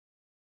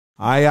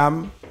I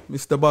am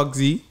Mr.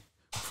 Bugsy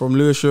from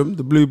Lewisham,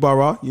 the Blue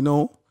Borough, you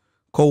know,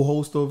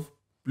 co-host of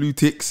Blue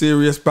Tick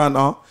Serious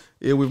Banter,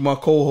 here with my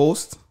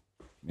co-host,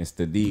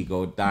 Mr.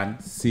 Digo Dan,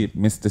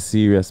 Mr.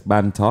 Serious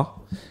Banter.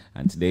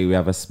 And today we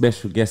have a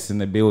special guest in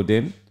the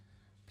building.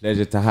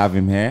 Pleasure to have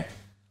him here.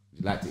 Would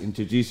you like to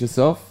introduce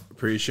yourself?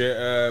 Appreciate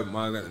it.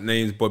 My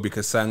name's Bobby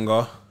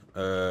Kasanga,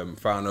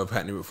 founder of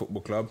Hackney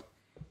Football Club.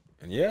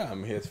 And yeah,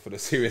 I'm here for the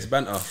serious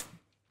banter.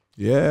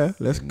 Yeah,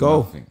 let's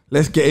go.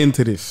 Let's get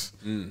into this.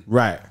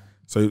 Right.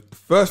 So the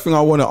first thing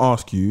I want to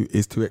ask you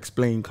is to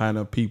explain kind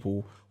of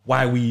people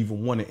why we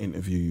even want to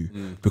interview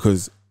you.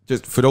 Because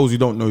just for those who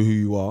don't know who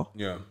you are,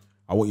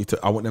 I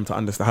want them to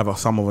understand, have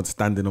some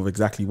understanding of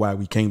exactly why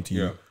we came to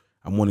you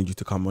and wanted you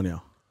to come on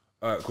here.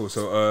 All right, cool.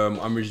 So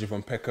I'm originally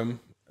from Peckham.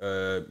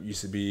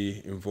 Used to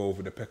be involved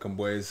with the Peckham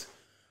boys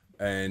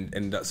and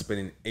ended up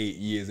spending 8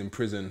 years in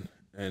prison.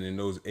 And in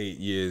those 8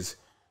 years,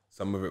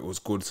 some of it was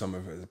good, some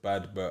of it was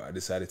bad, but I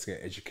decided to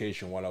get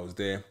education while I was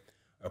there.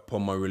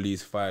 Upon my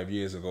release 5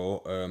 years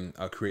ago,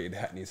 I created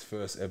Hackney's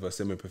first ever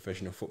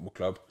semi-professional football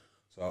club.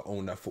 So I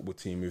own that football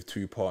team with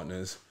 2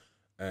 partners,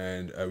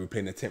 and we play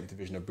in the 10th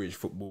division of British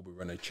football. We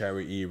run a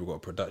charity, we've got a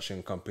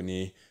production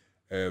company.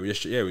 We're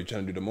trying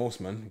to do the most,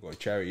 man. We've got a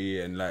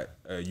charity and like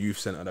a youth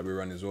centre that we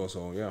run as well,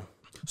 so yeah.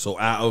 So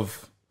out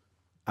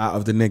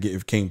of the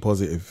negative came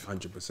positive.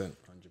 100%.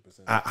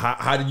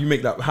 How did you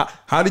make that?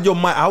 How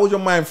was your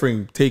mind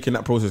frame taking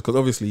that process? Because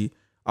obviously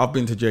I've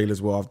been to jail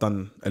as well. I've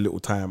done a little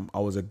time. I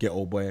was a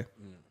ghetto boy.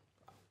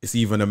 It's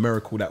even a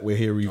miracle that we're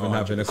here even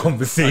having a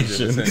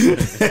conversation.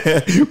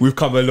 We've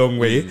come a long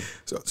way.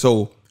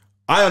 So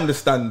I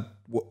understand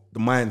what the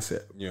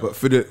mindset, but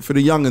for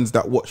the young'uns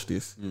that watch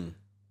this,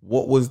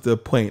 what was the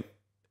point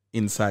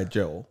inside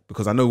jail?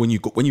 Because I know when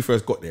you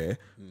first got there,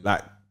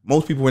 like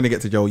most people when they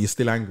get to jail, you're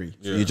still angry.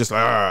 So you're just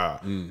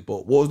like,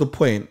 But what was the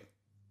point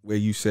where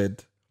you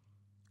said,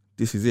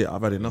 this is it,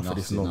 I've had enough of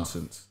this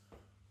nonsense?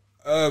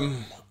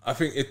 I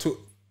think it took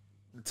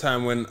the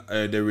time when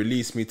they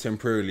released me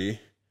temporarily,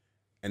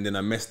 and then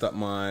I messed up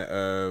my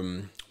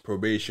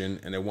probation,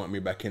 and they want me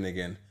back in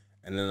again.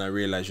 And then I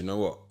realized, you know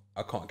what,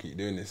 I can't keep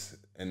doing this.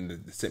 And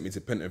they sent me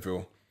to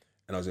Pentonville,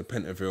 and I was in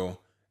Pentonville,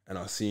 and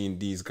I was seeing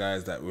these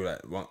guys that were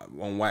like,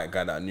 one white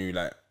guy that I knew,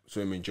 like, saw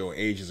him in jail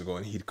ages ago,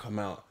 and he'd come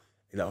out.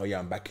 He's like, oh yeah,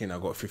 I'm back in. I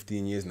got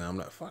 15 years now. I'm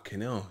like,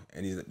 fucking hell.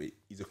 And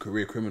he's a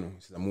career criminal.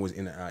 He says, I'm always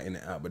in and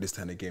out. But this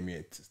time they gave me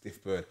a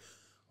stiff bird.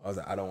 I was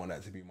like, I don't want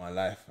that to be my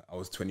life. I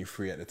was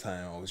 23 at the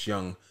time. I was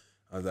young.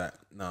 I was like,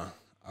 nah,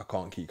 I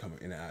can't keep coming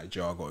in and out of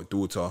jail. I got a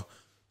daughter.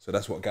 So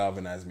that's what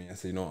galvanized me. I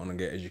said, you know what, I'm going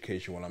to get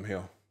education while I'm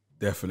here.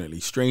 Definitely.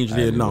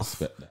 Strangely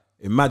enough,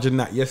 imagine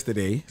that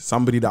yesterday,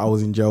 somebody that I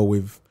was in jail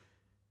with,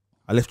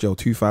 I left jail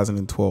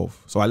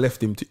 2012. So I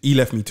left him, he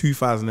left me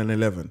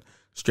 2011.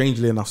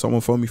 Strangely enough, someone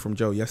phoned me from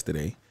jail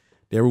yesterday.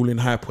 They're all in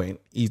High Point.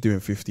 He's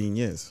doing 15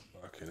 years.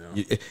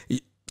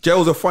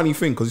 Jail's a funny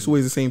thing because it's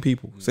always the same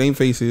people, same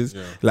faces.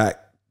 Like,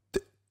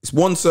 it's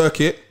one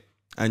circuit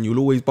and you'll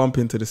always bump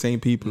into the same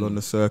people on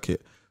the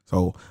circuit.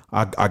 So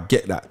I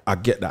get that. I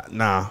get that.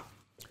 Now,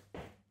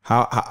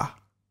 how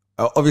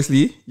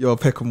obviously you're a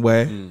Peckham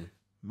boy,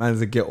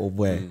 man's a ghetto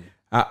boy.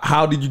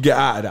 How did you get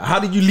out of that? How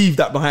did you leave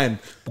that behind?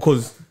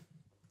 Because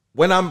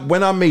when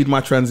I made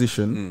my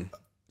transition,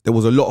 there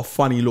was a lot of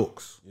funny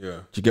looks.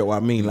 Do you get what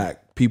I mean?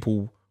 Like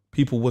people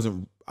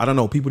wasn't, I don't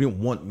know, people didn't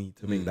want me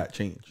to make that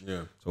change.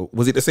 So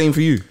was it the same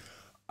for you?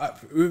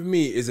 With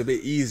me, it's a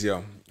bit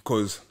easier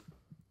because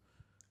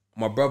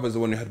my brother's the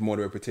one who had more of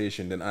a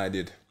reputation than I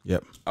did.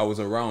 I was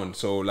around,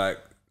 so like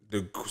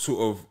the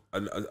sort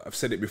of, I've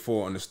said it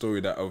before on the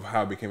story that of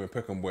how I became a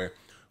Peckham boy.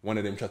 One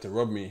of them tried to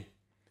rob me,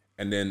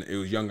 and then it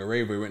was younger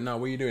Raver. He went, "Nah,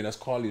 what are you doing? That's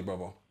Carly's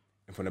brother."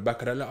 And from the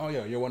back of that, like, "Oh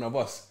yeah, you're one of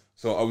us."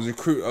 So I was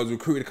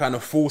recruited kind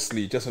of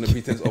falsely just on the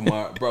pretense of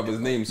my brother's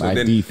name. So by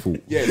then, default.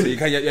 Yeah, so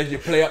you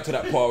play up to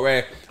that part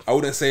where I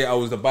wouldn't say I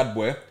was the bad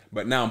boy,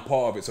 but now I'm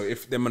part of it. So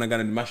if them man are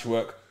gonna mash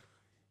work,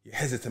 you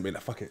hesitate, be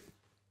like, fuck it,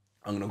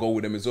 I'm gonna go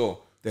with them as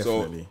well.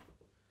 Definitely. So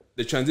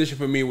the transition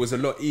for me was a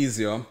lot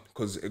easier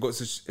because it got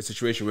to a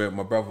situation where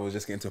my brother was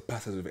just getting into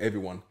passes with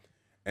everyone,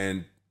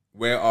 and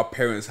where our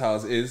parents'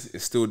 house is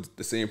still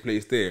the same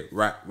place there,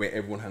 right where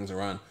everyone hangs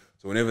around.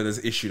 So whenever there's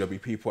an issue, there'll be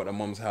people at the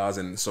mum's house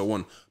and so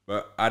on.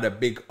 But I had a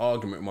big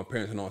argument with my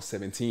parents when I was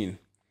 17.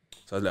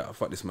 So I was like, oh,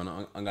 fuck this, man.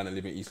 I'm going to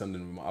live in East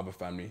London with my other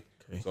family.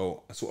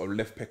 So I sort of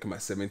left Peckham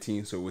at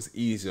 17, so it was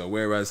easier.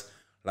 Whereas,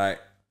 like,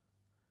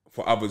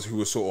 for others who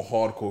were sort of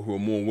hardcore, who were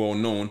more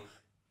well-known,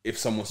 if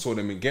someone saw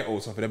them in ghetto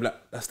or something, they'd be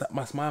like,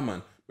 that's my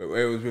man. But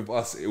where it was with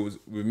us, it was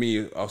with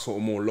me, I was sort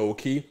of more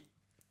low-key.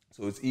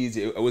 So it's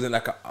easy. It wasn't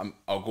like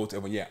I'll go to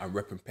everyone, I'm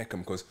repping Peckham,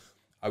 because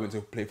I went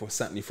to play for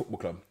Hackney Football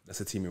Club. That's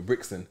a team in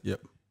Brixton.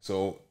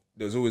 So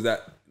there's always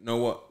that, you know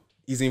what,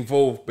 he's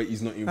involved, but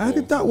he's not involved.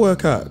 How did that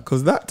work out?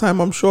 Because that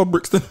time I'm sure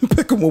Brixton and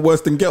Peckham were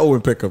worse than ghetto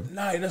in Peckham.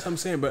 Nah, that's what I'm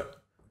saying,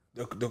 but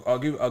I'll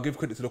give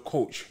credit to the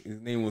coach.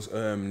 His name was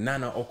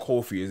Nana or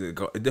Kofi. Is it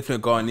definitely a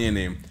Ghanaian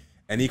name?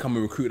 And he come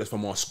and recruit us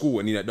from our school,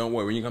 and he like, don't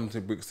worry, when you come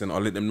to Brixton, I'll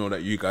let them know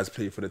that you guys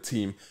play for the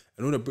team.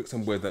 And all the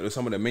Brixton boys, like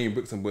some of the main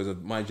Brixton boys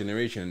of my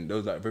generation, they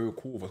was like very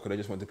cool with us because they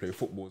just wanted to play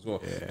football as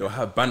well. Yeah. They'll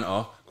have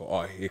banter, go,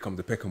 oh, here comes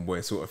the Peckham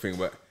boy sort of thing.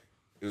 But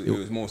it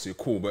was mostly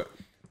cool. But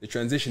the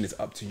transition is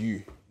up to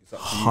you. It's up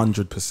to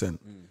 100%.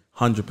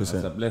 100%. It's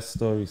a blessed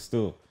story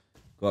still.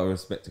 Gotta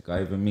respect the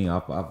guy. Even me,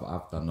 I've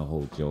done the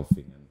whole jail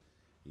thing.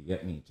 You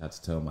get me? Tried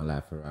to turn my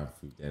life around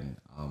through then.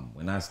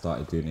 When I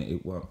started doing it,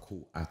 it weren't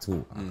cool at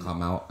all. I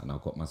come out and I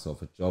got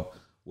myself a job.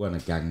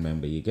 Weren't a gang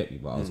member, you get me?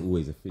 But I was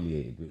always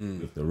affiliated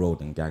with the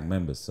road and gang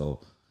members.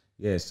 So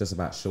yeah, it's just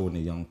about showing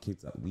the young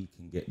kids that we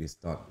can get this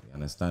done. You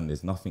understand?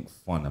 There's nothing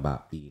fun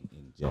about being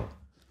in jail.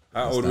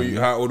 How old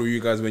were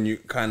you guys when you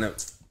kind of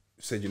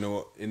said, you know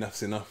what,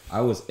 enough's enough?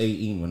 I was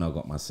 18 when I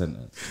got my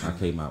sentence. I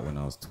came out when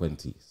I was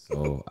 20.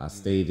 So I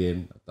stayed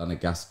in, I've done a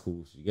gas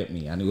course, you get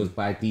me? And it was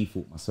by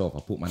default myself. I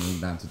put my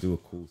name down to do a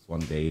course one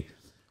day.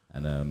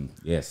 And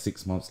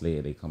 6 months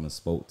later, they come and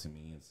spoke to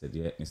me and said,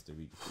 yeah, Mr.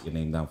 Reed, put your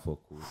name down for a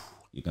course.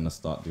 You're going to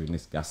start doing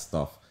this gas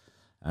stuff.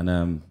 And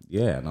and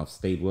I've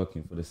stayed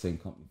working for the same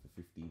company for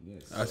 15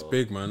 years. That's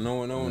big, man. No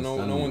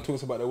one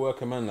talks about the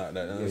working man like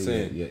that. You know what I'm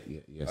saying?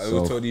 Yeah. I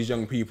always tell these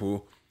young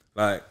people,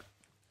 like,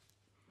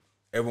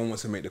 everyone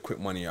wants to make the quick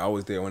money. I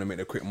was there, I want to make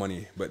the quick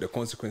money. But the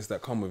consequence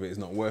that come with it is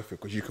not worth it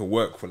because you can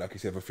work for, like you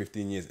said, for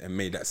 15 years and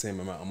make that same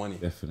amount of money.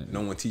 Definitely.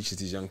 No one teaches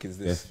these young kids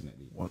this.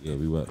 Definitely. Yeah,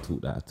 we weren't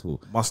taught that at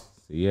all.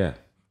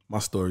 My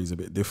story's a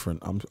bit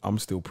different. I'm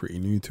still pretty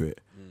new to it.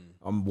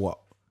 I'm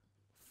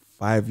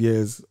 5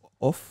 years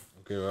off?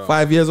 Okay, wow.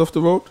 5 years off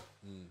the road?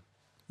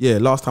 Yeah,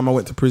 last time I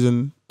went to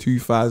prison,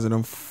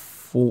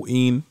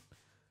 2014.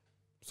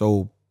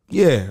 So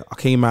yeah, I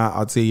came out,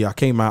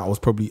 I was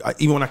probably,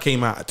 even when I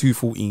came out at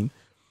 214,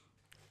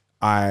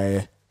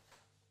 I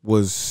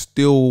was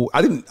still,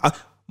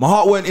 my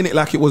heart weren't in it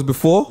like it was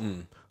before,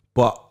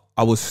 but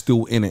I was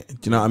still in it. Do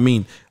you know what I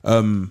mean?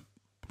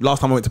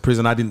 Last time I went to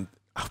prison, I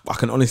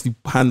can honestly,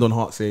 hand on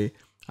heart say,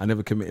 I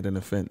never committed an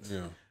offence.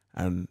 Yeah.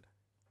 And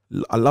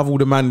I love all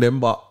the man them,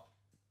 but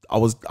I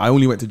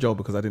only went to jail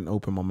because I didn't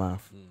open my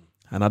mouth.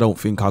 And I don't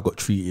think I got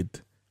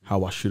treated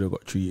how I should have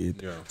got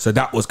treated. Yeah. So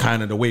that was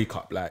kind of the wake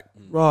up, like,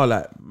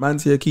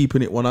 man's here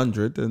keeping it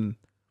 100 and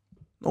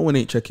no one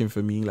ain't checking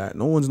for me. Like,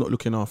 no one's not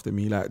looking after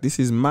me. Like, this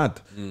is mad.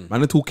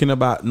 Man are talking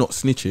about not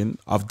snitching.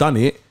 I've done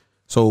it.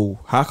 So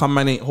how come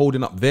man ain't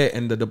holding up their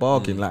end of the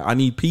bargain? Like, I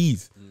need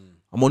peas.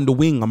 I'm on the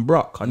wing. I'm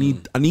broke. I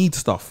need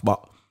stuff.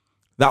 But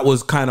that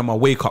was kind of my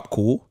wake up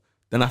call.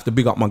 Then I have to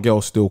big up my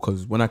girl still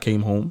because when I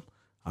came home,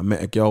 I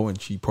met a girl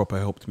and she proper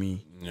helped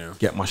me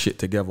get my shit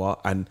together.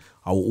 And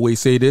I will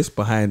always say this,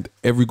 behind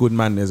every good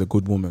man, there's a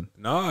good woman.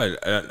 No,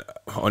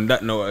 on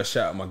that note, a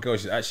shout out my girl.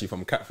 She's actually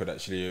from Catford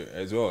actually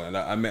as well. And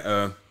I met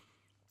her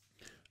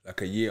like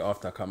a year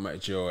after I come out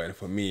of jail. And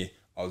for me,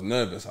 I was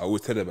nervous. I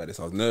always tell her about this.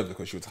 I was nervous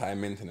because she was high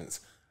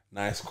maintenance.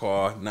 Nice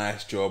car,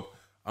 nice job.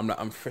 I'm like,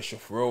 I'm fresh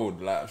off road,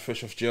 like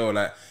fresh off jail.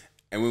 Like,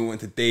 and when we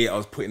went to date, I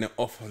was putting it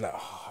off. I was like,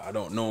 I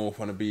don't know if I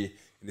want to be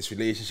in this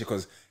relationship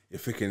because you're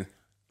thinking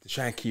to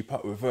try and keep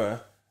up with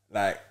her,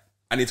 like,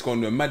 I need to go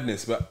into a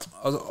madness. But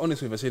I was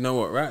honest with her. I said, you know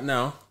what, right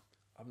now,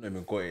 I've not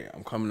even got it.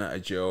 I'm coming out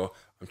of jail.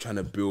 I'm trying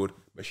to build.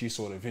 But she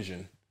saw the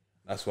vision.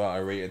 That's why I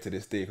rate her to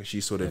this day, because she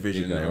saw the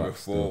vision. And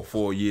we're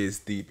 4 years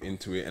deep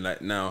into it. And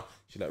like now,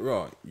 she's like,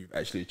 right, you've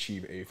actually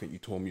achieved everything you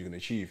told me you're going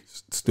to achieve.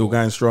 Still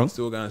going strong?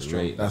 Still going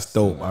strong. That's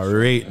dope. I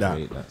rate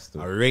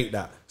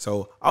that.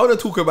 So I want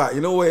to talk about,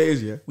 you know what it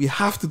is, yeah? We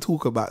have to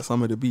talk about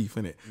some of the beef,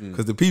 innit?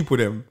 Because the people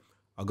them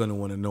are going to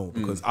want to know.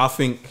 Because I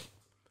think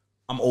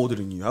I'm older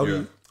than you. How old are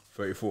you?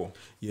 34.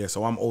 Yeah,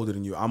 so I'm older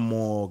than you. I'm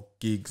more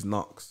Giggs,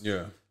 Knox,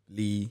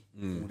 Lee,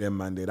 all them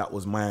man there. That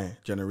was my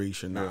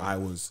generation that I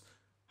was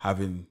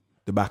having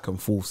the back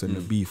and forth and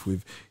the beef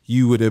with.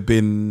 You would have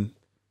been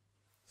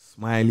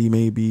Smiley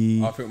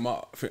maybe. I think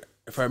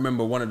if I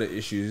remember one of the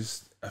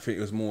issues, I think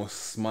it was more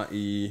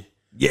Smutty.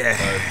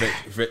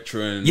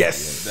 Veteran.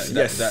 Yes.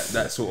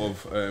 That sort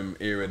of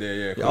era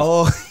there,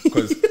 yeah.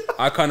 Because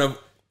I kind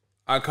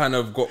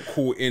of got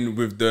caught in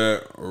with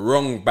the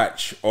wrong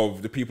batch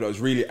of the people that was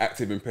really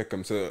active in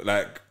Peckham. So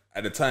like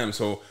at the time,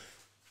 so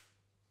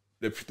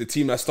the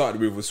team I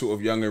started with was sort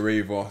of Younger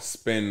Raver,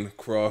 Spen,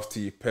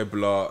 Crafty,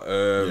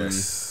 Pebbler,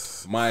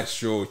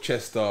 Maestro,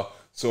 Chester.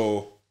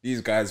 So these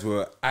guys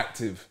were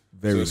active.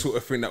 So the sort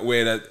of thing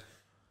that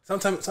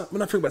sometimes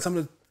when I think about some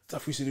of the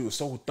stuff we used to do was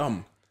so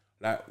dumb.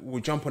 Like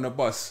we'll jump on a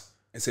bus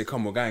and say,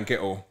 come, we're going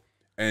ghetto.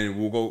 And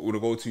we'll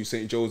go to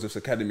St. Joseph's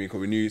Academy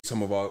because we knew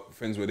some of our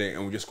friends were there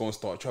and we'll just go and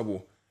start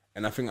trouble.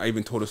 And I think I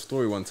even told a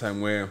story one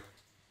time where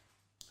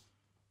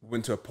we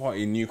went to a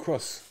party in New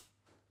Cross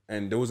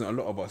and there wasn't a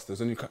lot of us. There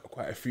was only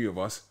quite a few of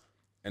us.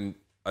 And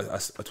I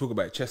talk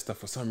about Chester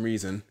for some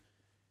reason.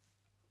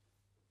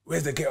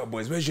 Where's the ghetto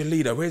boys? Where's your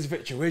leader? Where's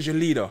Victor? Where's your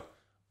leader?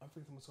 I'm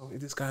thinking to myself,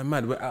 is this guy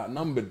mad? We're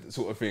outnumbered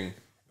sort of thing.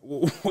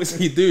 What's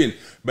he doing?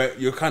 But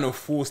you're kind of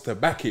forced to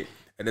back it.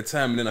 At the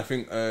time, and then I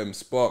think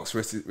Sparks,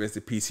 rest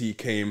in peace, he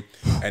came,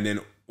 and then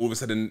all of a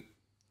sudden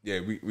Yeah,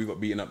 we got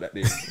beaten up that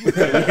day. We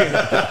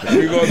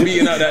got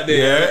beaten up that day.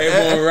 Yeah.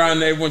 Everyone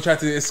ran, everyone tried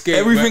to escape.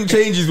 Everything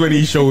changes when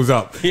he shows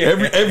up.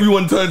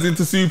 Everyone turns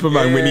into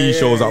Superman when he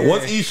shows up.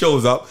 Once he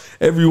shows up,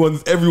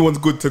 everyone's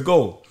good to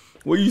go.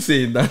 What are you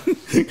saying, Dan?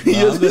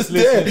 You're just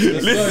there.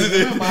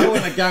 Listen. I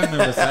want a gang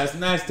member, so it's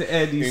nice to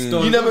air these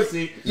stories.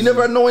 You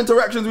never had no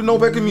interactions with no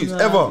Peckham youths,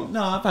 ever?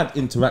 No, I've had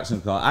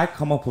interactions. I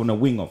come up under a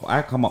wing of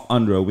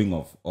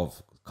a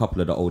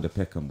couple of the older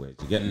Peckham boys.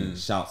 You get me?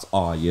 Shouts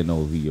are, you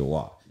know who you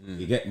are.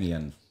 You get me?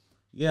 And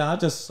yeah, I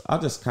just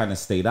kind of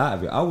stayed out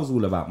of it. I was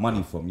all about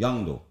money from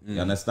young though.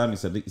 You understand me?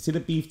 So you see the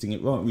beef thing,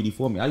 it wasn't really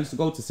for me. I used to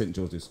go to St.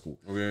 Joseph's School.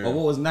 But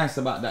what was nice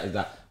about that is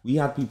that we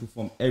had people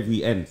from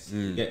every end.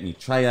 You get me?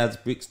 Triads,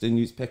 Brixton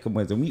Youths, Peckham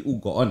boys, and we all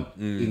got on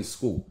in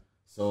school.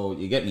 So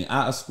you get me?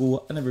 Out of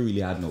school, I never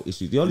really had no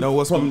issues. The only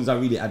problems I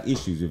really had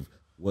issues with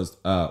was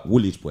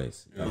Woolwich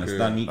boys. You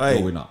understand me?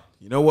 Growing up.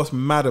 You know what's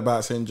mad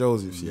about St.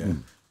 Joseph's, yeah?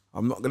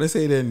 I'm not going to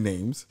say their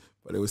names,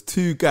 but there was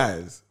two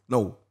guys.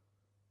 No.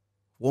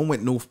 One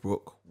went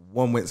Northbrook,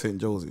 one went St.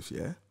 Joseph's,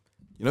 yeah?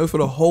 You know, for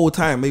the whole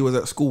time they was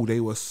at school, they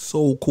were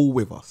so cool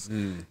with us.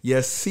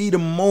 You see the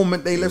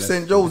moment they left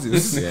St.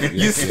 Joseph's.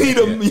 You see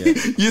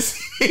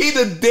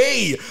the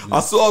day.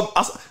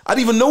 I didn't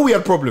even know we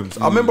had problems.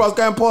 I remember I was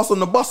going past on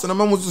the bus and the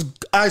man was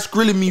just ice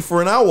grilling me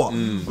for an hour.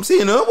 I'm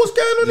saying, what's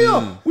going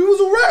on here? We was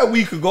all right a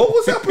week ago.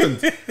 What's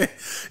happened?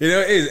 You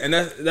know, it is. And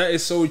that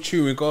is so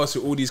true in regards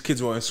to all these kids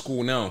who are in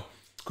school now.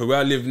 Because where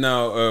I live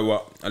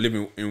now, I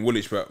live in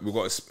Woolwich, but we've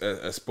got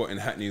a spot in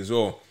Hackney as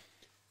well,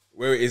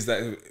 where it is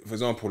that, for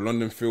example,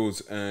 London Fields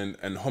and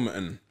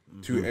Homerton,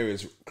 two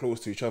areas close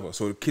to each other.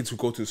 So the kids who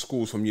go to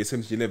schools from year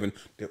 7 to year 11,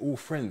 they're all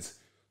friends.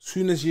 As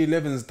soon as year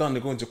 11's done,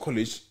 they're going to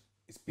college.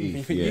 It's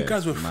beef. You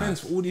guys were friends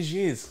for all these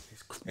years.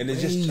 And they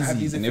just have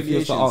these affiliations. And if you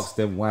also ask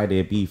them why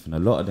they're beefing, a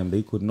lot of them,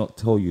 they could not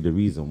tell you the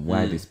reason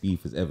why this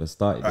beef has ever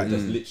started. They're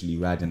just literally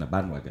riding a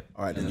bandwagon.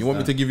 All right, then you want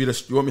me to give you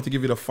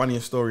the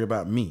funniest story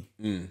about me?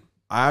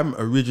 I'm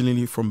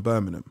originally from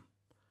Birmingham.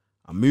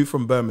 I moved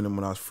from Birmingham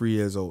when I was 3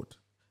 years old.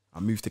 I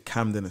moved to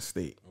Camden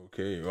Estate.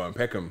 Okay, you're in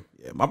Peckham.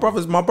 Yeah, my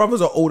brother's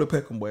an older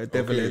Peckham boy,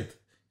 Devilhead.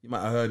 You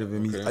might have heard of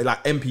him. He's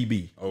like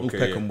MPB, old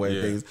Peckham boy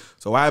days.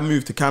 So I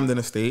moved to Camden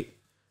Estate.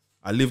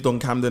 I lived on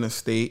Camden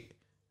Estate,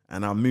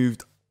 and I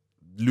moved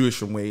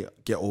Lewisham Way,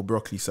 Ghetto,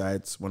 Brockley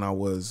sides when I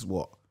was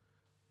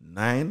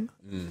 9,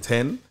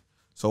 10.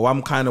 So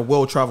I'm kind of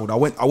well travelled. I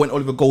went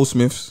Oliver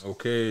Goldsmiths.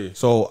 Okay.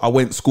 So I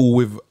went to school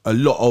with a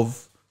lot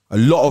of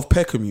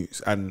Peckham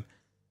youths, and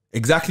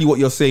exactly what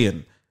you're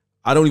saying.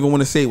 I don't even want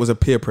to say it was a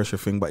peer pressure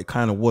thing, but it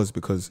kind of was,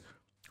 because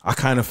I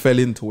kind of fell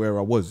into where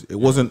I was. It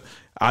wasn't,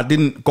 I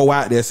didn't go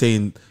out there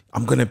saying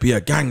I'm going to be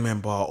a gang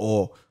member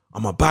or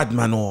I'm a bad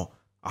man, or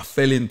I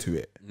fell into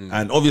it.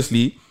 And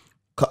obviously,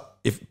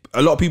 if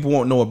a lot of people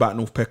won't know about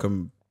North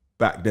Peckham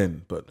back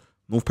then, but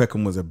North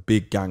Peckham was a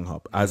big gang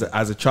hub. As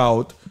a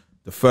child,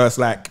 my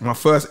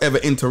first ever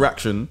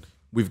interaction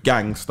with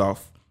gang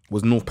stuff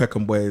was North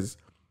Peckham boys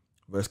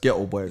versus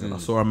Ghetto boys, and I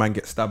saw a man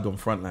get stabbed on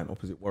Frontline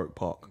opposite Warwick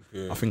Park.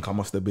 I think I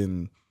must have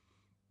been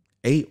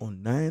 8 or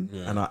 9,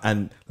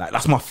 and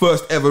that's my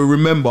first ever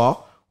remember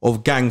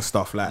of gang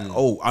stuff. Like,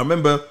 I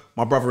remember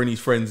my brother and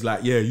his friends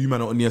like, yeah, you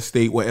man are on the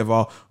estate,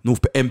 whatever,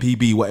 North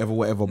MPB,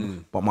 whatever.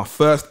 But my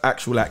first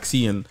actual like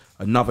seeing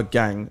another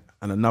gang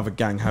and another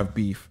gang have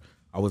beef,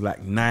 I was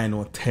like 9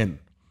 or 10,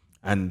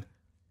 and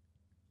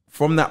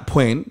from that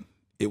point,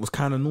 it was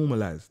kind of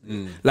normalized.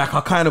 Like I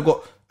kind of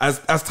got,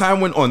 as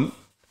time went on,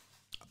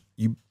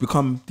 you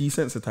become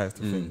desensitized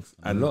to things.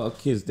 And a lot of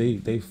kids,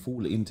 they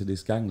fall into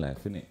this gang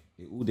life, innit?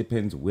 It all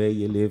depends where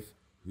you live,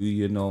 who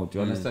you know. Do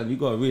you understand? You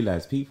got to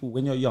realise, people,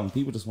 when you're young,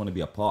 people just want to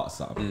be a part of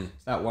something.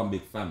 It's like one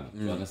big family.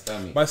 Do you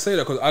understand me? But I say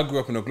that because I grew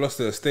up in a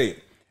Gloucester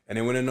estate, and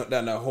then when they knocked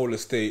down that whole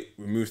estate,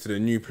 we moved to the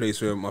new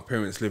place where my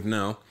parents live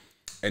now.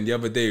 And the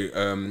other day,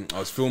 I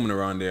was filming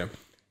around there,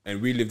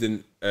 and we lived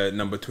in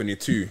number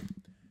 22.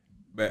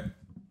 But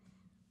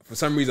for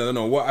some reason, I don't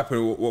know what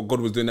happened, what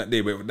God was doing that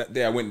day, but that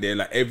day I went there,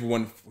 like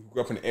everyone who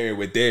grew up in the area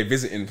were there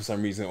visiting for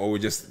some reason, or were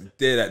just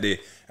there that day.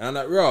 And I'm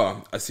like,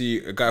 raw, I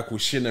see a guy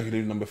called Shinner who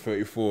lived in number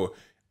 34,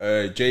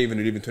 Javen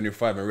who lived in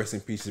 25, and rest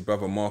in peace, his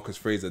brother Marcus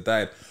Fraser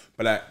died.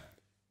 But like,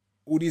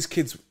 all these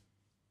kids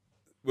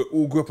were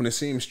all grew up on the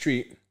same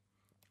street,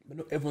 but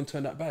not everyone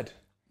turned out bad.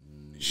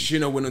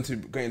 Shinner went on to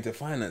go into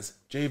finance,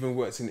 Javen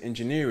works in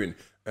engineering,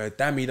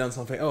 Dammy done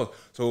something else.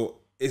 So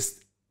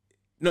it's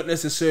not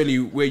necessarily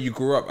where you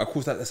grew up. Of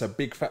course, that's a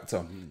big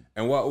factor.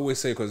 And what I always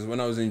say, because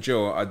when I was in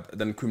jail, I'd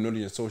done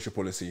criminology and social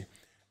policy,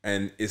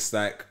 and it's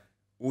like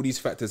all these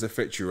factors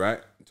affect you, right?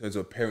 In terms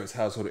of parents'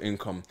 household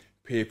income,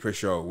 peer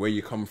pressure, where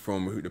you come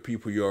from, who the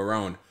people you're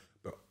around.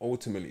 But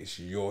ultimately, it's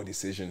your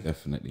decision.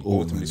 Definitely.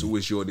 Ultimately, it's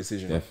always your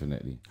decision.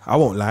 Definitely. I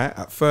won't lie.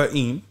 At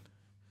 13,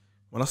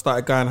 when I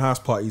started going house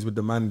parties with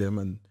the man them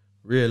and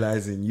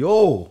realising,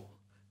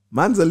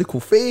 man's a little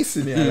face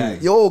in here.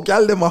 Like,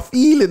 gal them are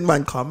feeling,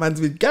 man. Cause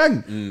man's with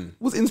gang.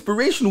 It was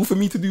inspirational for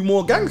me to do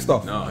more gang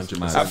stuff. No,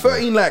 100%. At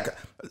 13, like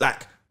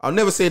I'll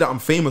never say that I'm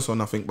famous or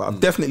nothing, but I've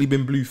definitely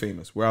been blue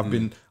famous, where I've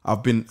been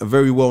a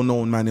very well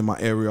known man in my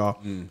area,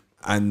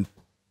 and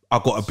I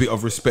got a bit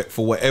of respect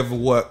for whatever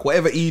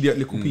idiot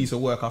little piece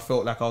of work I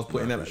felt like I was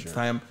putting in at the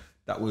time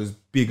that was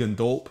big and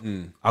dope.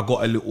 I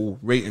got a little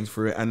ratings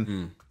for it,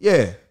 and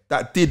yeah,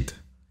 that did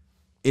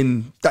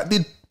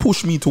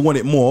push me to want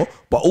it more.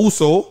 But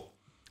also,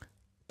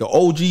 the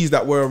OGs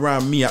that were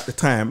around me at the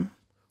time,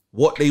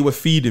 what they were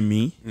feeding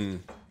me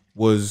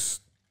was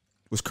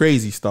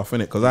crazy stuff, innit?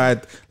 Because I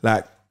had,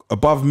 like,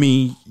 above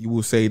me, you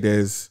will say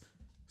there's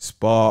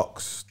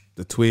Sparks,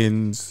 the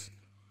Twins,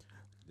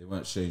 They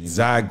weren't showing you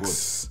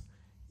Zags.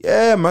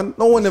 Yeah, man.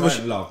 No one ever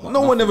showed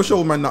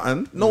man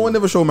nothing. No one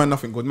ever showed man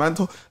nothing good, man.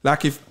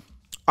 Like, if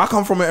I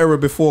come from an era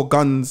before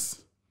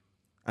guns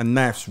and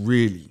knives,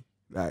 really.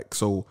 Like,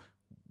 so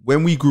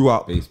when we grew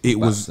up, it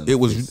was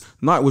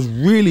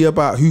really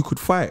about who could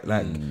fight.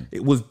 Like,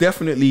 it was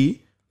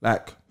definitely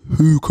like,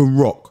 who can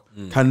rock?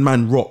 Can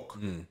man rock?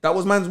 That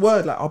was man's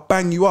word. Like, I'll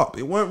bang you up.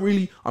 It weren't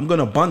really, I'm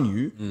gonna bun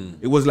you.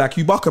 It was like,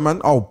 you buck a man,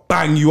 I'll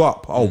bang you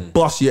up. I'll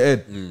bust your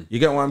head. You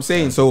get what I'm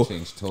saying? So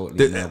changed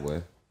totally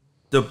now,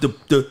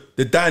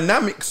 the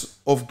dynamics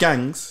of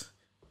gangs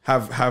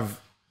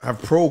have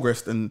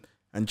progressed and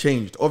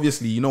changed.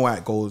 Obviously, you know how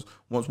it goes.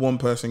 Once one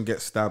person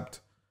gets stabbed,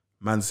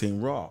 man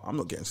saying, raw, I'm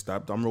not getting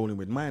stabbed, I'm rolling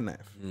with my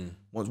knife.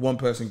 Once one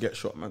person gets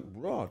shot, man,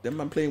 raw, then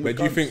man playing with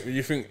guns. Do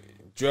you think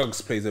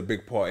drugs plays a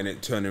big part in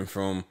it turning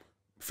from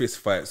fist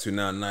fights to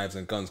now knives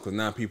and guns? Because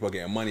now people are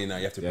getting money, now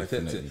you have to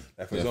protect it.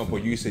 Like, for example,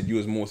 you said you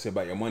was more say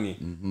about your money,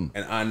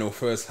 and I know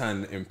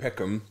firsthand in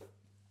Peckham,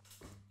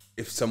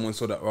 if someone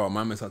saw that, oh,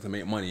 my man's starting to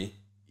make money,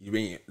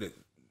 they're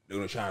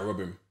gonna try and rob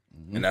him.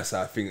 And that's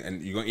how I think,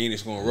 and you're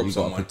gonna rob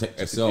someone. Protect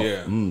yourself.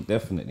 Yeah.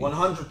 Definitely.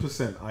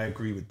 100%, I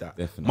agree with that.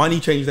 Definitely. Money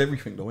changed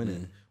everything, though,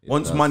 innit?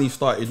 Once money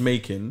started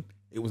making,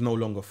 it was no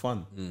longer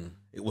fun.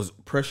 It was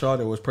pressure.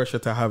 There was pressure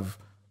to have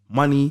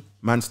money.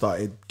 Man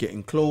started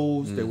getting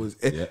clothes. There was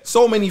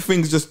so many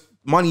things.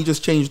 Money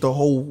just changed the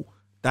whole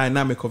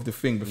dynamic of the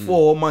thing.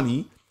 Before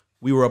money,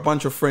 we were a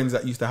bunch of friends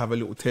that used to have a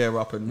little tear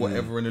up and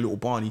whatever in a little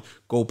barney,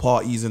 go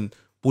parties and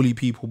bully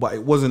people, but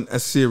it wasn't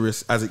as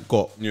serious as it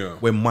got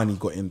when money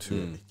got into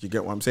it. You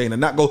get what I'm saying?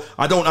 And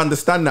I don't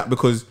understand that,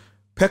 because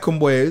Peckham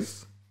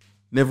boys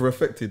never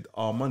affected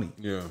our money.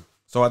 Yeah.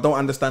 So I don't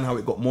understand how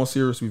it got more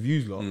serious with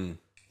you lot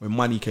when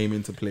money came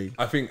into play.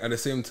 I think at the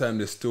same time,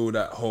 there's still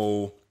that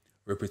whole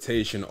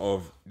reputation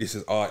of this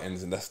is our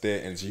ends and that's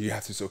their ends. You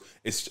have to, so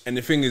it's, and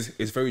the thing is,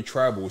 it's very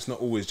tribal. It's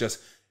not always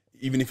just,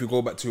 even if you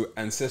go back to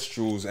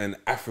ancestrals and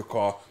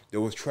Africa,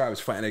 there was tribes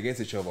fighting against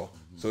each other.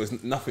 So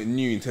it's nothing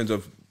new in terms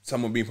of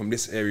someone being from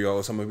this area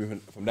or someone being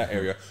from that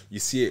area. You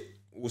see it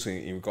also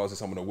in regards to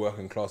some of the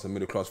working class and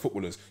middle class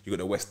footballers. You got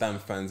the West Ham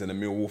fans and the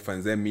Millwall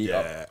fans. They meet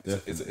up.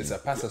 It's a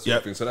pass sort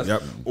of thing. So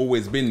that's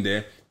always been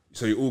there.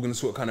 So you're all gonna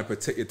sort of kind of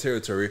protect your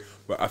territory.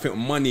 But I think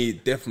money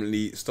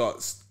definitely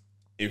starts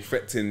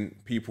infecting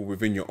people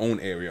within your own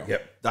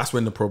area. That's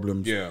when the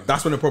problems.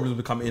 That's when the problems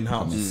become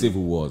in-house.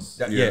 Civil wars.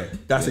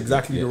 That's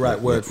exactly the right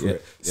word for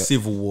it.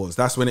 Civil wars.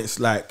 That's when it's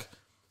like,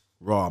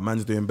 raw,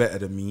 man's doing better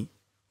than me.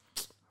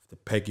 To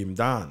peg him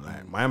down,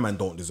 like, my man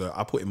don't deserve.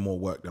 I put in more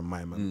work than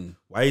my man.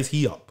 Why is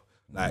he up?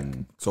 Like,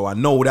 so I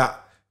know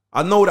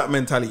that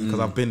mentality because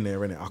I've been there,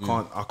 innit?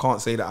 I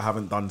can't say that I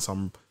haven't done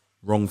some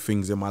wrong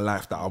things in my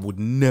life that I would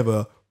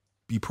never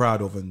be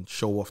proud of and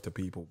show off to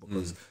people,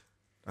 because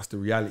that's the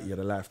reality of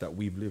the life that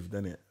we've lived,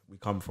 innit? We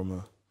come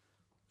from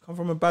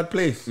a bad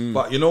place,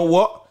 but you know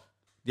what?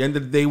 At the end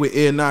of the day, we're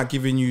here now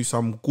giving you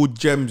some good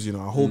gems. You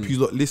know, I hope you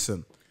lot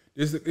listen.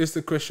 It's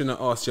the question I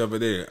asked the other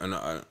day,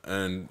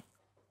 and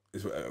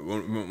it's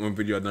one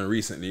video I've done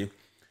recently,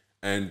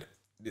 and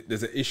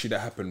there's an issue that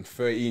happened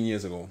 13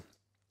 years ago.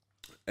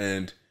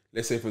 And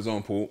let's say, for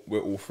example, we're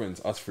all friends,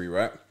 us three,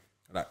 right?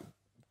 Like,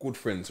 good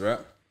friends, right?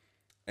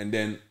 And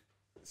then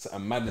a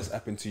madness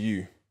happened to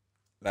you.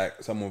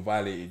 Like, someone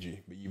violated you,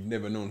 but you've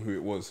never known who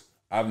it was.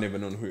 I've never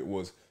known who it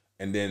was.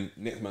 And then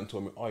next man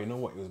told me, oh, you know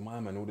what? It was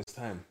my man all this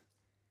time.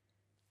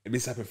 And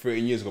this happened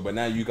 13 years ago, but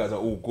now you guys are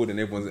all good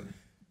and everyone's...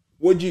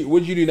 What do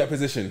you do in that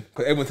position?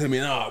 Because everyone tell me,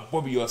 nah,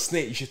 Bobby, you're a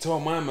snake. You should tell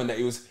my man that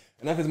he was...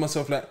 And I think to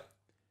myself, like,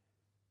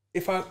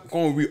 if I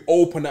go and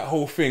reopen that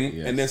whole thing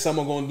and then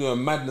someone go and do a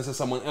madness to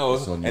someone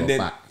else and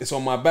then it's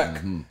on my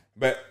back.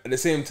 But at the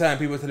same time,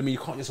 people are telling me you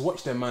can't just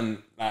watch their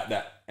man like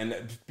that and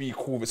be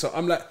cool with it. So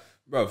I'm like,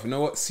 bro, you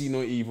know what? See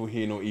no evil,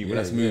 hear no evil.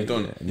 Let's move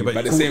on. But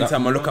at the same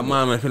time, I look at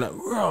my man and feel like,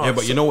 bro. Yeah,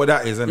 but you know what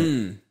that is, isn't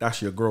it?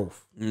 That's your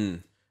growth.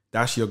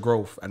 That's your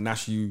growth, and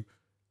that's you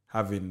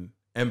having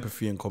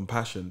empathy and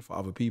compassion for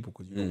other people,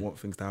 because you don't want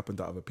things to happen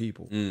to other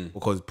people.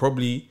 Because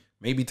probably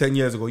maybe 10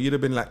 years ago you'd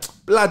have been like,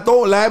 blood,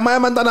 don't lie, my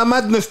man done a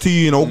madness to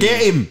you, you know,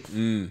 get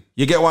him.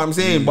 You get what I'm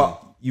saying?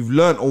 But you've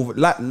learned over,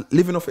 like,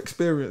 living off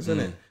experience,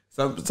 innit?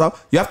 So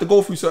you have to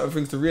go through certain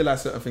things to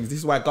realize certain things. This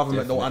is why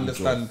government don't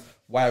understand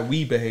why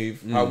we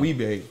behave how we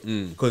behave,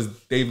 because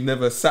they've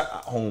never sat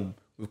at home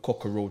with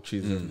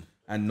cockroaches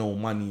and no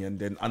money, and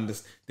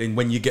then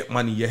when you get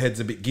money, your head's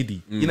a bit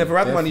giddy. You never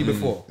had money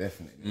before.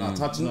 Definitely. Now,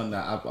 touching on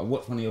that, I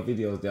watched one of your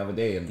videos the other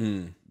day,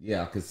 and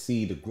I could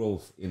see the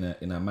growth in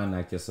a man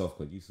like yourself.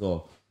 Because you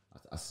saw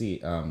I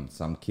see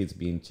some kids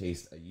being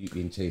chased, you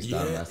being chased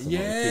down by some other kids. You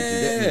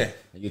Yeah. get me?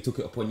 And you took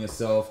it upon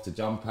yourself to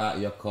jump out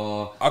of your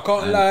car. I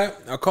can't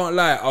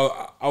lie.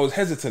 I was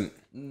hesitant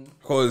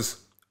because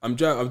I'm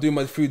doing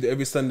my food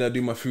every Sunday. I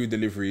do my food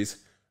deliveries,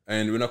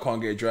 and when I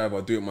can't get a driver,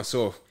 I do it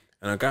myself.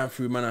 And I'm going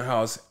through Manor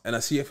House, and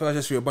I see if I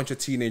just see a bunch of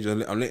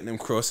teenagers, I'm letting them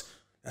cross.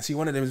 I see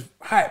one of them is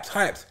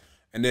hyped,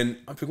 and then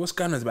I'm thinking, what's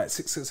going on? There's about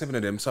six, seven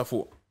of them. So I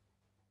thought,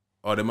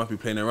 oh, they must be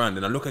playing around.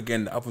 And I look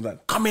again, the other one's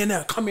like, come here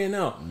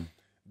now.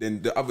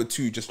 Then the other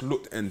two just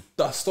looked and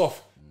dust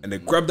off, and they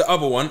grabbed the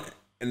other one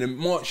and then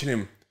marching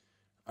him.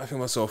 I think to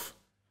myself,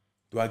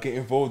 do I get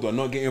involved? Do I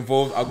not get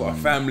involved? I got a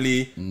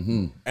family.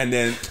 And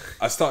then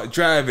I started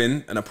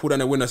driving and I pulled down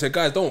the window. I said,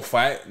 guys, don't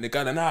fight. And the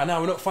guy like, nah,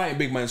 we're not fighting,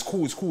 big man. It's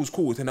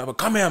cool. Then I went,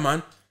 come here,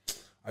 man.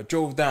 I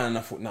drove down and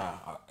I thought, nah,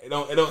 it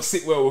don't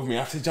sit well with me.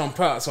 I have to jump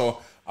out.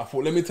 So I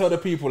thought, let me tell the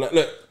people, like,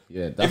 look,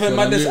 if a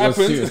madness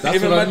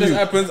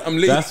happens, I'm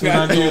late. That's when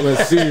I knew it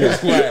was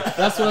serious.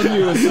 That's when I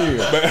knew it was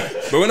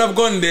serious. But when I've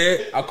gone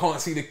there, I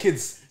can't see the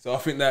kids. So I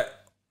think that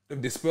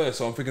they've dispersed.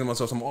 So I'm thinking to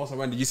myself, I'm also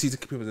around, did you see the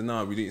people?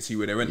 No, we didn't see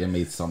where they went. You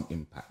made some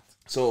impact.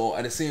 So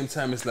at the same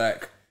time, it's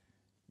like,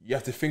 you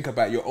have to think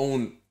about your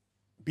own,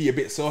 be a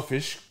bit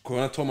selfish. Because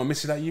when I told my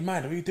missus, like, you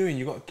mad, what are you doing?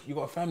 You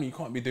got a family, you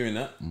can't be doing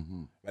that.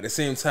 But at the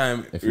same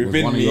time, if it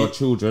was one of your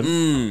children,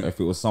 if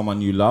it was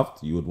someone you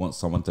loved, you would want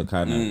someone to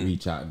kind of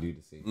reach out and do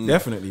the same.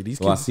 Definitely, these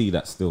So kids. I see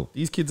that still.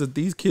 These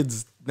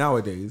kids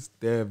nowadays,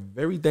 they're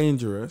very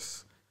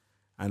dangerous,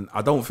 and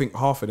I don't think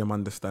half of them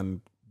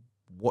understand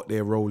what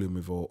they're rolling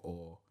with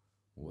or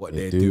what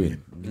they're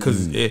doing.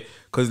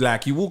 Because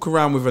like, you walk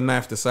around with a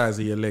knife the size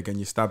of your leg and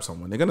you stab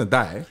someone, they're gonna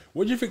die.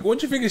 What do you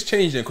think is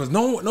changing? Because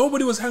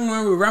nobody was hanging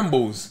around with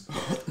Rambos.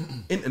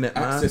 Internet,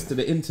 man. Access to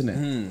the internet.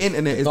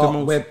 Internet is Dark the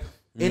most. web.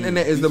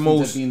 Internet is These the things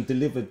most. are being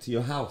delivered to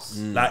your house.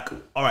 Like,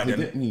 all right, You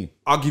then. get me?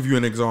 I'll give you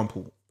an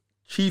example.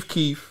 Chief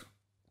Keef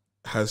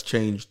has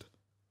changed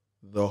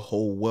the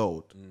whole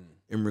world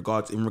in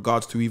regards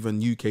to even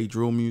UK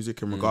drill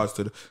music, in regards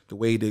to the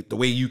way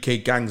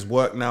UK gangs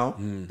work now.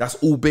 That's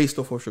all based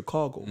off of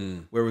Chicago.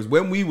 Whereas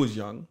when we was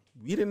young,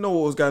 we didn't know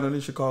what was going on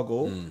in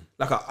Chicago.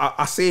 Like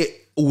I say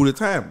it all the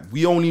time.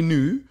 We only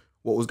knew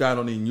what was going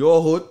on in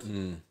your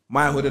hood,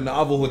 my hood, and the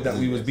other hood that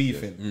we was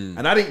beefing.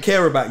 And I didn't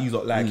care about you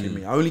lot liking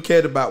me. I only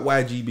cared about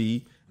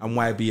YGB and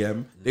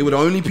YBM. They were the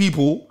only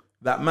people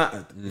that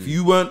mattered. If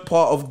you weren't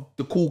part of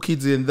the cool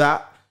kids in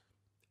that,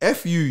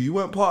 F you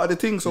weren't part of the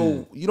thing,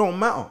 so you don't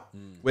matter.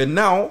 Where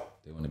now,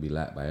 They want to be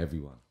liked by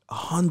everyone.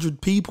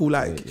 100 people,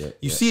 like,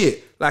 you see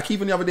it. Like,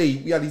 even the other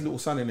day, we had these little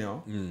son in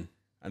there,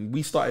 and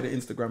we started an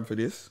Instagram for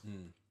this.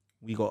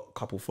 We got a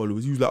couple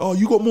followers. He was like, oh,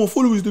 you got more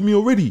followers than me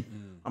already.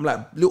 I'm like,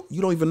 look,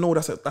 you don't even know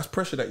that's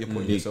pressure that you're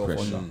putting yourself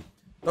under.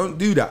 Don't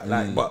do that.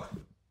 Like, but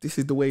this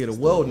is the way of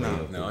the world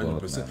now. No,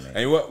 100%.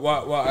 And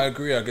what I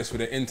agree, I guess, with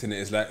the internet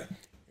is like,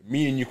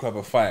 me and you could have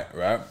a fight,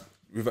 right?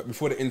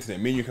 Before the internet,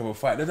 me and you could have a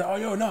fight. They're like, oh,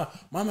 yo, nah,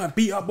 my man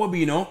beat up Bobby,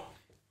 you know?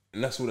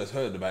 And that's all that's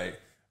heard about it.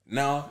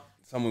 Now,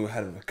 someone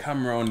had a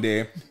camera on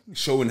there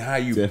showing how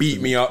you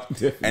beat me up.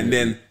 And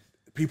then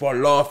people are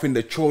laughing,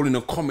 they're trolling,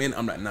 they're commenting.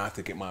 I'm like, nah, I have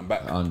to get mine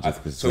back.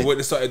 100%. So what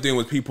they started doing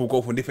was people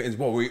go from different ends.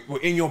 Well,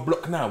 we're in your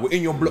block now. We're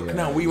in your block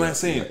now. What you weren't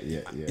saying?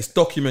 It's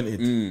documented.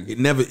 It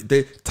never,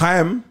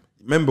 time,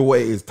 remember what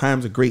it is.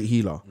 Time's a great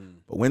healer.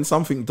 But when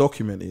something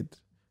documented,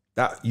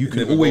 that you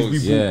can always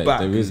be brought back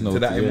to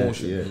that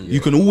emotion.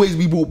 You can always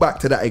be brought back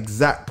to that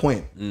exact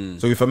point.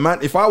 So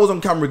if I was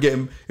on camera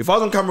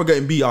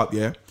getting beat up,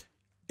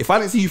 if I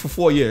didn't see you for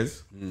 4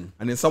 years and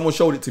then someone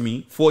showed it to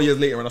me 4 years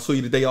later and I saw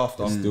you the day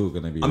after, It's still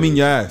gonna be. I mean,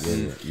 yes.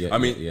 I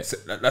mean,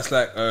 that's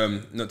like,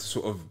 not to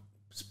sort of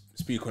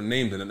speak on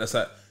names, and that's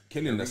like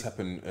killing that's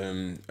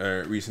happened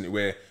recently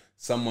where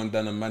someone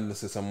done a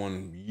madness to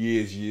someone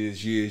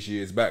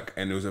years back,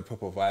 and it was a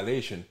proper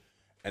violation,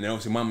 and then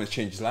obviously my man's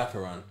changed his life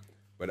around,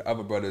 but the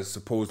other brothers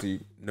supposedly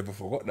never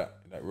forgot that.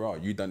 Like, raw,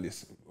 you done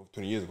this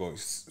 20 years ago,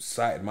 it's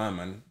cited my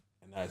man,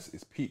 and now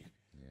it's peak.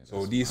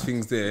 So these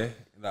things there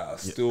that are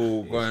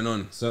still going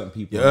on. Certain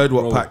people. You heard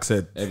what Pac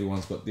said.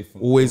 Everyone's got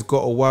different. Always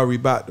got to worry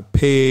about the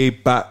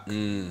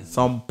payback.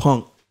 Some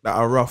punk that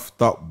are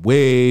roughed up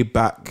way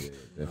back.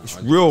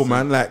 It's real,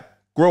 man. Like,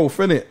 growth,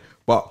 innit?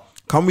 But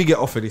can we get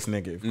off of this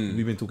negative?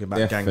 We've been talking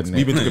about gangs.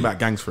 We've been talking about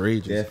gangs for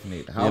ages.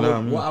 Definitely.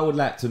 What I would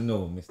like to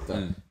know,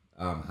 Mr.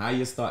 How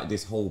you started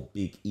this whole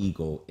big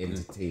ego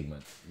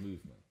entertainment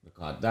movement,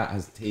 because that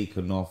has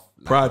taken off.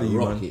 Like Proud of you,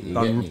 rocket, man.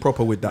 Done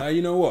proper with that. Now,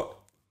 you know what?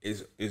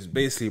 It's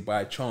basically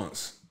by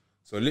chance.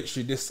 So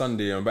literally this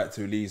Sunday, I'm about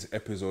to release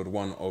episode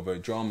 1 of a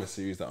drama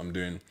series that I'm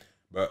doing.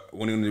 But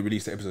we're going to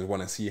release episode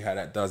 1 and see how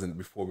that does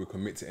before we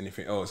commit to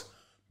anything else.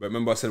 But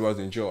remember I said when I was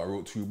in jail, I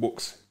wrote 2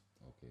 books.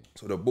 Okay.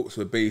 So the books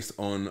were based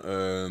on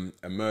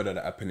a murder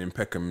that happened in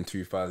Peckham in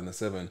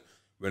 2007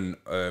 when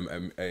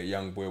a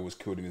young boy was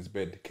killed in his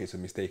bed, case of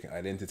mistaken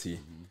identity.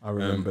 I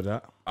remember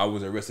that. I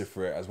was arrested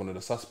for it as one of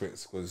the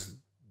suspects because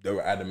they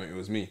were adamant it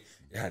was me.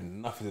 It had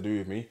nothing to do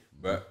with me,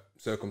 but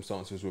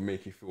circumstances would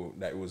make you feel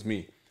that it was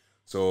me.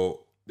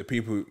 So the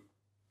people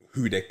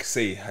who they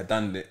say had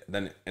done it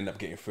end up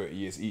getting 30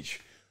 years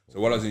each. So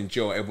while I was in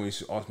jail, everyone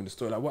used to ask me the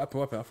story, like, what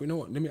happened? I thought, you know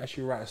what, let me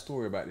actually write a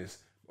story about this.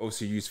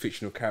 Obviously use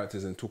fictional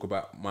characters and talk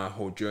about my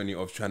whole journey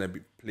of trying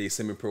to play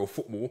semi-pro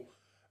football,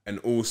 and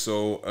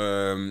also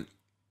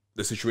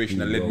the situation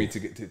that led me to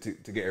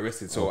get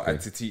arrested. So I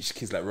had to teach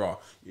kids like, raw,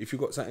 if you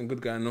got something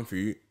good going on for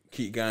you,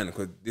 keep going,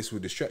 because this will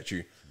distract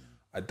you.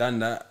 I done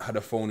that, had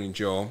a phone in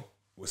jail,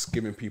 was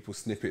giving people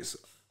snippets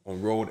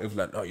on road. It was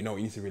like, oh, you know,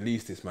 you need to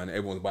release this, man.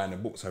 Everyone's buying the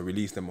books. I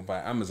released them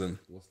via Amazon.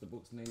 What's the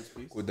book's name,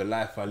 please? Called The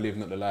Life I Live,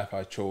 Not the Life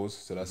I Chose.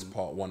 So that's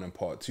part 1 and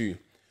part 2.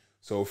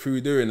 So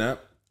through doing that,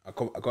 I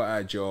got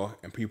out of jail,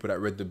 and people that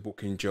read the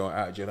book in jail,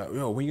 out of jail, like,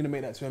 yo, when are you gonna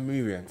make that to a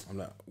movie? And I'm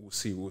like, we'll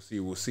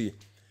see.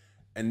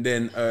 And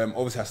then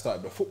obviously I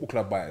started the football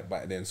club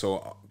back then.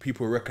 So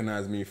people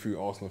recognize me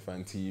through Arsenal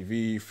Fan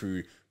TV,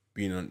 through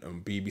being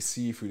on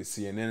BBC, through the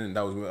CNN, and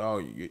that was, oh,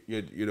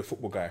 you're the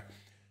football guy.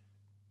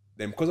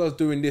 Then because I was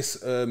doing this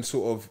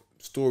sort of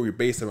story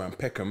based around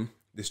Peckham,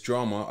 this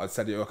drama, I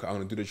decided, okay, I'm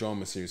going to do the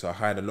drama series. So I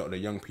hired a lot of the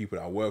young people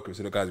that I work with.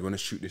 So the guys want to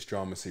shoot this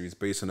drama series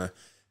based on a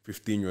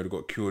 15-year-old who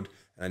got killed,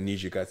 and I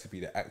need you guys to be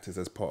the actors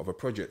as part of a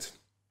project.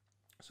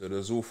 So there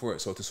was all for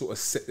it. So to sort of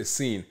set the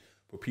scene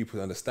for people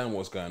to understand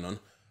what's going on,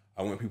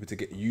 I want people to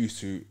get used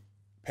to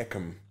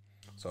Peckham.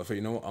 So I thought,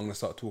 you know what, I'm going to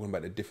start talking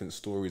about the different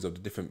stories of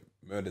the different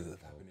murders that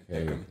happened in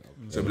Peckham.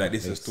 So like,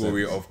 this is the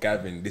story of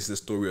Gavin, this is the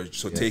story of,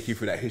 so take you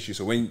through that history.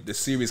 So when the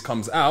series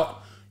comes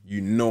out,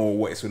 you know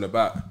what it's all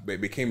about. But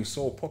it became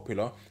so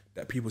popular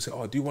that people say,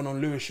 oh, do one on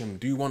Lewisham,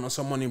 do one on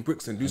someone in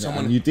Brixton, do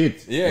someone... And you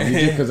did. Yeah. You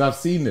did, because I've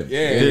seen them.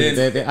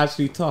 Yeah. They're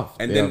actually tough.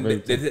 And then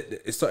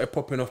it started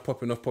popping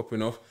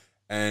off.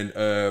 And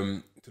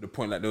to the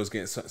point like they was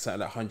getting something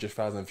like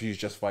 100,000 views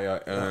just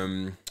via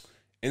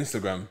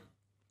Instagram.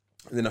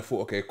 And then I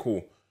thought, okay, cool,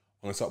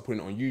 I'm gonna start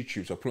putting it on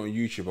YouTube. So I put it on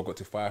YouTube, I got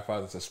to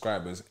 5,000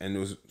 subscribers, and it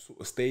was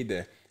sort of stayed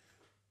there.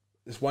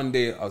 This one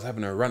day I was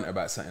having a rant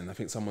about something. I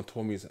think someone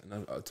told me,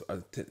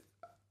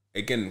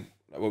 again,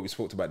 like what we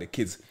spoke about, the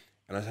kids,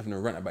 and I was having a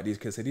rant about these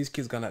kids. So these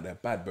kids gone out there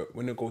bad, but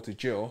when they go to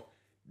jail,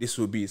 this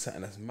will be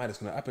something that's mad, it's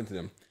gonna happen to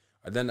them.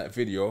 I done that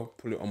video,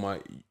 put it on my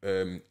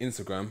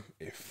Instagram,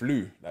 it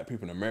flew. Like,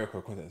 people in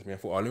America contacted me. I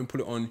thought, oh, let me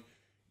put it on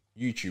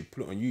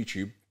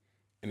YouTube,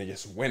 and it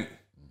just went.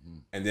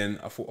 And then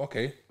I thought,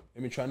 okay,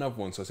 let me try another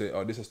one. So I said,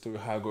 oh, this is a story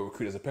how I got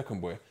recruited as a Peckham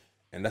boy.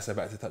 And that's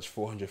about to touch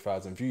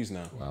 400,000 views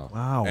now.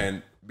 Wow.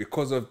 And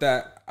because of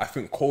that, I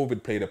think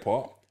COVID played a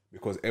part,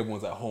 because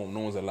everyone's at home, no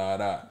one's allowed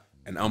out.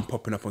 And I'm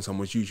popping up on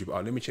someone's YouTube,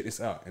 oh, let me check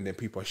this out. And then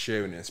people are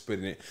sharing it and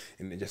spreading it.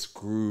 And it just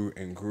grew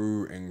and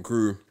grew and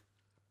grew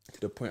to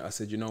the point I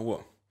said, you know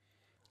what?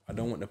 I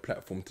don't want the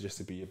platform to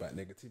just be about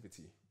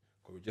negativity.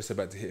 Because we're just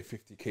about to hit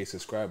 50K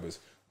subscribers.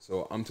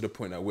 So I'm to the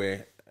point that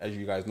where, as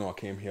you guys know, I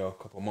came here a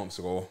couple of months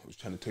ago, I was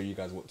trying to tell you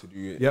guys what to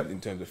do in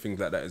terms of things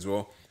like that as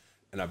well.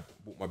 And I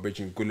bought my bridge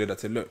in Goodlid. I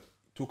said, look,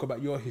 talk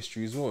about your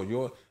history as well.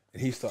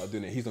 And he started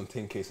doing it. He's on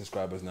 10K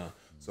subscribers now.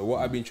 So what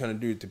I've been trying to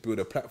do to build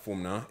a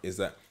platform now is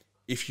that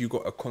if you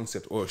got a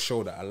concept or a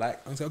show that I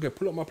like, I'm saying, okay,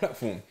 pull up my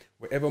platform.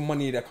 Whatever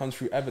money that comes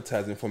through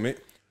advertising from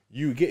it,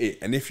 you get it.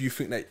 And if you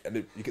think that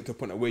you get to a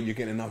point where you're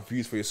getting enough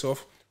views for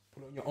yourself,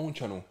 put it on your own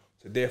channel.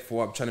 So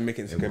therefore, I'm trying to make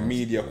it into like a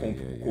media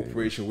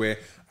corporation where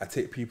I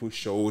take people's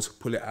shows,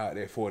 pull it out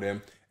there for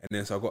them. And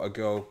then so I got a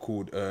girl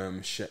called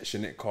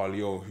Shanette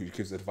Carleo who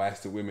gives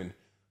advice to women,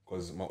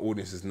 because my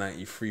audience is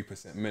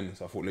 93% men.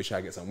 So I thought, let's try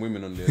to get some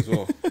women on there as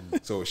well.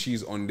 So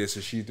she's on this,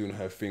 so she's doing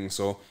her thing.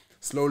 So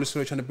slowly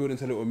trying to build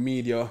into a little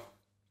media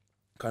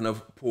kind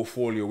of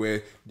portfolio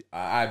where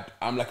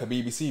I'm like a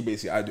BBC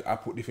basically. I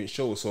put different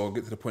shows, so I'll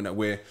get to the point that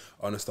where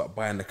I want to start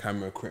buying the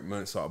camera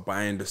equipment, start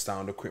buying the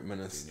sound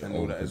equipment and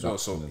all that as well.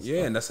 So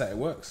yeah, and that's how it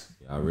works.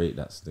 Yeah, I rate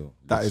that still.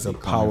 That is a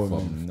power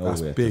move.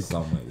 That's big.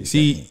 You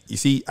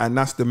see, and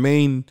that's the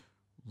main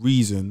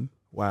reason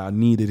why I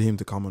needed him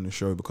to come on the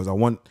show, because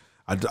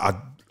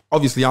I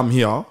obviously I'm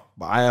here,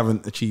 but I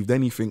haven't achieved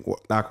anything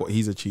like what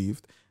he's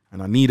achieved,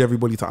 and I need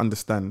everybody to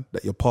understand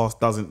that your past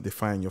doesn't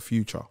define your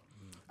future,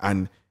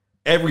 and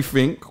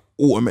everything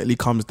ultimately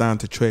comes down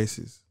to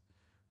choices.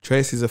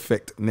 Choices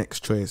affect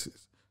next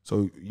choices.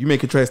 So you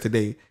make a choice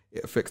today,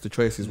 it affects the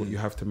choices what you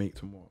have to make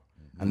tomorrow.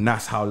 And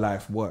that's how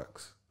life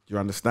works. Do you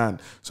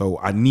understand? So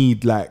I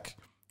need like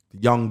the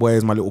young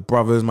boys, my little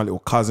brothers, my little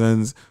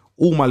cousins,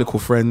 all my little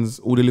friends,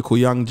 all the little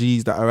young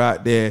G's that are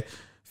out there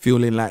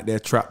feeling like they're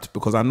trapped,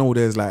 because I know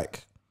there's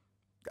like,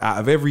 out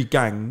of every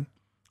gang,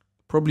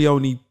 probably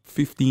only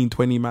 15,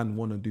 20 man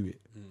want to do it.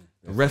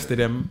 The rest of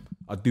them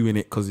are doing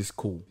it because it's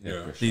cool.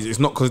 Yeah. It's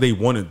not because they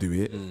want to do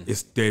it.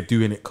 It's they're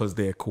doing it because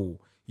they're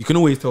cool. You can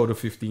always tell the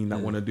 15 that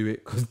want to do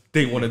it because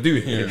they want to do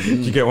it.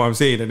 You get what I'm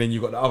saying? And then you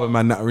got the other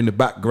man that are in the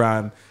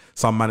background.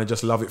 Some man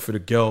just love it for the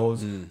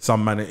girls.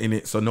 Some man are in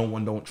it so no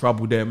one don't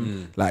trouble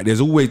them. Like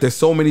there's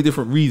so many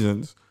different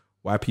reasons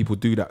why people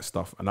do that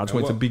stuff. And I just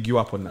want to big you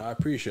up on that. I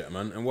appreciate it,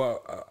 man. And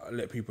what I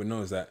let people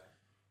know is that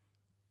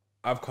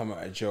I've come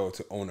out of jail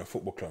to own a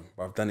football club,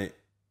 but I've done it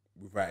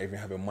without even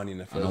having money in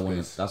the first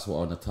place. That's what I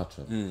want to touch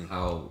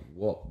on.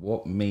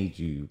 What made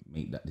you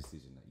make that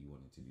decision that you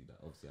wanted to do that?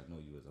 Obviously, I know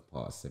you was a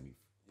part of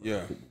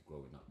football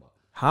growing up, but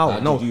How?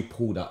 No. did you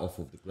pull that off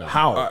of the ground?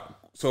 How?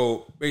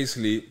 So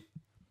basically,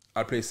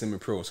 I play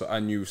semi-pro. So I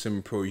knew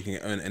semi-pro, you can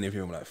earn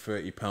anything from like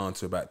 £30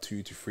 to about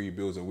 2 to 3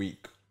 bills a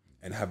week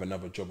and have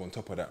another job on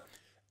top of that.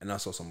 And I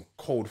saw some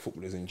cold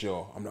footballers in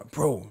jail. I'm like,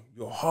 bro,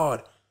 you're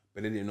hard.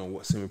 But they didn't know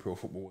what semi-pro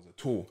football was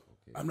at all.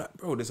 Okay. I'm like,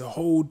 bro, there's a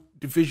whole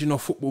division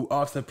of football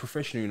after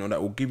professional, you know,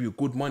 that will give you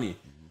good money.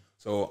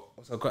 So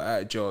I got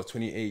out of jail, I was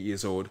 28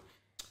 years old.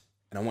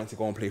 And I wanted to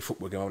go and play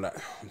football again. I'm like,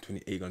 I'm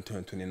 28, going to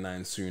turn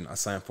 29 soon. I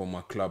signed for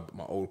my club,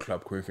 my old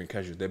club, Corinthian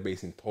Casuals. They're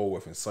based in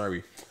Tolworth and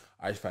Surrey.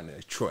 I just found that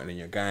they're trotting and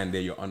you're going there,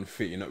 you're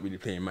unfit, you're not really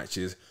playing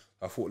matches.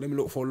 I thought, let me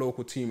look for a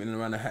local team in and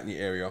around the Hackney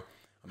area.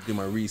 I'm doing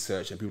my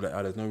research and people are like,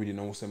 oh, there's no really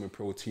no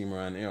semi-pro team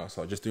around here.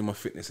 So I just do my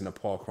fitness in the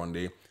park one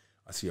day.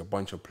 I see a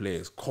bunch of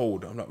players,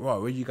 cold. I'm like, right,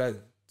 where you guys?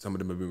 Some of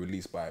them have been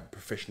released by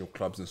professional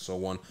clubs and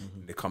so on.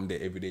 They come there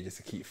every day just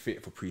to keep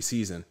fit for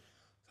pre-season.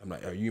 So I'm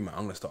like, yo, you man,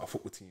 I'm going to start a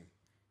football team.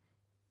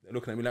 They're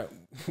looking at me like,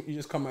 you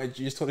just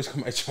told us to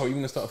come out of jail, you're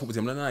going to start a football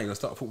team. I'm like, nah, you're going to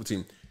start a football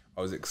team.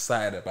 I was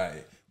excited about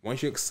it.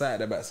 Once you're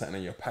excited about something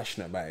and you're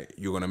passionate about it,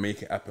 you're going to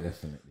make it happen.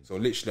 Definitely. So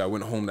literally, I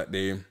went home that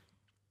day,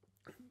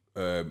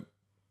 so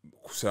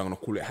I'm going to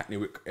call it Hackney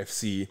Wick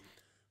FC,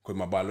 because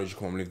my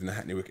biological mom lived in the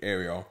Hackney Wick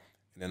area.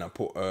 And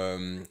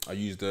then I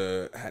used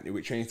the Hackney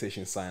Wick train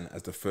station sign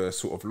as the first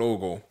sort of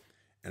logo.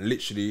 And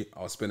literally,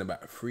 I'll spend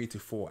about 3 to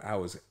 4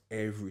 hours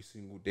every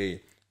single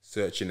day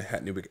searching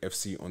Hackney Wick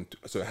FC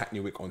Hackney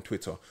Wick on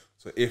Twitter.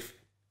 So if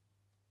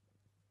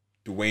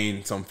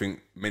Dwayne something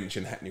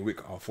mentioned Hackney Wick,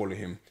 I'll follow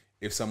him.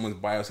 If someone's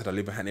bio said I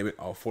live in Hackney Wick,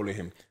 I'll follow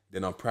him.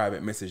 Then I'll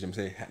private message them,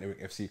 say Hackney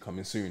Wick FC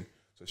coming soon.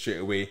 So straight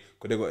away,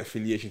 because they got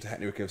affiliation to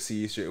Hackney Wick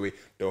FC, straight away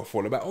they'll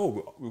follow back.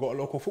 Oh, we got a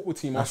local football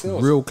team ourselves.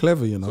 That's real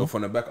clever, you know. So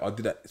from the back, I'll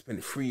do that.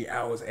 Spend 3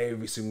 hours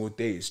every single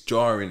day. It's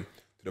jarring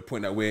to the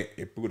point that where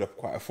it built up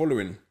quite a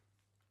following.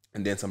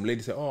 And then some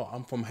lady said, "Oh,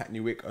 I'm from Hackney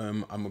Wick.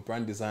 I'm a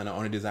brand designer. I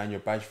want to design your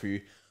badge for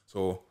you."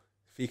 So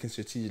thinking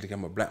strategically,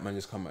 I'm a black man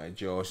just come out of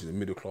jail. She's a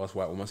middle class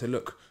white woman. I said,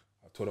 "Look,"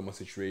 I told her my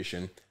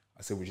situation.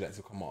 I said, "Would you like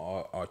to come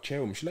out our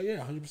chairwoman?" She's like,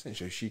 "Yeah, 100%."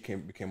 So she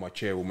became my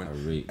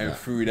chairwoman. And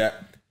through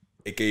that,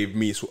 it gave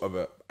me sort of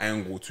an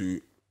angle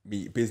to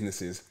meet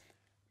businesses.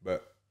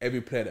 But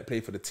every player that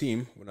played for the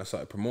team, when I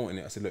started promoting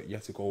it, I said, "Look, you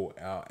have to go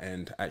out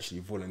and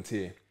actually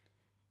volunteer.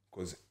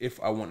 Because if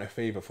I want a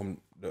favour from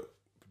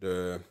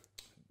the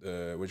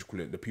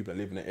people that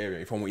live in the area,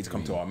 if I want you to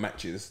come to our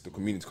matches, the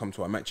community to come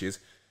to our matches,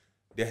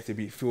 they have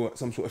to feel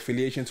some sort of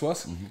affiliation to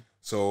us."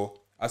 So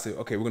I said,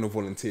 okay, we're going to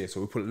volunteer. So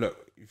we put,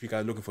 look, if you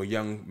guys are looking for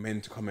young men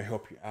to come and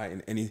help you out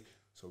in any,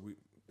 so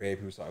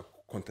people started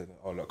contacting,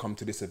 oh, look, come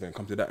to this event,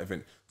 come to that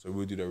event. So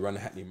we'll do the Run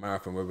Hackney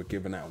Marathon where we're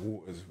giving out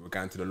waters. We're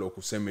going to the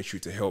local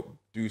cemetery to help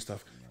do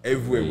stuff.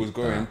 Everywhere was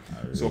going.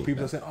 So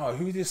people are saying, oh,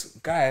 who's this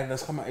guy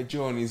that's come out of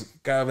jail and he's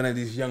gathering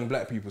these young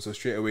black people? So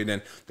straight away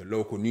then the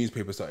local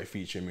newspaper started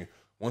featuring me.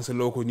 Once the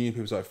local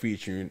newspaper started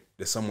featuring,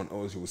 there's someone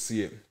else who will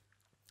see it.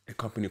 A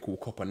company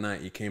called Copper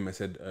 90 came and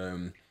said,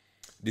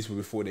 this was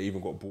before they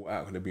even got bought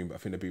out, because I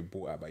think they've been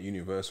bought out by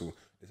Universal.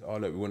 They said, oh,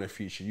 look, we want to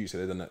feature you. So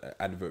they done an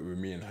advert with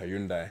me and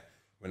Hyundai.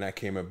 When that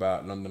came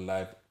about, London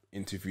Live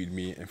interviewed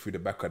me, and through the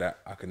back of that,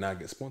 I could now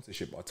get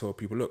sponsorship. I told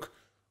people, look,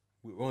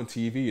 we're on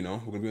TV, you know,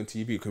 we're going to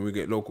be on TV. Can we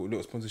get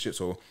little sponsorship?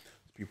 So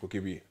people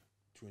give you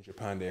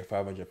 £200 there,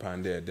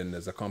 £500 there. Then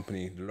there's a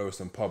company, the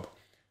Loweston Pub,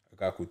 a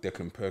guy called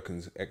Declan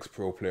Perkins,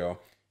 ex-pro player.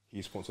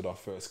 He sponsored our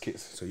first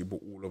kits. So he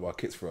bought all of our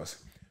kits for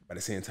us. But at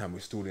the same time, we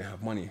still didn't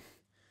have money.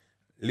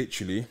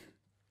 Literally,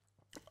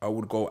 I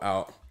would go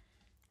out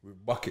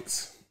with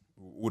buckets,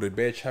 all the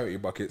bare charity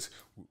buckets,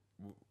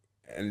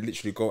 and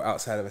literally go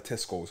outside of a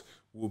Tesco's.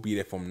 We'll be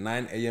there from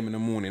 9 a.m. in the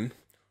morning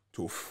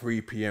till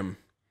 3 p.m.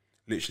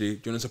 Literally,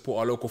 do you want to support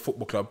our local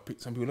football club?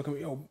 Some people look at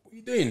me, yo, what are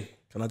you doing?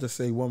 Can I just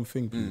say one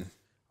thing, please?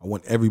 I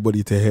want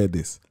everybody to hear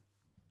this.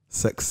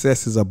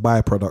 Success is a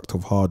byproduct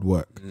of hard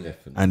work.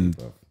 Definitely, and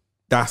bro.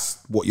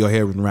 That's what you're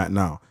hearing right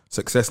now.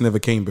 Success never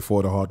came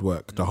before the hard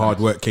work. The hard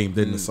work came,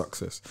 then the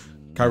success.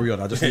 Carry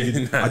on. I just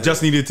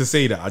needed to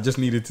say that.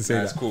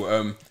 That's cool.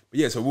 But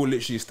yeah, so we'll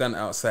literally stand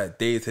outside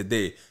day to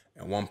day,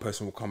 and one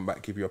person will come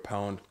back, give you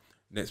 £1.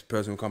 Next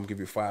person will come, give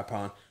you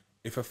 £5.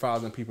 If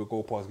 1,000 people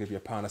go past, give you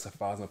 £1, that's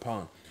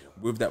 £1,000.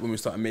 With that, when we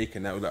started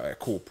making that, we were like,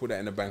 cool, put that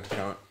in the bank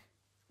account,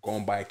 go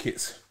and buy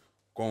kits,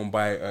 go and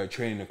buy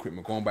training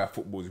equipment, go and buy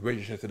footballs,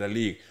 register to the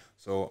league.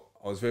 So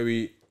I was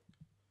very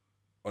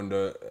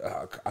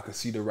I could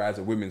see the rise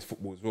of women's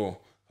football as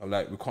well. I'm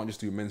like, we can't just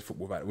do men's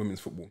football without women's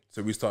football.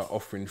 So we started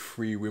offering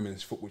free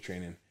women's football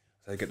training.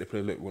 So I get the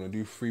player, look, we want to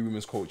do free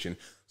women's coaching.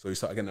 So we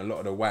started getting a lot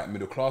of the white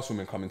middle class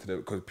women coming to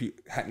because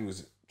Hackney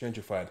was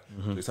gentrified.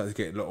 So we started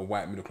to get a lot of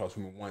white middle class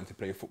women wanting to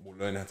play football,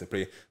 learn how to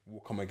play.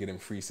 We'll come and get them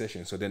free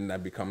sessions. So then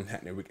that become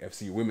Hackney Wick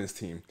FC women's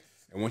team.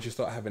 And once you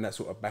start having that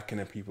sort of backing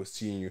and people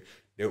seeing you,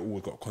 they've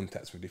always got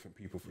contacts with different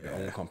people for their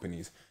own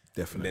companies.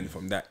 Definitely. And then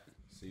from that,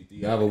 So do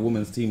you have a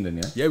women's team then,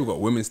 yeah? Yeah, we've got a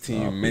women's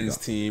team, men's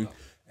team.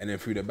 And then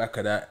through the back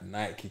of that,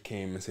 Nike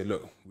came and said,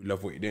 look, we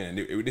love what you're doing.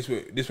 And this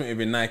wasn't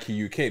even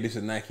Nike UK, this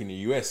is Nike in the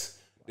US.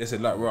 They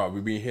said, like,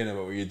 we've been hearing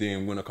about what you're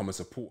doing, we want to come and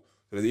support.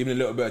 So there's even a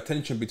little bit of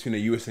tension between the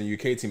US and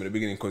UK team at the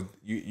beginning because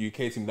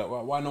UK team like,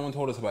 why no one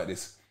told us about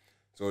this?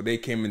 So they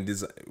came and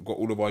got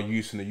all of our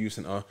youth in the youth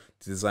center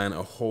to design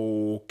a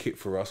whole kit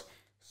for us,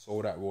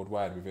 sold out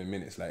worldwide within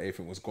minutes, like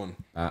everything was gone.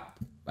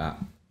 So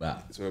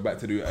we're about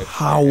to do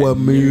a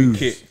new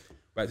kit.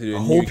 About to do I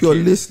hope you're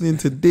listening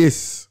to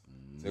this.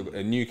 So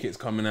a new kit's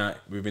coming out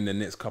within the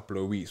next couple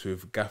of weeks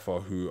with Gaffer,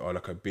 who are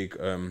like a big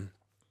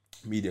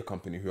media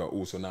company who are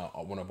also now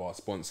one of our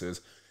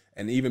sponsors.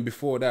 And even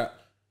before that,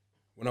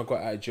 when I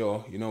got out of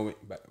jail, you know,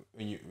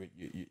 when you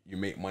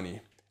make money and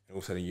all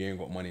of a sudden you ain't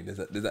got money, there's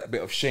that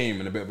bit of shame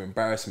and a bit of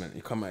embarrassment.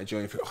 You come out of jail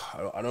and you feel,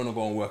 I don't want to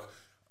go and work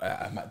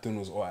at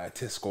McDonald's or at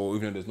Tesco,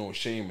 even though there's no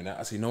shame in that.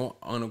 I say, you know what,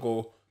 I want to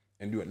go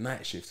and do a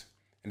night shift.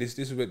 And this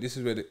is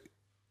where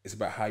it's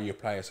about how you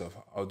apply yourself.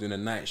 I was doing a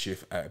night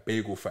shift at a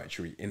bagel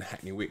factory in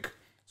Hackney, Wick.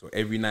 So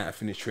every night I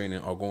finish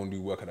training, I'll go and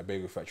do work at a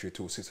bagel factory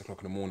till 6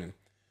 o'clock in the morning.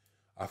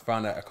 I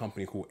found out a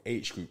company called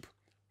H Group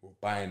were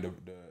buying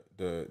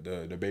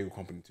the bagel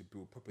company to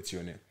build property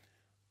on it.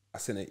 I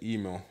sent an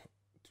email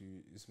to,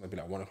 this might be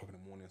like 1 o'clock in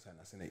the morning,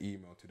 I sent an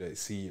email to the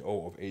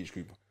CEO of H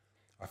Group.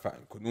 I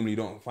found, cause normally you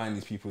don't find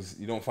these people's,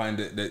 you don't find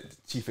the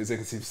chief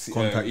executive's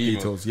contact email.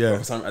 details,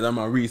 yeah. I done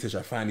my research,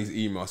 I found his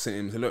email, I sent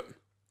him, I said, look,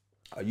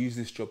 I use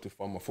this job to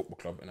fund my football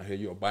club and I hear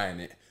you're buying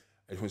it.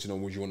 I just want to know,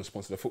 would you want to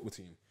sponsor the football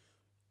team?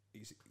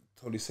 He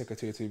told his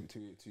secretary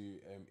to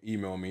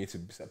email me to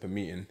set up a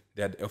meeting.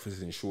 They had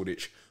offices in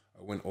Shoreditch.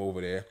 I went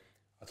over there.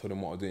 I told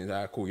them what I was doing. He's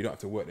like, cool, you don't have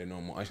to work there no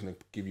more. I'm just going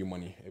to give you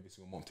money every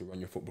single month to run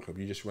your football club.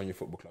 You just run your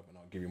football club and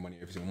I'll give you money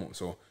every single month.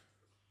 So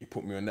he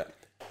put me on that.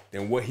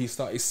 Then what he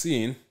started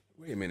seeing,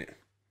 wait a minute,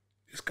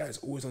 this guy's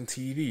always on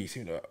TV.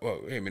 So like, oh,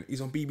 wait a minute,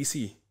 he's on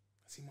BBC. I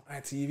see my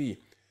ITV.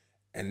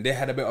 And they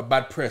had a bit of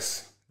bad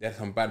press. They had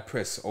some bad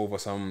press over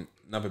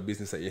another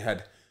business that you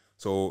had.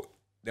 So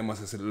they must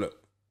have said, look,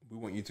 we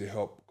want you to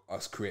help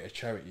us create a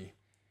charity.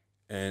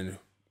 And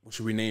what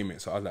should we name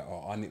it? So I was like,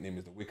 oh, our nickname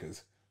is the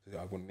Wickers. So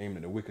I want to name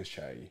it the Wickers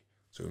Charity.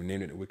 So we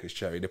named it the Wickers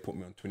Charity. They put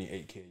me on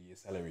 28k a year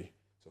salary.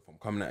 So from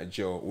coming out of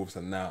jail, all of a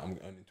sudden now I'm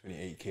earning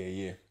 28k a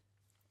year.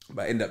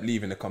 But I ended up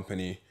leaving the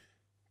company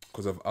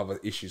because of other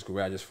issues, because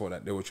I just thought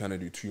that they were trying to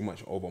do too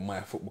much over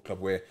my football club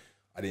where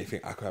I didn't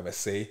think I could have a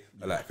say.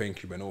 But like,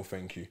 thank you, but no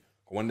thank you.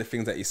 One of the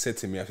things that he said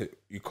to me, I said,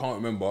 you can't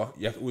remember,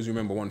 you have to always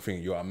remember one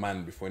thing, you're a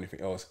man before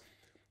anything else.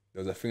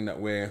 There was a thing that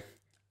where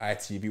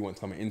ITV wanted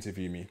to come and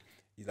interview me.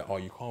 He's like, oh,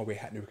 you can't wear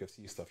Hackney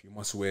hwfc stuff, you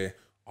must wear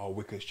our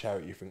Wickers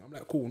charity thing. I'm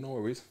like, cool, no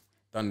worries.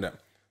 Done that.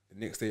 The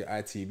next day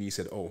ITV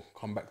said, oh,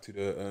 come to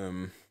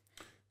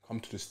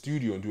the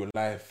studio and do a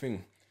live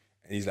thing.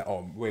 And he's like,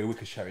 oh, wear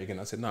Wickers charity again.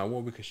 I said, no, I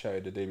wore Wickers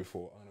charity the day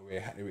before. I'm gonna wear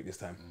Hackney Wick this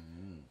time.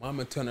 My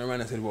man turned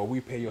around and said, well,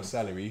 we pay your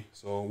salary,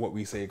 so what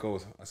we say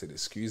goes. I said,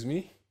 excuse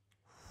me?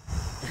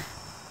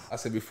 I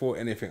said, before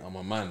anything, I'm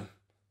a man.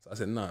 So I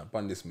said, nah,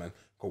 ban this, man.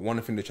 Because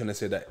one thing they're trying to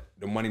say that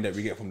the money that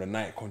we get from the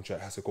night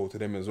contract has to go to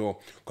them as well.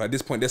 Because at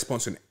this point, they're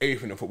sponsoring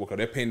everything in the football club.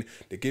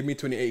 They give me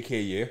 28k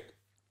a year,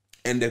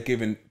 and they're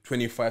giving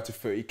 25 to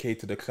 30k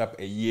to the club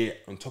a year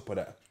on top of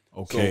that.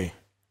 Okay. So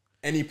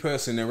any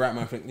person in the right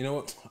mind think, you know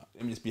what,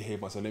 let me just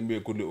behave myself, let me be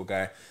a good little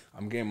guy.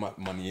 I'm getting my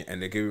money,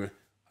 and they're giving me.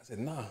 I said,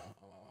 nah,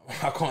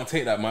 I can't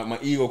take that. My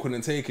ego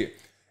couldn't take it.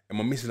 And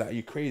my missus like, are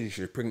you crazy?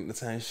 She was pregnant at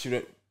the time. She was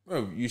like,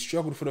 bro, you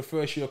struggled for the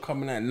first year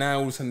coming out. Now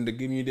all of a sudden they're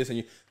giving you this, and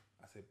you.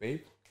 I said,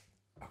 babe,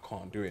 I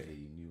can't do it.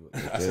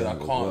 I said, I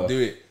can't do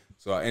it.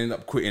 So I ended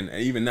up quitting,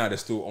 and even now they're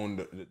still on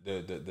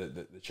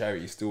the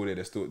charity. Still there.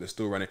 They're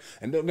still running.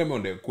 And don't get me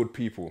wrong, they're good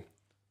people.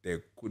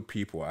 They're good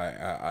people.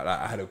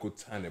 I had a good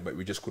time there, but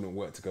we just couldn't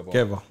work together.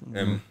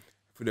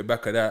 Through the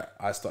back of that,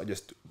 I started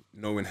just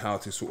knowing how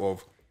to sort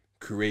of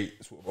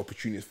create sort of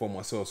opportunities for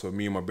myself. So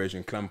me and my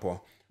brethren Clamper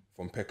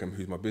from Peckham,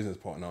 who's my business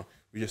partner,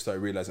 we just started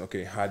realizing,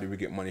 okay, how do we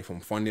get money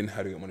from funding?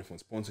 How do we get money from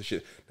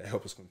sponsorship that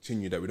help us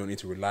continue, that we don't need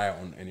to rely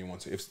on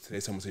anyone? So if today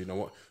someone says, you know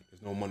what,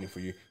 there's no money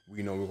for you,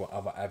 we know we've got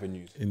other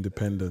avenues.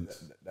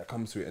 Independence. That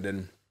comes to it. And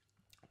then,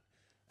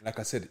 like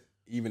I said,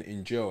 even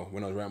in jail,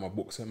 when I was writing my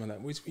books, I'm like,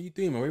 what are you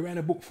doing, man? What are you writing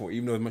a book for?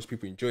 Even though much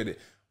people enjoyed it.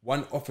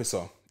 One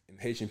officer in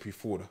HMP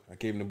Ford, I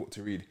gave him the book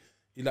to read.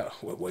 He's like,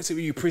 what is it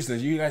with you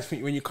prisoners? You guys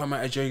think when you come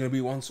out of jail, you're going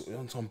to be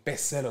on some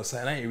bestseller? So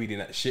I ain't reading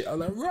that shit. I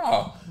was like,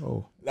 raw.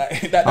 Oh.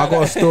 Like, I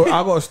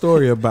got a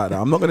story about that.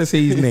 I'm not going to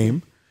say his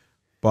name,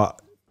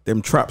 but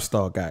them trap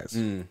star guys.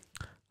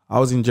 I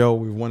was in jail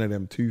with one of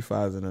them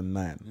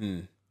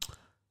 2009.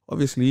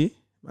 Obviously,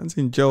 man's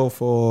in jail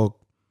for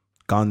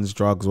guns,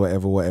 drugs,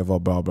 whatever,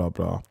 blah, blah,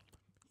 blah.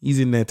 He's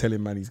in there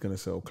telling man he's going to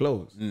sell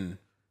clothes.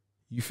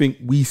 You think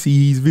we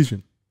see his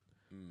vision?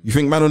 You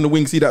think man on the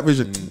wing see that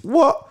vision?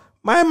 What?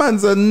 My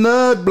man's a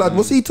nerd, blood.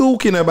 What's he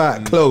talking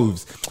about?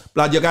 Clothes.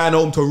 Blood, you're going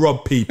home to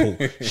rob people.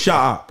 Shut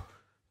up.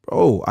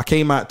 Bro, I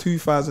came out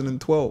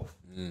 2012.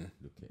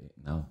 Look at it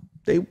now.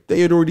 They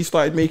had already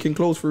started making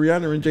clothes for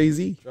Rihanna and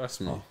Jay-Z.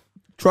 Trust me.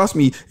 Trust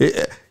me.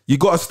 You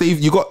got to stay,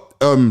 you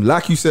got,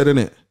 like you said,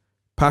 innit?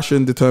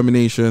 Passion,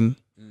 determination.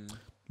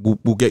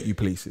 will get you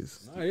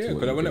places. Oh, yeah,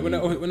 because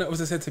when that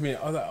was said to me,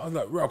 I was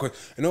like, right, 'cause,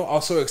 you know, I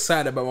was so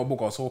excited about my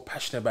book. I was so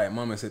passionate about it.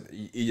 Mama said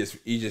he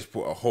just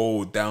put a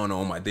whole down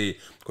on my day,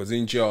 because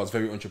in jail I was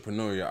very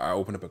entrepreneurial. I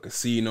opened up a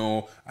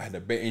casino. I had a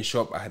betting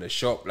shop. I had a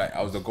shop. Like,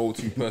 I was the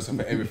go-to person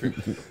for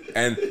everything,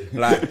 and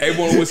like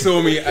everyone would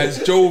saw me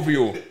as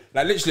jovial.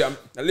 Like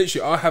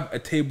literally, I'll have a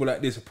table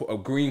like this, put a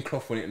green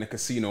cloth on it in a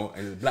casino,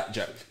 and it's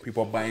blackjack.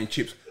 People are buying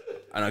chips,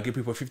 and I give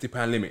people a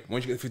 £50 limit.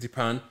 Once you get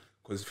 £50,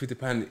 because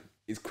 £50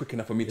 is quick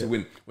enough for me to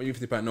win. When you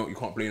 £50 note, you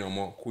can't play no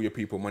more. Call your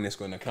people, money's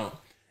going to account.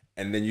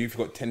 And then you've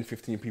got 10,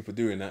 15 people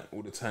doing that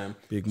all the time.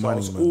 Big so money, I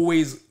was man.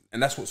 always,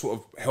 and that's what sort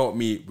of helped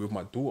me with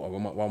my daughter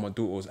while my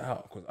daughter was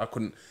out, because I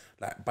couldn't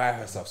like buy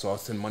her stuff. So I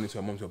was sending money to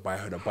her mum to buy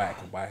her the bike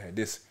and buy her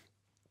this.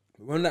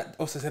 But when that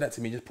officer said that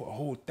to me, just put a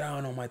whole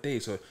down on my day.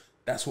 So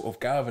that sort of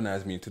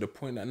galvanized me to the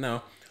point that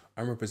now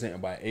I'm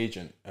represented by an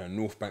agent,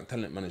 North Bank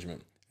Talent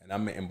Management. And I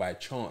met him by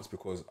chance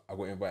because I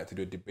got invited to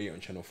do a debate on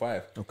Channel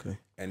 5. Okay.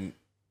 And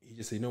he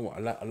just said, you know what,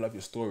 I love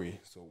your story,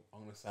 so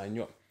I'm going to sign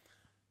you up.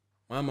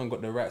 My man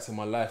got the rights of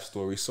my life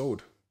story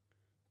sold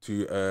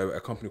to a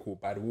company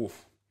called Bad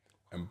Wolf.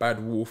 And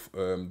Bad Wolf,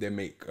 they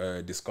make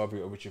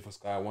Discovery Origin for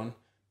Sky One.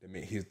 They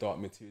make His Dark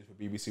Materials for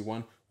BBC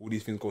One. All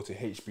these things go to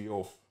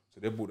HBO. So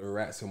they bought the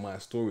rights to my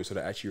story, so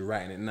they're actually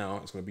writing it now.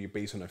 It's going to be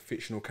based on a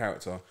fictional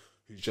character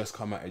who's just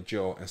come out of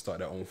jail and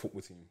started their own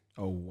football team.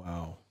 Oh,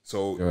 wow.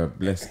 So You're a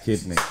blessed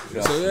kid, mate.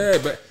 So yeah,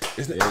 but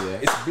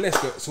it's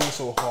blessed, but it's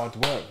also hard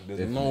work.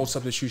 There's no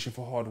substitution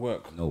for hard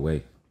work. No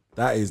way.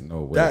 That is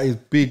No way. that is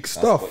big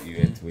stuff. What you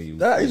into where you,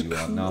 That where is you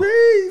are now.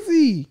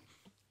 crazy.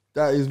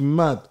 That is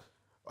mad.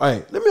 All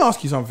right, let me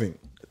ask you something.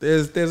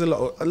 There's a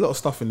lot of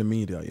stuff in the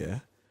media. Yeah,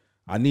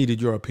 I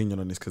needed your opinion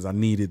on this because I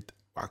needed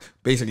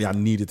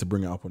to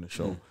bring it up on the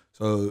show.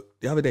 So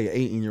the other day, an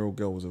 18-year-old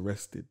girl was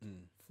arrested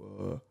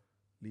for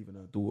leaving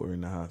her daughter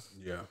in the house.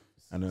 Yeah.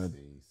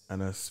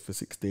 And for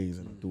 6 days,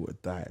 and her daughter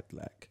died.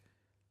 Like,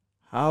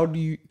 how do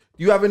you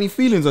have any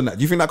feelings on that?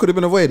 Do you think that could have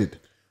been avoided?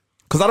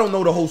 Because I don't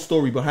know the whole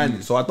story behind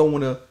it, so I don't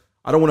want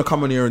to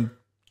come in here and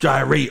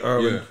gyrate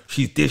her. And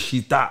she's this,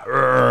 she's that.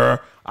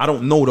 I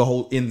don't know the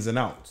whole ins and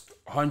outs.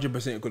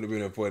 100% could have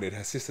been avoided.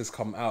 Her sister's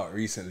come out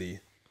recently,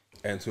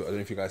 and so I don't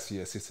know if you guys see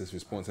her sister's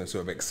response and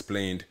sort of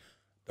explained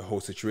the whole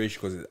situation,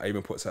 because I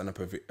even put something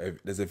up.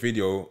 There's a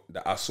video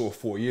that I saw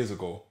 4 years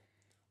ago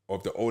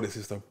of the older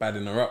sister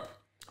badding her up.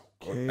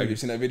 Okay. Have you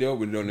seen that video?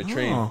 When they're on the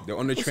train. They're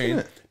on the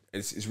train.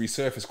 It's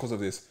resurfaced because of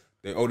this.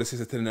 The older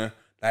sister telling her,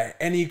 like,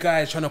 any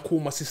guy trying to call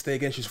my sister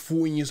again, she's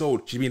 14 years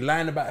old. She's been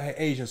lying about her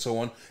age and so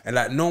on. And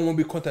like, no one will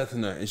be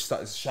contacting her. And she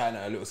started shouting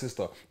at her little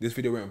sister. This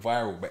video went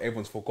viral, but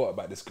everyone's forgot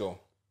about this girl.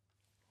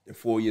 And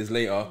 4 years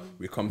later,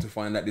 we come to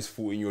find out this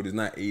 14-year-old is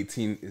now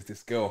 18, is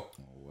this girl.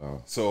 Oh,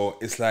 wow. So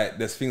it's like,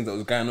 there's things that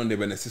was going on there,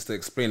 when the sister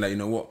explained, like, you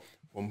know what?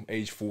 From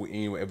age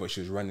 14, whatever,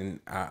 she was running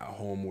out at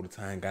home all the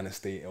time, gonna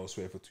stay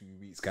elsewhere for 2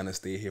 weeks, gonna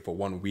stay here for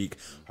 1 week.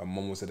 Her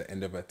mum was at the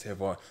end of her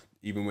tether.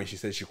 Even when she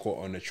said she caught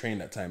her on the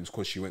train at times,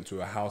 because she went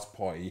to a house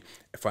party,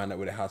 found out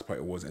where the house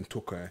party was, and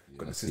took her.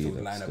 Because the sister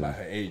was lying about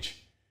her age,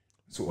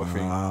 sort of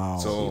thing.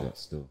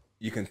 So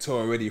you can tell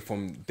already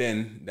from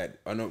then that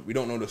we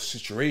don't know the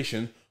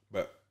situation,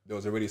 but there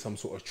was already some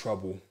sort of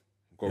trouble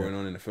going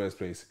on in the first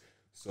place.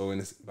 So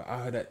but I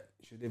heard that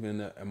she lived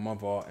in a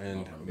mother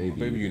and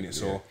baby unit.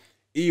 So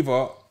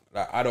either,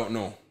 like, I don't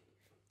know,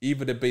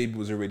 either the baby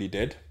was already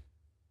dead,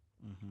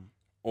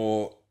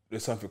 or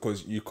there's something,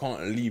 because you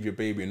can't leave your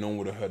baby and no one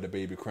would have heard the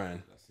baby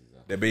crying.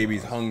 The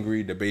baby's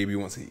hungry, the baby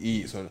wants to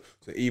eat. So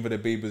either the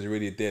baby was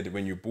already dead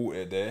when you brought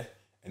it there,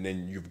 and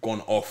then you've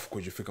gone off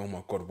because you think, oh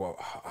my God, well,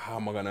 how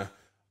am I gonna,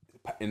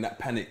 in that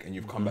panic, and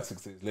you've come back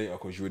 6 days later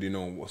because you already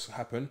know what's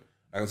happened.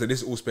 Like I said,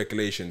 this is all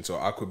speculation, so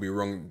I could be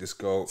wrong. This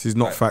girl, this is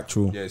not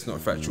factual. Yeah, it's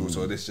not factual.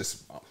 So this is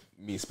just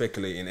me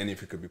speculating.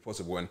 Anything could be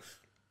possible, and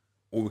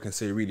all we can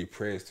say really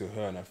prayers to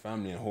her and her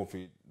family, and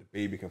hopefully the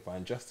baby can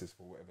find justice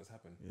for whatever's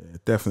happened. Yeah,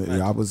 definitely.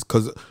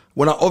 Because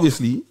when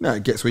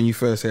it gets when you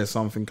first hear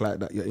something like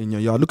that, you're in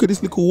your yard. Look at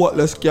this little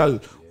whatless gal.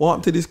 What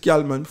happened to this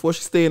gal, man? Before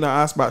she stay in her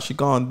ass back, she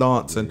can't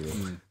dance.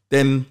 And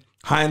then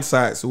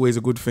hindsight's always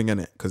a good thing,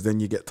 innit? Because then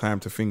you get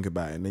time to think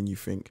about it, and then you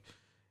think,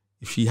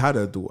 if she had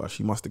her daughter,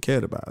 she must have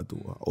cared about her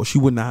daughter, or she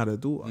wouldn't have had her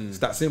daughter. It's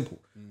that simple.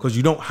 Because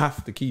you don't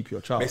have to keep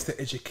your child. But it's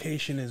the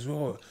education as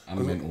well.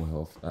 And mental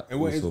health. That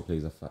also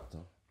plays a factor.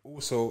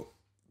 Also,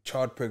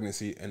 child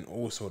pregnancy, and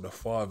also the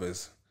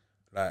fathers.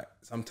 Like,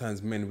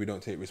 sometimes men, we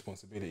don't take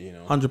responsibility, you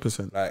know.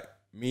 100%. Like,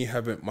 me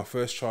having, my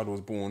first child was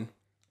born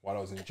while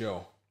I was in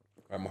jail.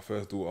 Like, my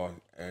first daughter,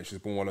 and she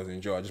was born while I was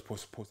in jail. I just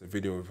posted a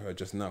video of her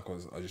just now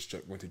because I just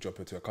went to drop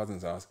her to her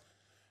cousin's house.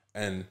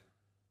 And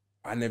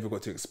I never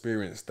got to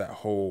experience that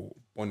whole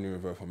bonding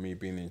with her from me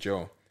being in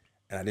jail.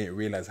 And I didn't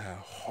realize how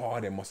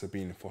hard it must have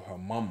been for her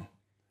mum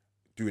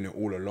doing it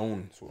all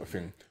alone, sort of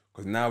thing.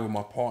 Because now with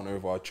my partner,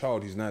 with our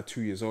child, who's now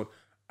 2 years old,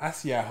 I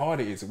see how hard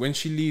it is. When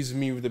she leaves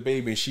me with the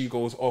baby and she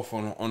goes off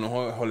on a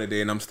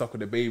holiday and I'm stuck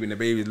with the baby and the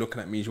baby's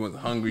looking at me, she wants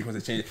hungry, she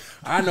wants to change.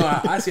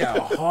 I see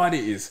how hard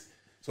it is.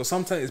 So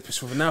sometimes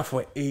it's now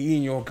for an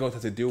 18-year-old girl to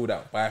have to deal with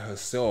that by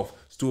herself,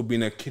 still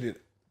being a kid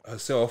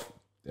herself,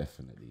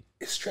 Definitely.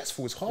 it's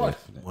stressful. It's hard.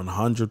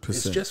 100%.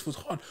 It's stressful.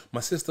 It's hard.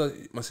 My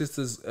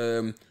sister's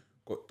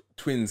got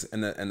twins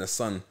and a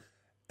son,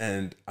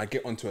 and I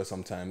get onto her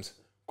sometimes.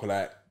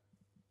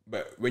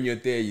 But when you're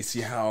there, you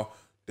see how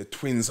the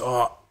twins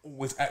are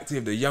always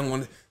active. The young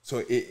one, so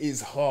it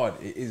is hard.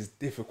 It is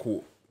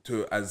difficult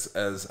to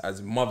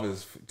as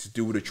mothers to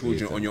deal with the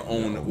children on your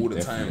own all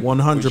the time.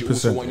 100%. You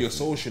also want your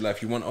social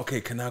life. You want,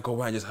 okay, can I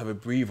go out and just have a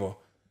breather,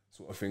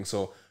 sort of thing.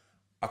 So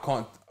I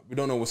can't. We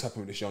don't know what's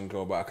happening with this young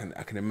girl, but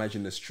I can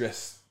imagine the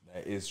stress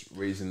that is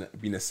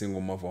being a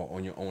single mother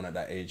on your own at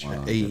that age.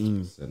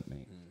 18.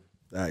 Mate.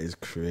 That is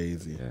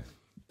crazy. Yeah.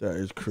 That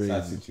is crazy.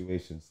 Sad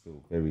situation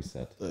still. Very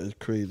sad. That is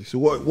crazy. So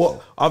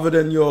what other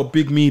than your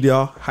big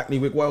media, Hackney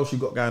Wick, what else you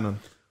got going on?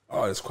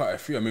 Oh, there's quite a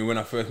few. I mean, when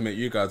I first met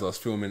you guys, I was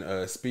filming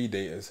Speed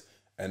Daters,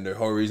 and the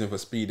whole reason for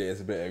Speed Daters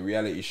is a bit of a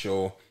reality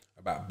show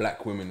about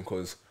black women,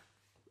 because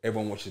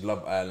everyone watches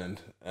Love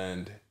Island,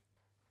 and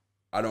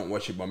I don't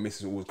watch it. My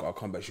missus always got to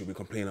come back. She'll be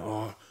complaining,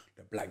 oh,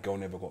 the black girl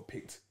never got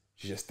picked.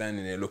 She's just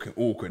standing there looking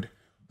awkward.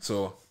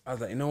 So I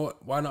was like, you know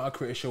what? Why not I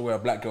create a show where a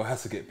black girl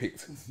has to get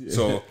picked? Yeah.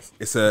 So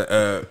it's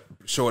a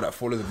show that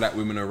follows black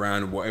women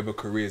around, whatever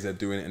careers they're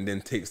doing, and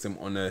then takes them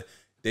on a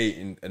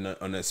date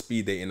on a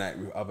speed dating night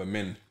with other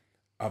men,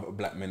 other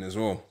black men as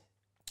well.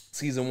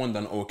 Season 1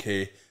 done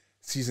okay.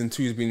 Season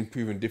 2 has been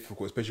proven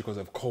difficult, especially because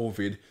of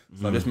COVID.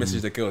 So I just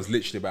messaged the girls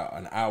literally about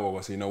an hour ago.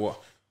 I said, you know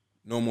what?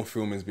 No more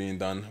filming is being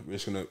done. We're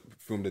just going to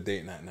film the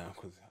date night now,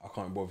 because I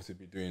can't bother to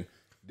be doing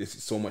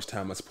this. So much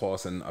time has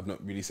passed and I've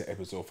not released an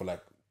episode for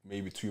like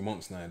maybe 2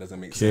 months now. It doesn't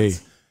make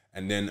sense.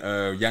 And then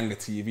Younger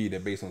TV,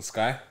 they're based on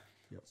Sky.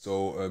 Yep.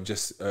 So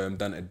just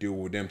done a deal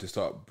with them to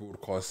start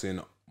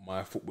broadcasting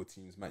my football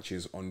team's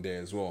matches on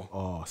there as well.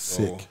 Oh,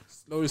 so sick.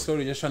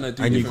 Slowly just trying to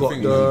do and different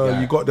things.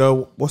 You got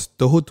the what's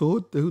the hood to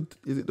hood? The hood,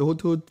 is it the hood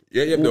to hood?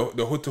 Yeah,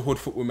 the hood to hood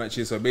football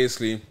matches. So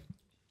basically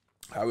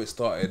how it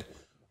started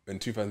in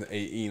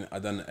 2018, I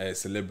done a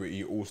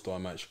celebrity all-star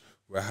match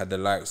where I had the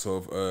likes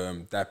of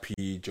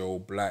Dappy, Joe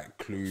Black,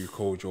 Clue,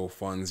 Kojo,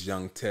 Funds,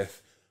 Young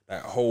Teth,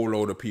 like a whole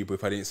load of people.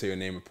 If I didn't say your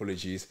name,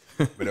 apologies.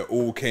 But it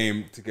all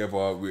came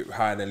together with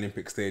Hyde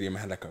Olympic Stadium. I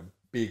had like a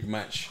big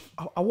match.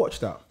 I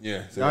watched that.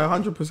 Yeah. So I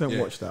 100%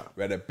 watched that.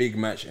 We had a big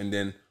match, and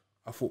then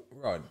I thought,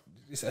 right,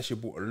 this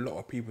actually brought a lot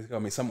of people together. I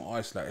mean, some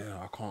artists like,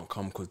 I can't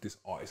come because this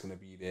artist is going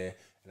to be there.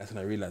 And that's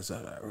when I realised,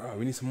 like, right,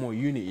 we need some more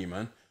unity,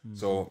 man. Mm-hmm.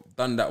 So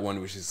done that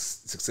one, which is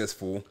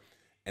successful.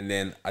 And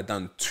then I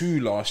done 2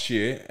 last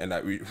year, and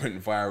like we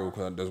went viral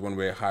because there's one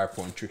where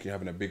Hyper and Tricky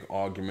having a big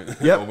argument.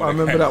 Yep, I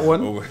remember that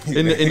one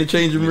in the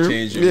changing room.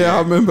 Yeah, I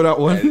remember that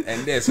one.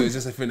 And there, so it's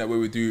just a thing that we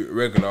would do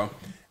regular.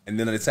 And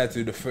then I decided to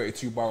do the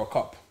 32 Borough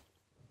Cup.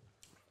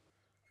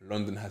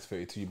 London has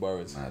 32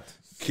 boroughs. Mad.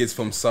 Kids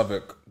from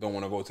Southwark don't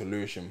want to go to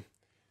Lewisham.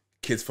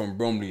 Kids from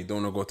Bromley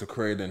don't want to go to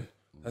Croydon.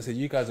 I said,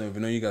 you guys don't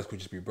even know. You guys could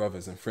just be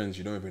brothers and friends.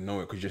 You don't even know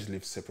it because you just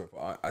live separate.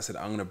 But I said,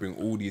 I'm going to bring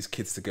all these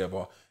kids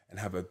together and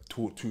have a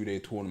 2-day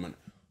tournament.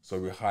 So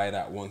we hired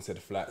out one set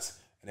of flats,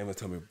 and everyone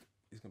told me,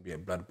 it's going to be a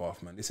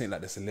bloodbath, man. This ain't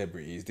like the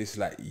celebrities. This is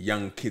like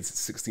young kids,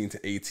 16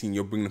 to 18.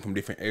 You're bringing them from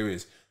different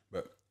areas.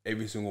 But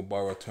every single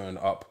borough turned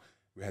up.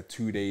 We had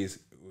 2 days.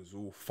 It was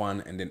all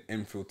fun. And then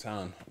Enfield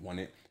Town won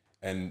it.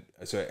 And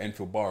so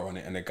Enfield Borough won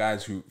it. And the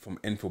guys who from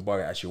Enfield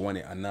Borough actually won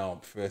it are now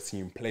first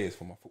team players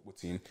for my football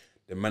team.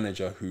 The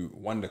manager who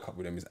won the cup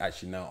with them is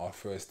actually now our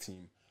first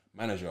team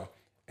manager.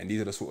 And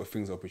these are the sort of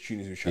things,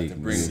 opportunities we try to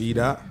bring. See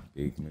that?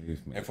 Big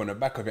move, man. And from the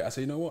back of it, I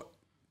said, you know what?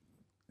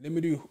 Let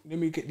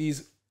me get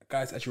these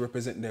guys to actually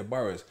represent their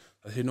boroughs.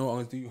 I said, you know what? I'm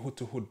going to do hood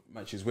to hood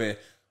matches where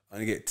I'm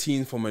going to get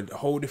teams from a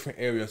whole different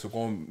area to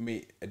go and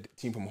meet a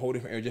team from a whole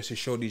different area just to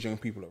show these young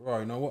people, like, right,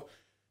 you know what?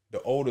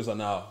 The olders are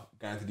now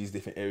going to these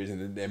different areas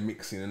and they're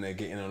mixing and they're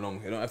getting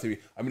along. They don't have to be.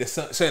 I mean, there's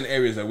certain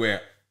areas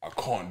where I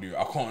can't do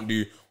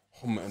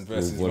Homerton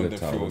versus London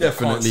Field.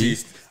 Definitely,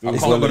 it's not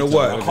going to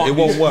work. It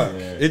won't work.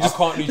 I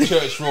can't do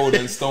Church Road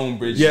and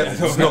Stonebridge. Yeah,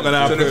 it's not going to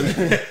happen.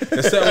 So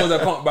there's certain ones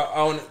I can't, but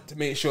I want to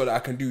make sure that I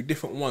can do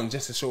different ones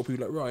just to show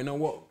people, like, right, you know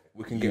what?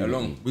 We can get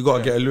along. We got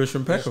to get a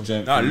Lewisham Peckham.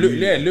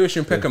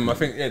 Lewisham Peckham. I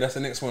think that's the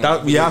next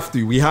one. We have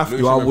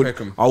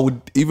to. I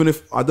would even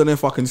if I don't know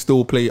if I can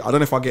still play. I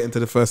don't know if I get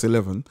into the first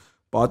 11.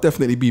 But I'll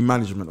definitely be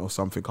management or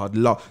something. I'd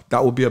love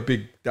that. Would be a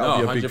big. That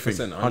would be a big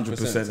thing.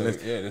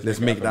 100%. Let's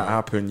make that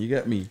happen. You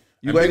get me?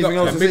 You got anything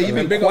else to say?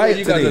 You've been quiet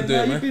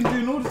today. You've been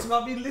doing all this.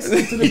 I've been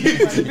listening to the big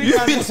man. The big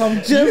man got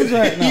some gems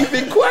right now. You've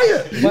been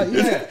quiet. But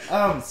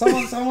yeah,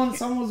 someone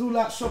was all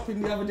out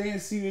shopping the other day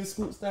and seeing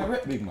Sports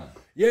Direct, big man.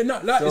 Yeah, no,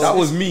 that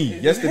was me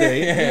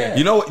yesterday. Yeah.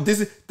 You know what?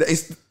 This is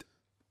it's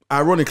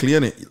ironically,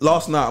 innit?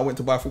 Last night I went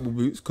to buy football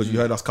boots because you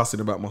heard us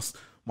cussing about my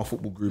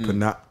football group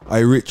and that. I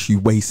rich, you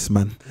waste,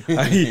 man.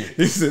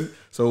 Listen,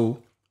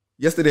 so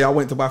yesterday I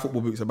went to buy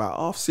football boots about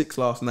 6:30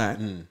 last night,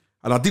 and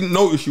I didn't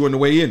notice you on the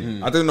way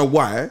in. I don't know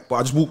why, but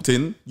I just walked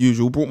in,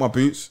 usual, brought my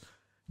boots,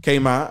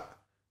 came out,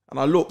 and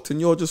I looked,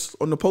 and you're just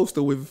on the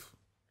poster with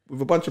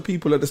a bunch of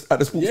people at the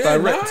Sports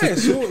Direct.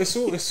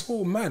 It's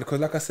all mad because,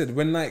 like I said,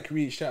 when Nike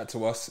reached out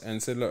to us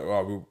and said, "Look,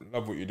 we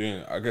love what you're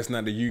doing," I guess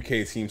now the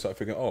UK team started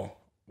thinking, "Oh,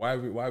 why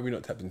are we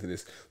not tapped into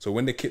this? So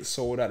when the kit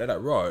sold out, they're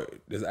like, right,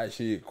 there's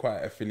actually quite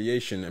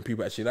affiliation and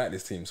people actually like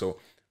this team. So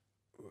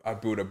I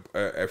build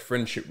a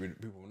friendship with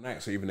people with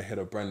Nike. So even the head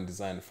of brand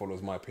design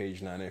follows my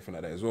page now and everything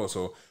like that as well.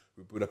 So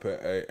we build up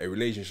a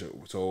relationship.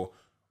 So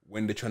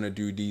when they're trying to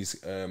do these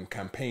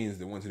campaigns,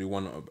 they want to do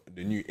one of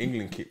the New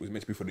England kit was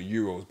meant to be for the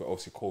Euros, but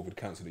obviously COVID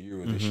cancelled the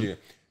Euros this year.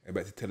 They're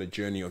about to tell a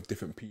journey of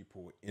different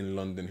people in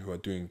London who are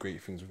doing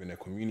great things within their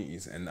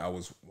communities, and I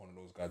was one of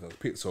those guys that was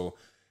picked. So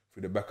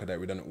through the back of that,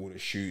 we done all the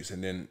shoots,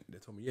 and then they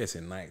told me, yeah, it's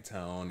in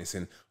Nighttown. It's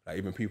in, like,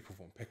 even people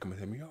from Peckham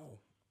tell me, yo,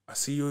 I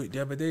see you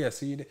the other day. I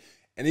see you there.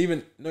 And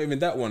even not even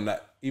that one,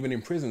 like even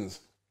in prisons.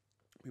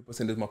 People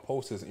send us my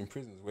posters in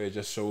prisons where it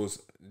just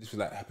shows, this was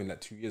like happened like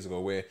 2 years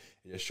ago, where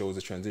it just shows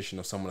the transition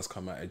of someone that's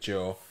come out of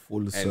jail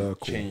and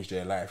changed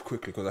their life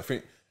quickly. Because I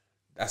think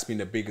that's been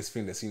the biggest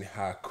thing, that's seen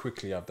how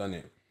quickly I've done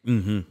it.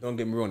 Don't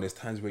get me wrong, there's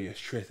times where you're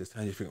stressed, there's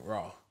times you think,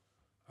 raw,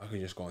 I could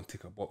just go and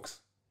tick a box.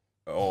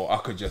 Or I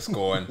could just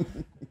go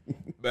and,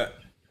 but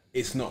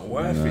it's not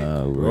worth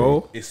it,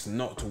 bro. It's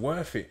not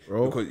worth it,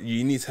 bro. Because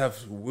you need to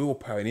have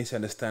willpower, you need to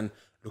understand,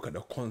 look at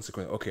the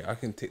consequence. Okay, I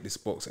can take this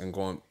box and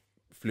go and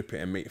flip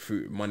it and make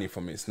money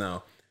from it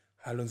now.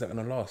 How long is that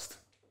gonna last?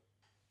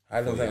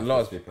 How long is that gonna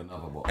last?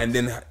 And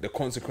then the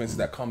consequences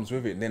that comes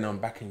with it, then I'm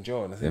back in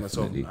jail. And I say to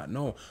myself, like,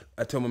 no.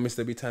 I tell my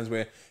mister, there'll be times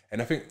where,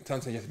 and I think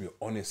sometimes you have to be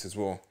honest as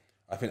well.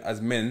 I think as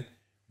men,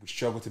 we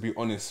struggle to be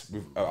honest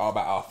with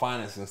about our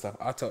finances and stuff.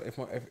 I tell,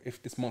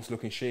 if this month's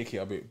looking shaky,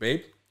 I'll be,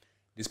 babe,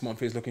 this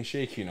month is looking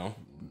shaky, you know.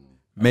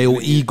 Male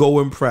ego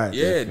and pride.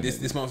 Yeah,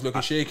 this month's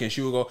looking shaky, and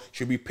she'll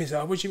be pissed.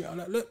 What do you mean? I'm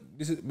like, look,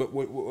 this is, but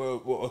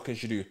what can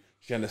she do?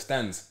 She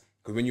understands,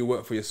 because when you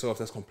work for yourself,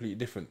 that's completely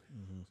different.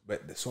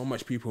 But there's so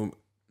much people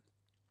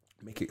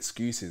make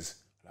excuses,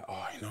 like,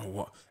 oh, you know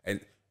what, and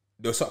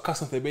they'll start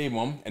cussing for their baby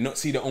mom and not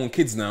see their own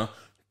kids now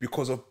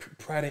because of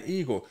pride and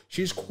ego.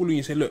 She's calling you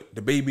and say, look,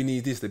 the baby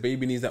needs this, the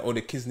baby needs that, or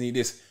the kids need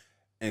this,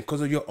 and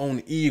because of your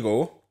own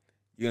ego,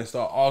 you're gonna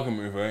start arguing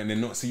with her and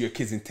then not see your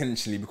kids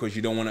intentionally because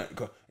you don't want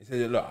to. It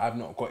says, look, I've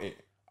not got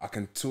it. I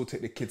can still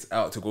take the kids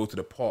out to go to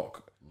the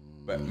park.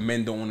 But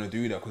men don't want to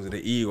do that because of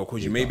the ego.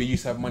 Because you maybe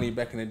used to have money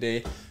back in the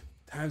day.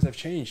 Times have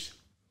changed.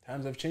 I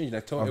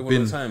tell everyone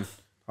all the time.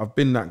 I've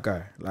been that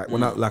guy. Like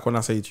when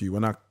I say to you,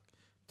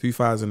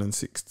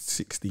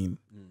 2016,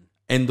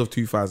 end of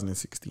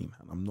 2016,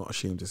 and I'm not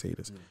ashamed to say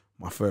this,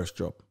 my first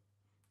job,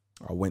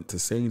 I went to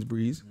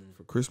Sainsbury's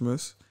for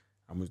Christmas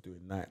and was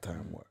doing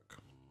nighttime work.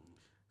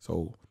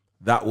 So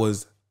that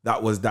was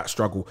that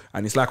struggle.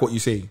 And it's like what you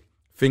say,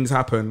 things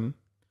happen.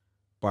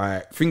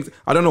 I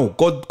don't know,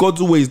 God's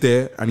always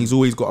there and he's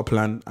always got a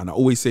plan, and I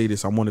always say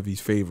this, I'm one of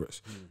his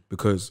favourites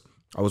because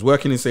I was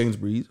working in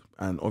Sainsbury's,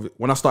 and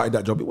when I started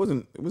that job, it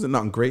wasn't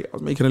nothing great. I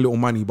was making a little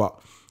money, but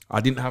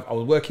I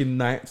was working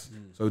nights,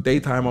 so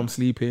daytime I'm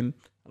sleeping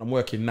and I'm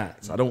working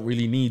nights. I don't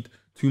really need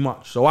too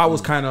much, so I was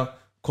kind of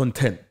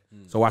content.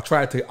 So I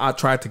tried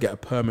to get a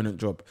permanent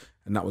job,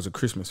 and that was a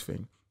Christmas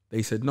thing.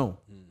 They said no.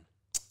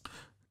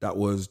 That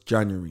was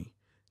January.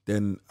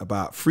 Then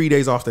about 3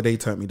 days after they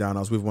turned me down,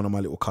 I was with one of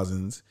my little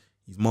cousins.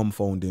 His mum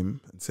phoned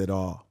him and said,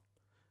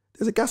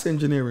 there's a gas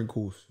engineering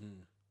course. Do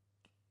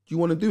you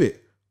want to do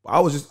it? But I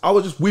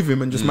was just with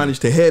him and just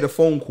managed to hear the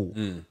phone call.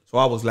 So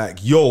I was like,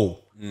 yo,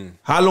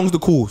 how long's the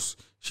course?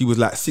 She was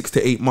like 6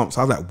 to 8 months.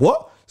 I was like,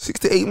 what? 6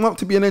 to 8 months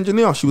to be an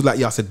engineer? She was like,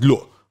 yeah. I said,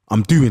 look,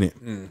 I'm doing it.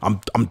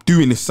 I'm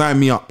doing this. Sign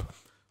me up.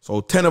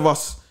 So 10 of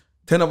us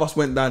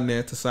went down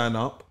there to sign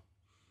up.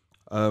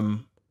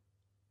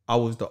 I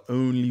was the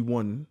only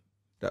one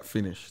that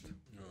finished.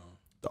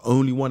 The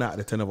only one out of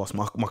the 10 of us.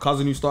 My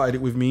cousin who started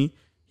it with me,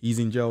 he's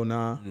in jail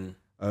now.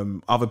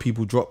 Other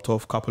people dropped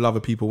off. A couple other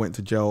people went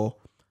to jail.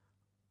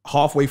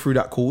 Halfway through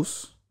that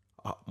course,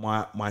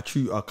 my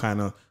tutor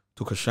kind of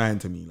took a shine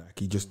to me. Like,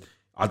 he just,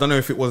 I don't know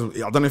if it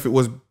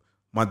was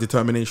my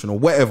determination or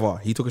whatever.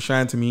 He took a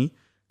shine to me.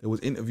 There was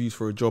interviews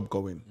for a job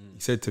going. He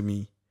said to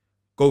me,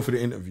 go for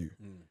the interview.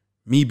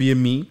 Me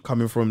being me,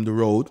 coming from the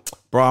road,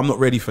 bro, I'm not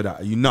ready for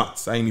that. Are you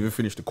nuts? I ain't even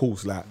finished the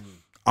course. Like,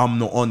 I'm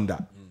not on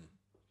that.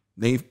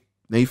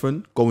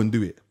 Nathan, go and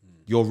do it.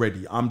 You're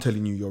ready. I'm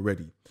telling you, you're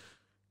ready.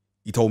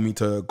 He told me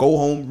to go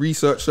home,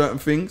 research certain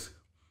things,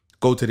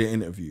 go to the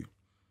interview.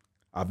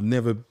 I've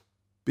never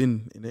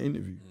been in an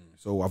interview.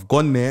 So I've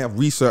gone there, I've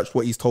researched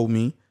what he's told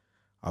me.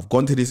 I've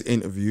gone to this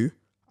interview.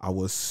 I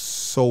was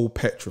so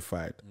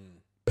petrified.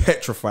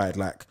 Petrified.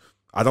 Like,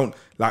 I don't,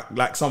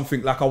 like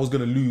something, like I was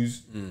going to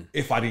lose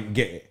if I didn't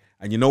get it.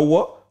 And you know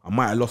what? I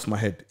might have lost my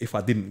head if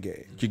I didn't get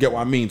it. Do you get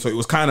what I mean? So it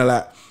was kind of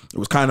like,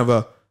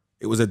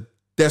 it was a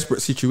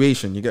desperate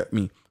situation. You get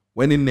me?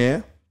 Went in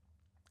there,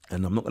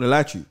 and I'm not going to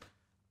lie to you.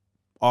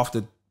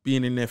 After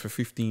being in there for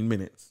 15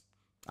 minutes,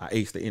 I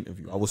aced the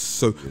interview. I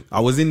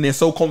was in there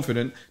so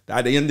confident that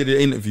at the end of the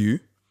interview,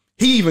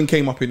 he even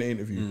came up in the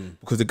interview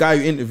because the guy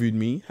who interviewed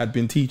me had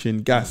been teaching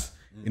gas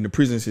in the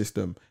prison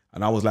system.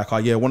 And I was like, oh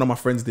yeah, one of my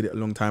friends did it a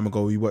long time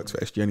ago. He works for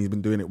SGN. He's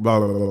been doing it, blah,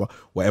 blah, blah, blah,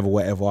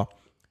 whatever.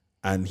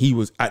 And he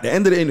was, at the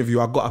end of the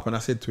interview, I got up and I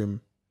said to him,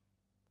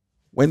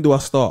 when do I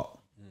start?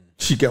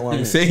 You get what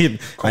I'm saying?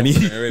 And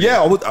Really?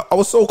 yeah, I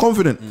was so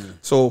confident.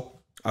 So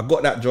I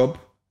got that job.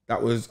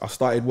 I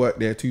started work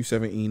there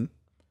 2017.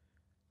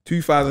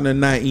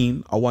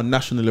 2019, I won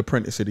National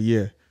Apprentice of the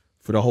Year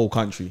for the whole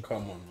country. Come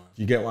on, man.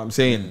 You get what I'm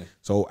saying?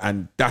 So,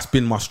 and that's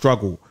been my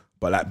struggle.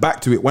 But like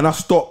back to it, when I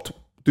stopped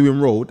doing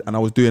road and I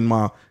was doing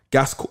I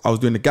was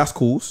doing the gas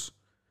course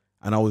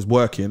and I was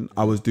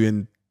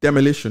doing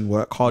demolition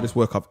work, hardest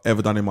work I've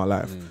ever done in my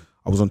life.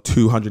 I was on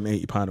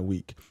 £280 a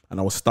week and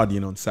I was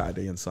studying on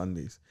Saturday and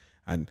Sundays.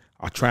 And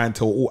when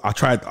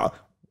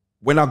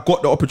I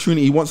got the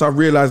opportunity, once I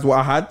realized what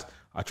I had,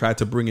 I tried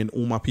to bring in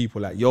all my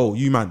people like, yo,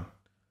 you man,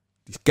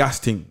 this gas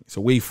thing, it's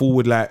a way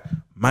forward. Like,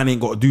 man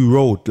ain't got to do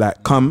road.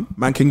 Like, come,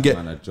 man can get,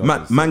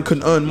 man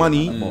can earn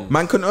money.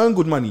 Man can earn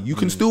good money. You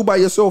can still buy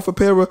yourself a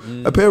pair of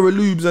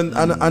lubes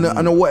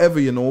and a whatever,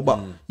 you know,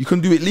 but you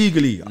can do it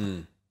legally.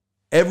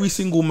 Every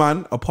single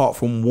man, apart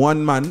from two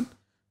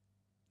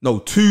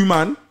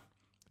man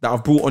that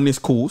I've brought on this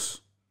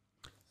course,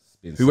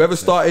 whoever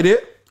started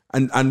it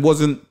and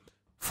wasn't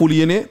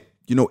fully in it,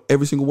 you know,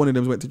 every single one of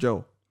them went to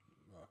jail.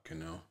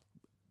 Fucking hell.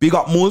 Big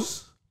up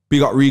Muz,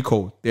 big up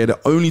Rico. They're the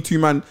only two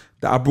man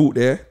that I brought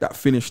there that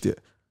finished it.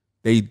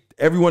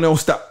 Everyone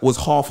else that was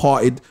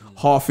half-hearted,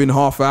 half in,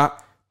 half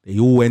out, they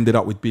all ended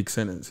up with big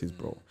sentences,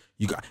 bro.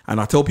 And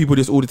I tell people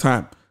this all the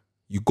time.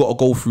 You got to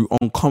go through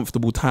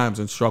uncomfortable times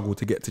and struggle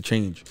to get to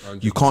change.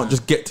 100%. You can't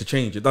just get to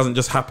change. It doesn't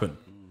just happen.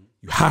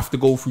 You have to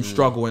go through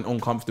struggle and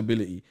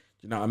uncomfortability.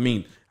 You know what I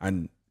mean?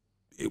 And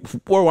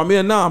bro, I'm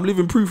here now. I'm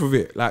living proof of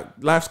it. Like,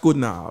 life's good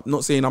now. I'm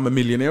not saying I'm a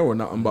millionaire or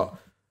nothing, but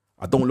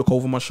I don't look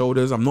over my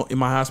shoulders. I'm not in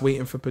my house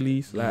waiting for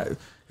police. Like,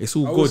 it's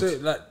all good. Say,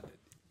 like,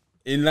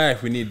 in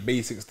life, we need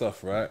basic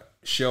stuff, right?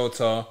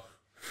 Shelter,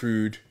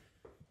 food,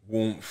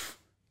 warmth,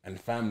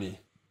 and family.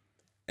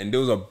 And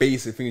those are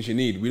basic things you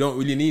need. We don't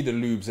really need the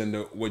lubes and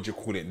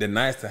they're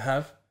nice to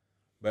have,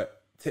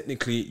 but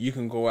technically you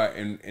can go out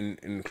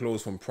in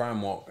clothes from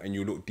Primark and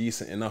you look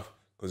decent enough,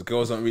 because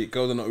girls are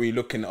not really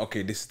looking,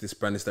 okay, this is this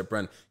brand, this is that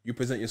brand. You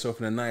present yourself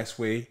in a nice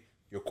way,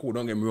 you're cool.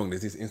 Don't get me wrong,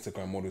 there's these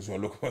Instagram models who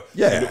look for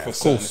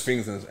certain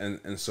things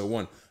and so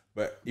on.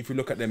 But if you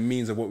look at the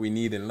means of what we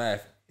need in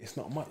life, it's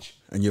not much.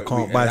 And you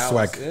can't buy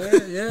swag.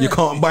 You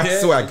can't buy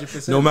swag.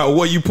 100%. No matter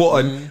what you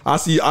put on. I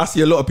see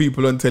a lot of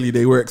people on telly,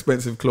 they wear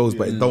expensive clothes,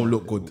 but it don't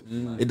look good.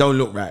 It don't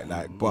look right.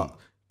 Like, but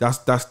that's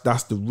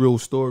the real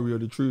story of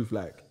the truth.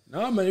 Like,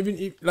 no man,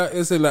 even like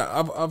I said, like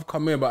I've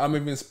come here, but I'm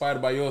even inspired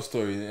by your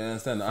story. You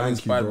understand? I'm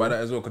inspired by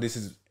that as well, because this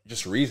is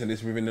just recent. This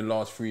is within the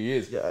last 3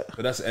 years. Yeah.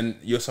 But and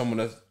you're someone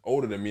that's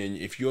older than me, and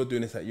if you're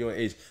doing this at your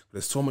age,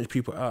 there's so much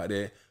people out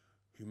there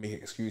who make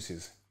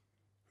excuses.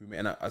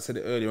 And I said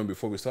it earlier on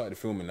before we started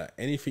filming, like,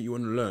 anything you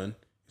want to learn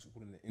is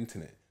all on the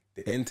internet.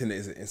 The internet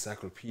is an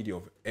encyclopedia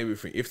of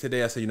everything. If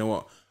today I say, you know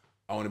what,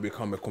 I want to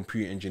become a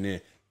computer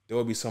engineer, there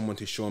will be someone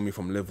to show me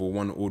from level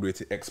 1 all the way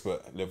to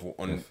expert level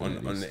on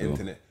the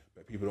internet.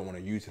 But people don't want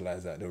to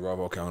utilize that. They'd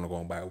rather, okay, I want to go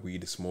and buy a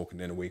weed to smoke and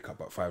then wake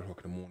up at 5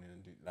 o'clock in the morning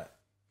and do that.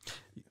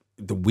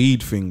 The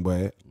weed thing,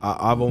 boy,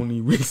 I've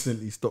only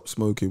recently stopped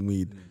smoking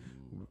weed.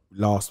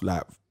 Last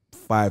like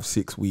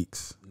 5-6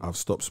 weeks, I've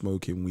stopped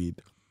smoking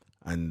weed.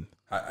 And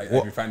have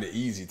you found it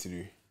easy to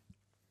do?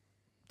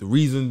 The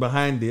reason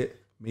behind it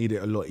made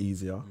it a lot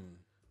easier.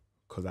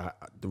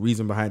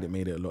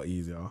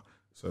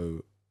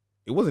 So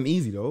it wasn't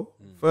easy though.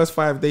 First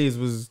 5 days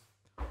was...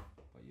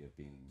 But you've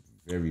been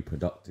very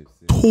productive.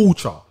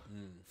 Torture.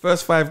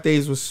 First 5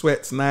 days was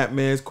sweats,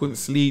 nightmares, couldn't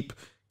sleep,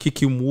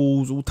 kicking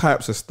walls, all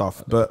types of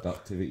stuff. But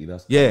productivity,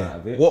 that's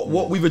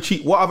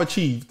what I've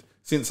achieved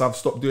since I've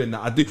stopped doing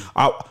that.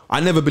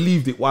 I never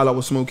believed it while I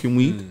was smoking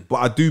weed, but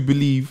I do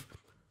believe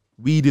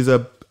weed is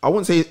I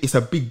wouldn't say it's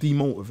a big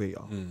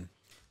demotivator,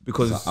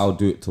 because I'll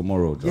do it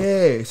tomorrow. Job.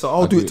 Yeah, so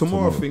I'll do it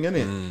tomorrow thing,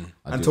 innit?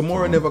 And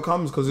tomorrow never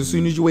comes, because as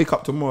soon as you wake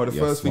up tomorrow, the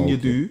first thing you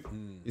do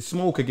is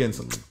smoke again.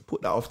 So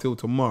put that off till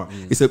tomorrow.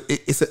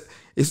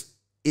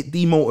 It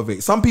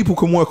demotivates. Some people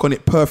can work on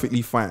it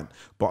perfectly fine,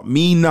 but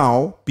me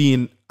now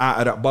being out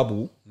of that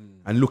bubble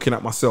and looking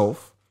at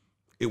myself,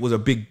 it was a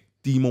big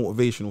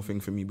demotivational thing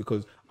for me,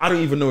 because I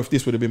don't even know if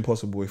this would have been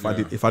possible if I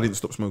didn't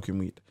stop smoking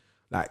weed.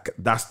 Like,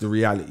 that's the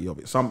reality of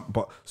it.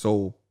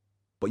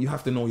 But you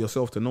have to know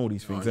yourself to know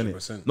these things, 100%.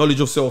 Innit?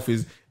 Knowledge of self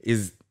is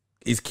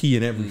key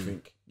in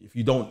everything. If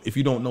you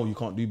don't know, you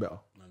can't do better.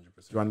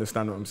 100%. Do you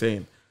understand what I'm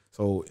saying?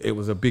 So it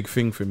was a big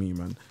thing for me,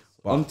 man.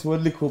 But on to a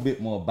little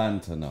bit more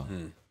banter now.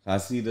 I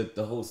see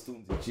the whole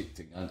Stonesy chip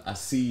thing, and I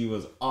see you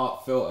was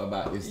heartfelt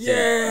about this. Yeah,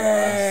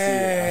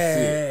 I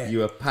see it. You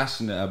were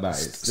passionate about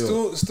it.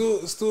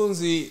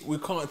 Stonesy, we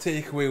can't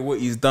take away what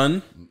he's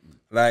done.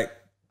 Like,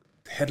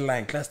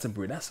 headline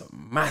Glastonbury, that's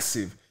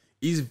massive.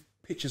 His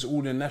pictures all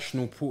in the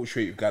National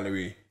Portrait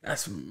Gallery,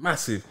 that's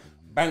massive.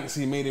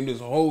 Banksy made him this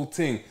whole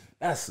thing,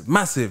 that's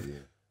massive.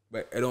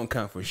 But it don't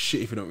count for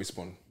shit if you don't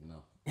respond. No,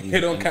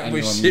 it don't count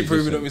for shit if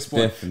you don't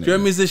respond. Definitely. If you're a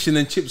musician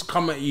and chips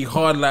come at you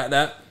hard like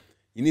that,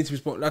 You need to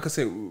respond. Like I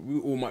said, we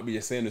all might be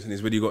just saying this, and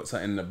he's already got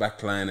something in the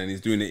back line, and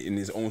he's doing it in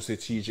his own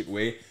strategic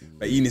way.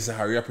 But he needs to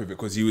hurry up with it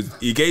because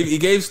he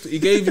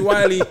gave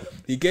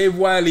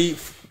Wiley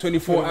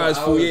 24 hours,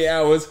 48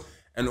 hours,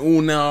 and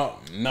all now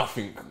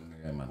nothing.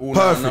 Yeah, man. All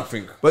Perfect. now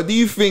nothing. But do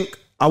you think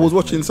I was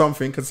watching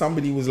something and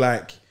somebody was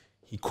like,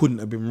 he couldn't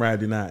have been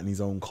riding out in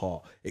his own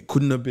car. It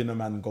couldn't have been a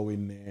man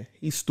going there.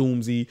 He's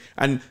Stormzy,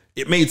 and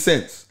it made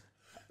sense.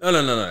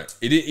 No.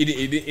 He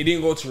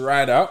didn't go to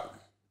ride out.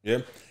 Yeah,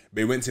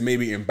 but he went to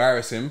maybe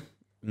embarrass him,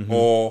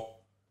 or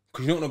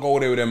because you don't want to go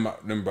there with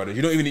them brothers.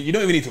 You don't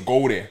even need to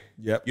go there.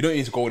 Yep. You don't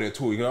need to go there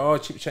at all. You go,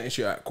 Chip chatting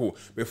shit, right, cool.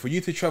 But for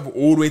you to travel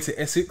all the way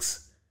to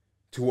Essex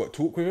to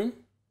talk with him.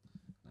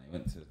 He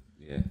went to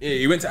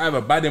he went to either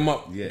bad him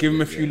up, give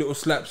him a few little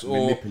slaps,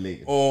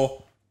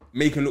 or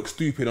make him look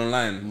stupid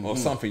online or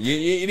something.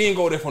 You didn't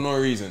go there for no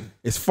reason.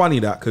 It's funny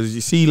that because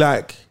you see,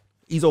 like,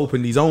 he's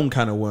opened his own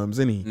can of worms,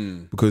 isn't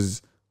he?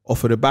 Because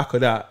off of the back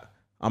of that,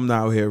 I'm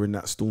now hearing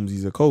that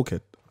Stormzy's a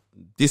cokehead.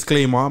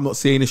 Disclaimer: I'm not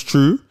saying it's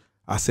true.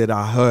 I said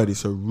I heard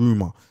it's a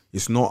rumor.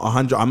 It's not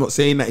 100. I'm not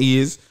saying that he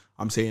is.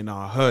 I'm saying that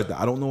I heard that.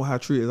 I don't know how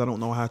true it is. I don't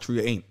know how true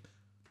it ain't.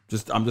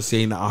 I'm just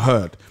saying that I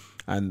heard.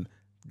 And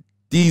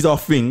these are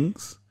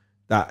things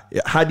that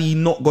had he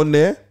not gone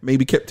there,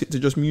 maybe kept it to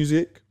just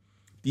music.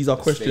 These are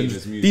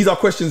questions. These are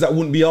questions that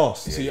wouldn't be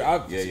asked. See,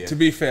 to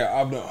be fair,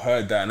 I've not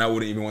heard that, and I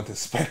wouldn't even want to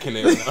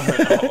speculate on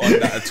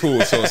that at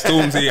all. So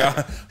Stormzy, I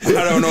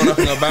don't know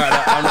nothing about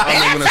that. I'm not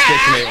going to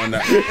speculate on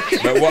that.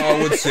 But what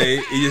I would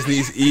say,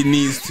 he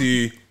needs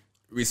to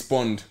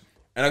respond.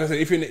 And like I said,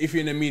 if you're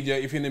in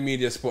the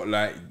media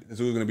spotlight,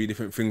 there's always going to be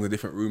different things and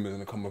different rumors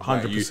going to come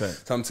about 100%. You.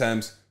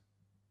 Sometimes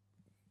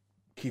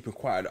keeping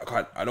quiet.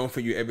 I don't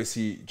think you ever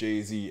see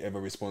Jay-Z ever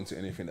respond to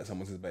anything that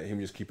someone says about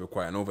him. Just keep it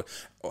quiet and over.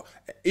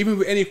 Even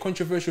with any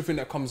controversial thing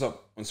that comes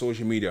up on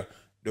social media,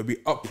 there'll be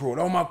uproar.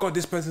 Oh my God,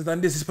 this person's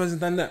done this person's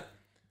done that.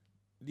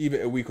 Leave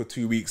it a week or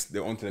 2 weeks,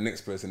 they're on to the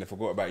next person. They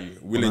forgot about you.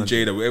 Will and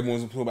Jada,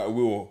 everyone's talking about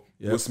Will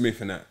Smith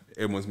and that.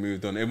 Everyone's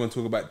moved on. Everyone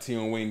talked about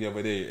Tion Wayne the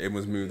other day.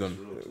 Everyone's moved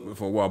on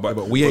for a while.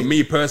 But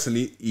me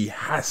personally, he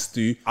has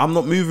to. I'm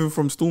not moving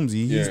from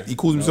Stormzy. He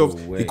calls himself.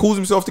 He calls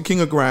himself the King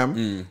of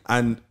Grime.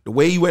 And the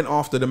way he went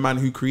after the man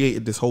who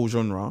created this whole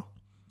genre,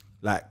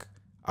 like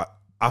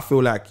I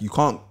feel like you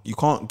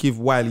can't give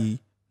Wiley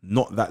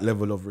not that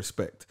level of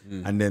respect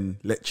and then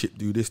let Chip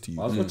do this to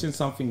you. I was watching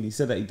something. He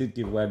said that he did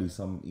give Wiley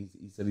some. He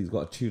said he's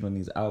got a tune on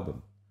his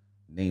album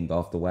named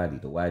after Wiley,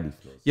 the Wiley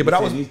flows. Yeah,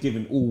 but he's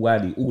giving all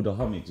Wiley all the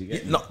homage. You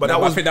get me? No, but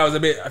I think that was a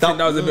bit. I think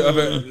that was a bit of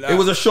a. Like, it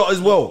was a shot as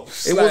well.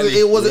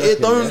 It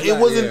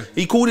wasn't.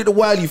 He called it the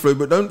Wiley flow,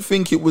 but don't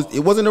think it was.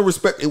 It wasn't a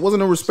respect. It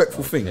wasn't a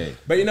respectful thing.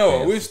 But you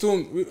know, with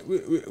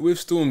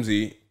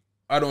Stormzy,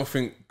 I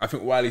think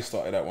Wiley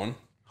started that one.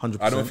 100%.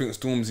 I don't think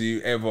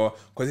Stormzy ever,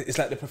 because it's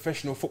like the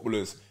professional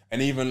footballers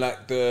and even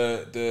like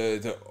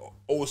the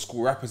old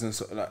school rappers and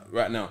so, like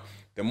right now,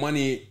 the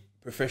money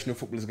professional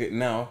footballers get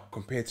now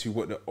compared to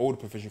what the old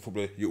professional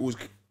footballer, you always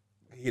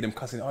hear them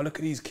cussing. Oh, look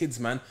at these kids,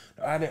 man!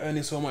 They're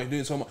earning so much,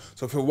 doing so much.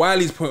 So from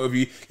Wiley's point of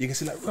view, you can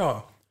see like,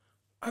 bro,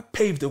 I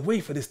paved the way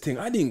for this thing.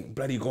 I didn't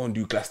bloody go and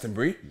do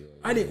Glastonbury.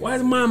 Why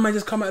is my man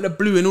just come out of the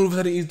blue and all of a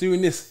sudden he's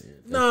doing this?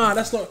 Nah,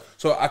 that's not.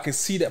 So I can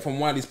see that from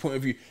Wiley's point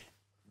of view.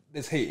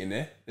 There's hate in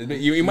there.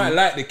 You might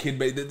like the kid,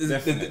 but there's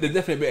definitely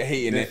a bit of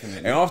hate in there.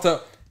 And after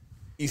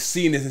he's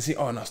seen this and see,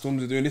 oh no,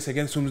 Stormzy's doing this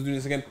again, Stormzy's doing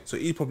this again. So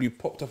he probably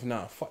popped off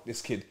now, fuck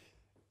this kid.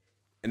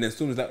 And then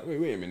Stormzy's like,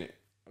 wait a minute.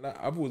 Like,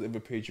 I've always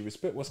ever paid you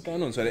respect. What's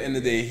going on? So at the end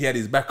of the day, he had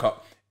his back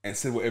up and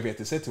said whatever he had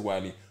to say to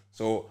Wiley.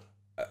 So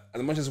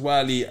as much as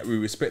Wiley, we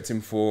respect him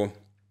for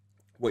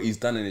what he's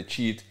done and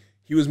achieved,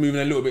 he was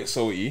moving a little bit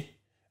salty.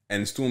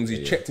 And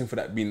Stormzy checked him for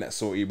that being that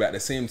salty, but at the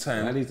same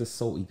time, Wiley's a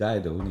salty guy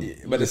though, isn't he?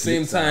 But at the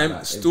same time,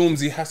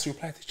 Stormzy has to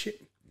reply to Chip.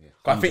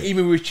 I think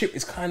even with Chip,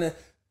 it's kind of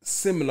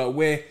similar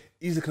where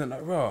he's looking at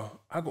like, raw,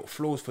 I got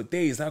flows for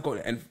days.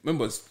 And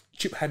remember,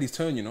 Chip had his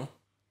turn, you know.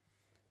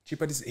 Chip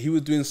had he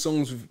was doing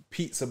songs with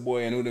Pizza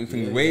Boy and all them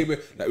things way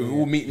like we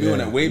all meet me on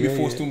that way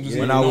before Stormzy was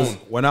even known.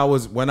 When I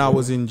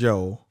was in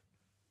jail,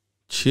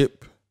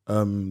 Chip,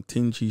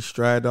 Tinchy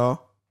Strider.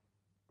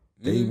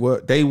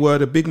 They were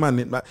the big man.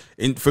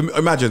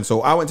 Imagine,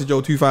 so I went to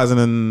jail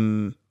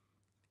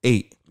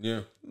 2008. Yeah,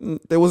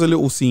 there was a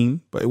little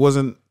scene, but it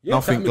wasn't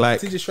nothing like.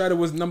 Tinchy Strider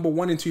was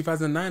 #1 in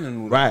 2009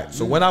 and all that. Right.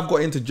 So when I've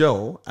got into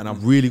jail and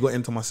I've really got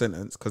into my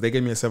sentence, because they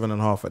gave me a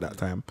 7.5 at that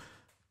time,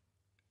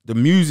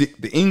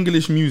 the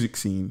English music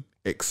scene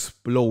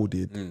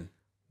exploded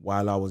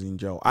while I was in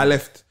jail. I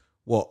left.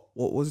 What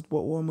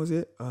one was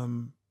it?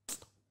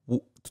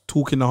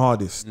 Talking the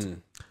Hardest.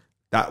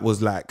 That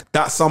was like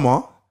that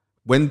summer.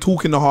 When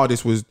Talking the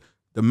Hardest was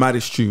the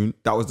maddest tune,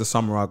 that was the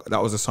summer I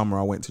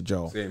went to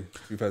jail. Same,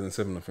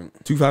 2007, I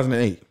think.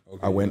 2008.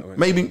 Okay, I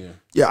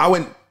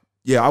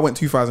went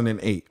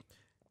 2008.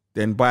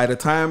 Then by the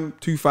time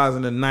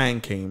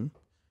 2009 came,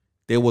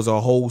 there was a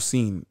whole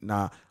scene.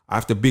 Now I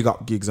have to big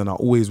up Gigs, and I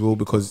always will,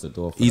 because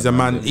he's a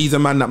man. He's a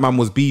man that man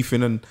was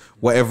beefing and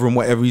whatever.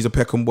 He's a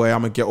Peckham boy.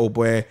 I'm a ghetto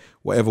boy.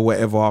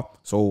 Whatever.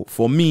 So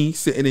for me,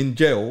 sitting in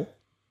jail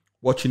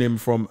watching him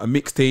from a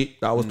mixtape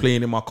that I was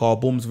playing in my car,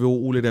 Boomsville,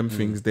 all of them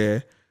things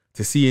there,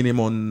 to seeing him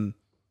on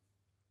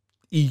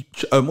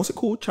what's it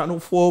called? Channel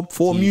 4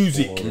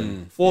 Music.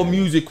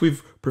 Music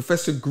with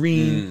Professor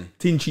Green,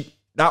 Tinchy.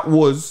 That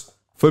was,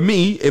 for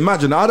me,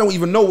 imagine, I don't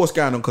even know what's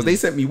going on because they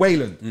sent me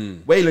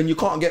Wayland. Wayland, you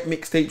can't get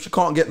mixtapes, you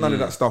can't get none of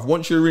that stuff.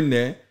 Once you're in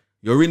there,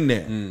 you're in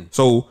there.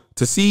 So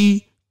to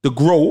see the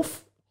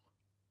growth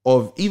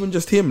of even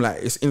just him,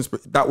 like,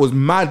 that was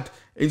mad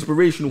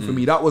inspirational for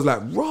me. That was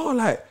like, raw,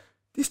 like,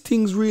 this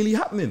thing's really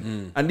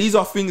happening. And these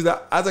are things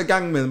that, as a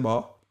gang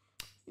member,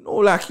 you know,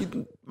 like,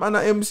 man,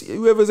 at MC,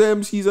 whoever's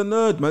MC's a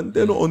nerd, man.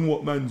 They're not on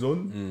what man's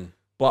on.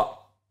 But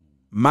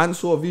man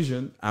saw a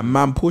vision and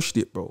man pushed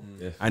it, bro.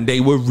 And they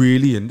were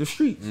really in the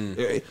streets.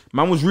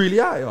 Man was really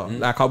out here.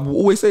 Like, I will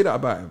always say that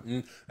about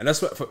him. And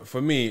that's what,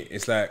 for me,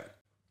 it's like,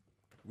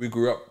 we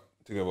grew up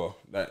together.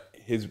 Like,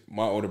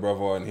 my older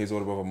brother and his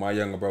older brother, my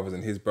younger brothers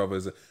and his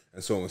brothers,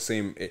 and so on,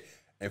 same.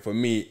 And for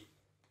me,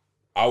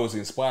 I was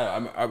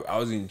inspired. I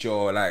was in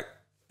jail, like,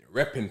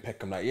 repping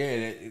Peckham, like,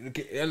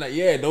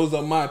 those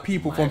are my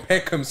people from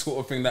Peckham, sort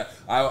of thing. That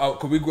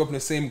cause we grew up in the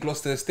same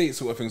Gloucester estate,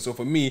 sort of thing. So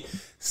for me,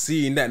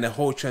 seeing that and the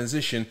whole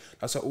transition,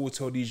 that's what I always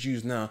tell these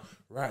youths now.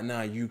 Right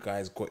now, you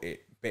guys got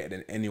it better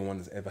than anyone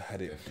has ever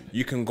had it.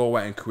 You can go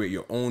out and create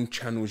your own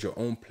channels, your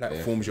own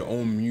platforms, your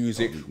own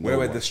music.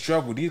 Wherever the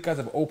struggle, these guys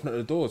have opened up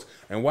the doors.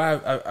 And why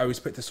I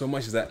respect it so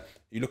much is that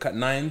you look at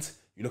Nines,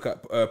 you look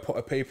at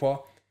Potter Paper.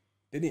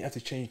 They didn't have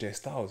to change their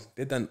styles.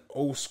 They done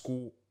old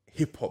school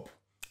hip hop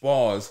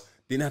bars.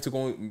 Didn't have to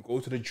go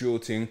to the drill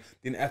thing.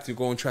 Didn't have to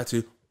go and try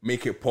to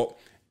make it pop.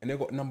 And they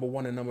got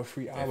 #1 and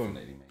 #3 album.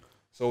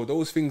 So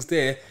those things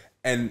there.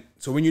 And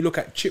so when you look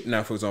at Chip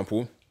now, for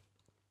example,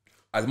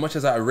 as much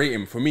as I rate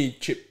him, for me,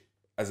 Chip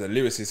as a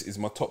lyricist is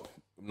my top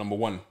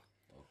 #1.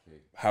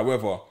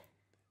 However,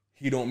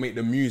 he don't make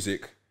the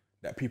music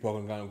that people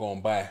are going to go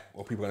and buy,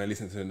 or people are going to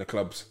listen to in the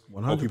clubs,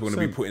 100%. or people are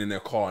going to be putting in their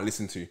car and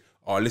listen to.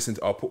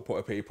 I'll put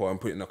Potter Paper and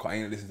put it in the car. I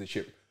ain't listen to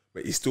Chip,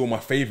 but he's still my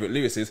favorite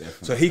lyricist.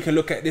 So he can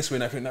look at this way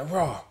and I think like,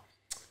 raw,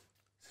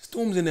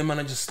 Storm's in there, man.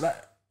 I just like,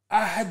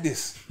 I had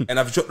this and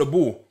I've dropped the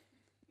ball,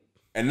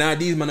 and now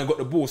these men have got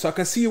the ball. So I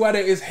can see why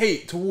there is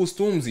hate towards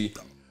Stormzy,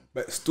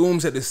 but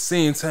Storms at the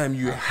same time,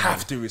 you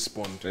have to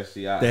respond.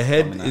 The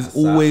head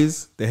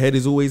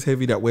is always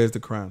heavy that wears the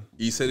crown.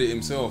 He said it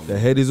himself. The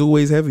head is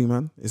always heavy,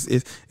 man.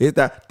 It's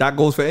that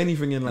goes for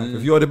anything in life.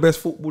 If you're the best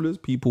footballers,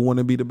 people want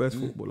to be the best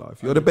footballer.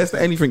 If you're the best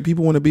at anything,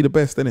 people want to be the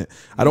best, innit?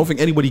 I don't think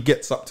anybody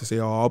gets up to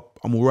say, "Oh,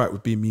 I'm all right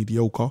with being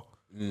mediocre."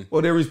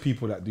 Well, there is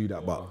people that do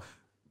that, but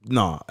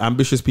nah,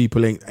 ambitious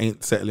people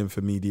ain't settling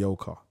for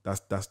mediocre.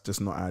 That's just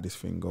not how this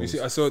thing goes. You see,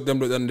 I saw them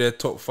done their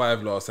top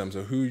 5 last time.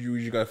 So who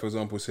you guys, for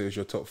example, say is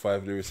your top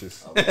 5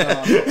 lyricists?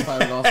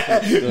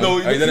 No,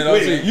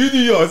 you do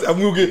yours and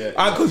we'll get.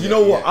 Because you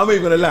know what, I'm not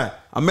even gonna lie.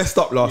 I messed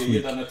up last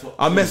week.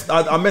 I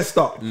messed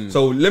up.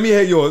 So let me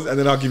hear yours and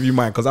then I'll give you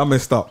mine because I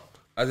messed up.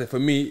 I said for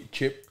me,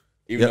 Chip.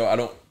 Even though I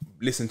don't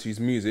listen to his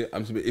music,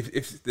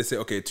 if they say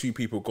okay, 2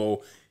 people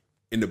go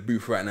in the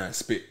booth right now and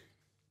spit,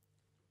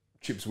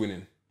 Chip's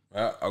winning.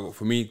 Right?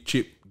 For me,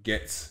 Chip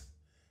gets,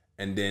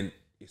 and then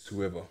it's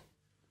whoever.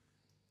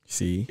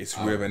 See, it's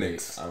whoever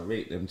next. I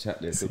rate them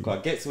chat there. So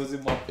Gets was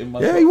in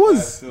my. Yeah, he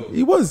was.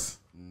 He was.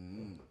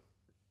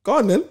 Go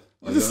on then. Do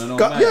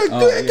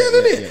it again,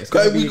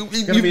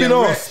 innit? You've been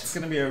asked. It's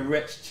gonna be a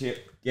wretch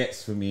Chip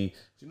Gets for me.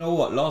 Do you know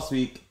what? Last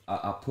week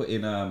I put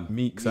in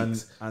Meeks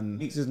and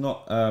Meeks is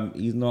not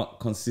he's not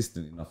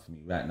consistent enough for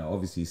me right now.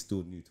 Obviously, he's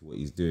still new to what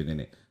he's doing,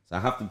 innit? So I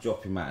have to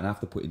drop him out and I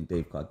have to put in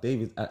Dave. Because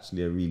Dave is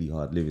actually a really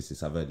hard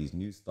lyricist. I've heard his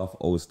new stuff,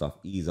 old stuff.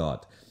 He's hard.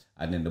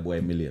 And then the boy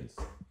Millions.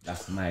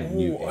 That's my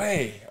new.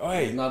 Oi.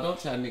 No, don't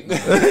try and nick.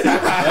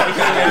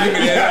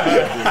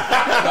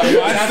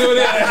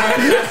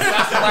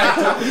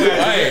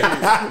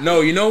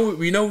 No, you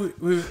know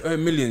with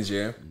Millions,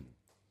 yeah.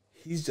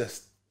 He's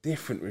just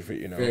different with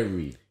it, you know.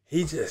 Very.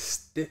 He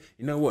just, you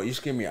know what? You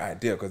just gave me an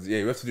idea because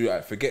you have to do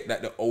that. Forget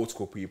like the old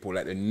school people,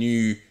 like the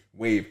new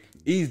wave.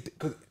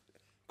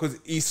 Because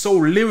he's so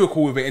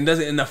lyrical with it and does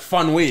it in a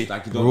fun way.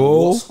 Like you don't know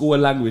what school of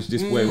language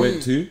this boy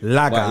went to.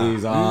 But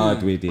he's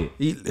hard with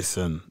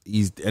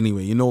it.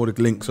 Anyway, you know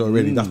the links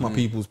already. That's my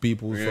people's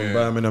from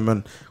Birmingham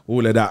and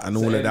all of that and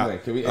all of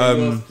that. Can we end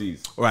yours,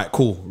 please? All right,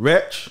 cool.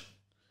 Wretch,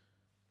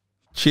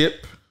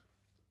 Chip,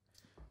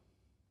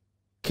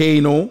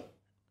 Kano,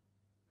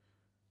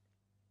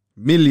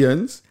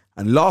 Millions,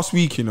 and last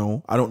week, you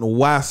know, I don't know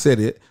why I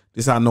said it.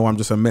 This I know I'm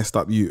just a messed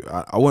up you.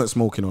 I weren't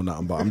smoking or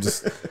nothing, but I'm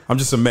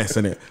just a mess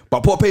in it.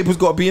 But Pot Paper's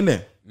got to be in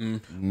there.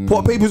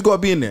 Pot Paper's got to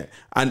be in there.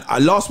 And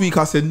last week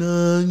I said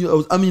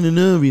I'm in an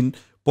Irving,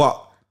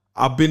 but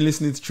I've been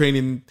listening to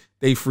Training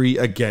Day 3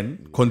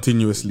 again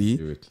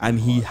continuously, and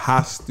he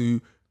has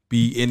to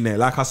be in there.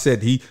 Like I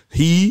said,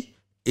 he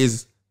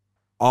is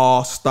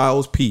our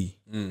Styles P.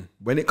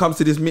 When it comes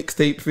to this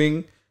mixtape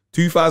thing,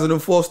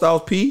 2004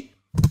 Styles P,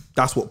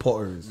 that's what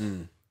Potter is.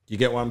 You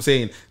get what I'm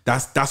saying?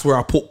 That's where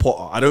I put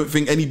Potter. I don't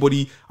think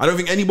anybody's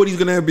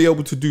gonna be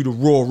able to do the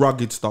raw,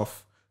 rugged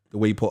stuff the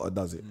way Potter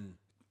does it.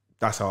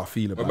 That's how I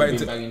feel about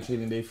it. Banging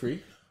Training Day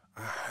 3.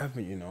 I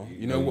haven't, you know.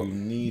 You know know what? you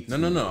need no,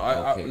 to. no,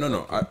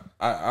 no. Okay,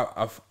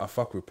 I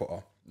fuck with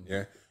Potter.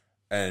 Yeah.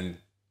 And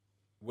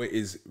what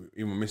is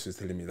even my missus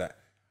telling me that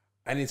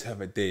I need to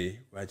have a day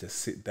where I just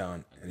sit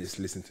down and just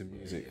listen to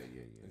music.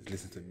 Just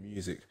listen to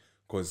music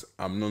because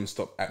I'm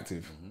non-stop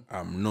active.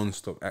 I'm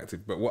non-stop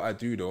active. But what I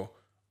do though,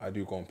 I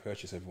do go and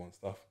purchase everyone's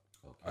stuff.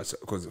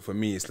 Because for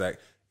me, it's like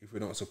if we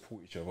don't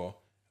support each other,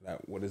 like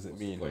what does it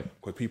mean?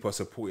 Because people are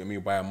supporting me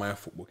buying my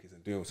football kits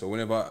and doing. So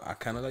whenever I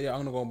can, I'm like, yeah, I'm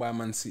gonna go and buy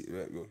Man CD.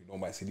 You don't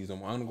buy CDs no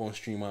more. I'm gonna go and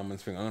stream my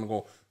man's thing. I'm gonna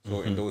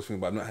go in those things,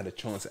 but I've not had a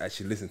chance to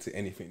actually listen to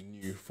anything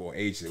new for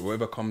ages.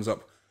 Whatever comes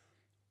up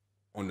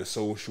on the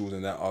socials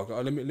and that, I'll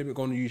go, let me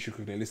go on YouTube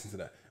quickly and listen to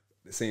that.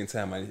 At the same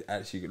time, I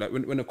actually like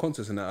when the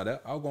concerts and that are there,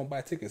 I'll go and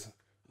buy tickets.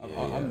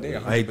 I'm there.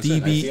 100%.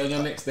 See on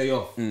your next day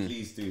off,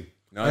 please do.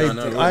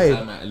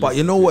 No. But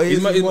you know what it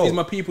is? He's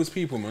my people's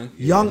people, man.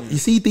 You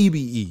see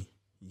DBE,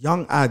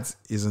 Young Ads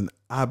is an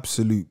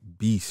absolute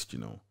beast, you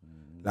know.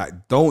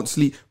 Like, don't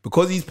sleep.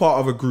 Because he's part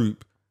of a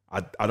group,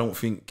 I don't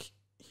think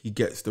he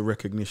gets the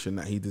recognition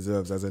that he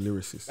deserves as a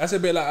lyricist. That's a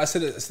bit like I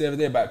said it the other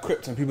day about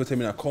Crypt, and people tell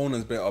me that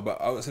Conan's better,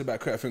 but I said about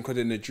Crypt, I think because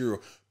they're in the Duro.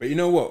 But you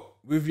know what?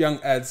 With Young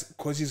Ads,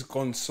 because he's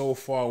gone so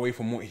far away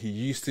from what he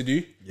used to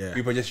do,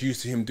 people are just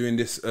used to him doing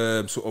this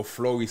sort of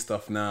flowy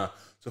stuff now.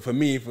 So for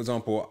me, for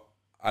example,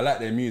 I like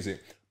their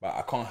music, but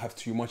I can't have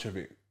too much of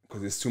it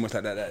because it's too much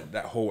like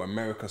that whole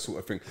America sort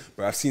of thing.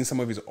 But I've seen some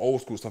of his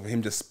old school stuff of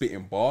him just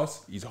spitting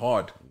bars. He's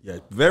hard. Yeah,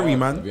 very,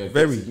 man.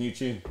 Very. His new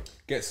tune.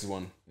 Gets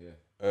one. Yeah.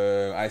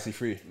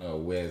 IC3. No,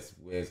 where's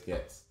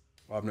Gets?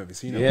 Oh, I've never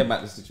seen it. Yeah,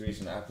 about the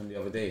situation that happened the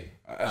other day.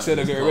 I said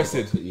I got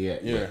arrested.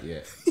 Yeah.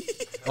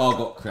 Car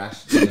got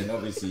crashed, and then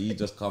obviously he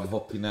just come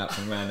hopping out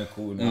from around the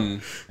corner,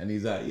 and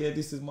he's like, "Yeah,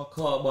 this is my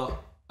car, but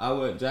I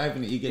weren't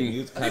driving it. You get me? He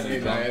was kind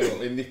of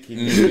like nicking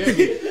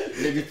it."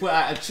 Then he put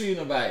out a tune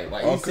about it.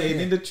 Like he's saying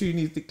in the tune,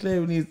 he's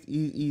declaring his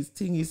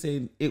thing. He's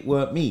saying it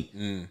weren't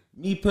me.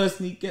 Me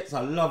personally, Gets,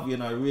 I love you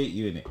and I rate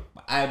you in it,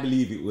 but I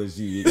believe it was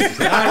you.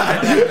 I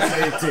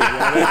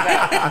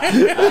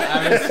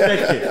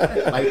respect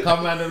it. Like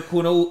come around the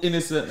corner all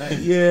innocent, like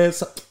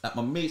like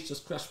my mates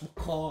just crashed my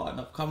car and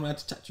I've come around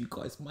to chat to you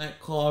guys, my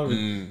car.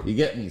 And you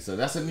get me? So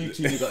that's a new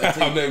tune you got to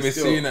take. I've never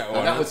seen that one.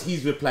 And that was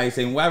his reply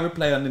saying, "Why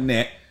reply on the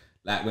net?"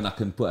 Like when I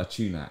can put a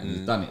tune out, and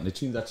he's done it, and the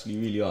tune's actually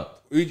really hard.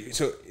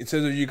 So in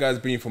terms of you guys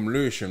being from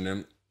Lewisham,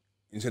 then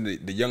in terms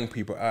of the young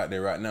people out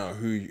there right now,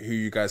 who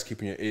you guys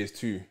keeping your ears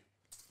to?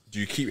 Do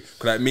you keep,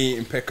 cause like me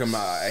in Peckham,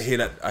 I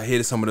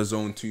hear some of the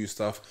Zone 2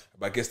 stuff,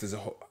 but I guess there's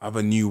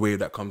other new wave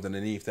that comes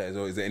underneath that as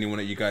well. Is there anyone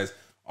that you guys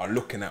are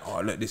looking at?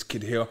 Oh, let this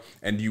kid here,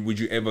 and would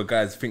you ever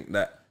guys think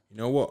that, you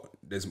know what,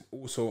 there's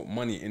also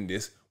money in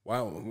this? Why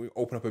don't we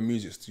open up a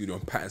music studio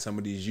and pattern some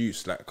of these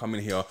youths? Like, come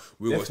in here,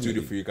 we've got a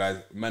studio for you guys,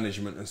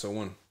 management and so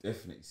on.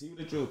 Definitely. See, with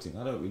the drill thing,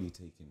 I don't really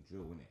take in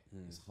drill, innit?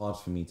 It's hard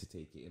for me to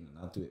take it in, and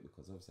I do it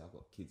because obviously I've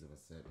got kids of a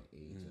certain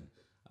age, and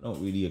I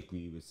don't really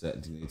agree with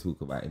certain things they talk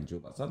about in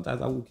drill. But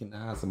sometimes I walk in the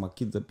house and my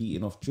kids are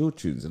beating off drill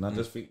tunes, and I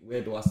just think,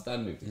 where do I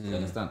stand with this? You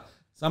understand?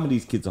 Some of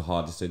these kids are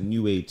hard. It's a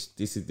new age.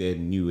 This is their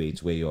new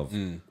age way of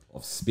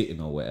spitting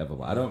or whatever.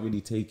 But I don't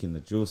really take in the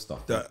drill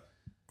stuff.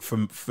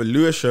 For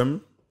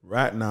Lewisham,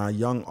 right now,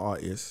 young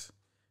artists,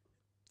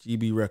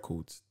 GB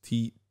Records,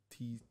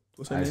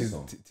 what's her name?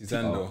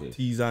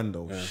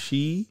 Tizando. Yeah.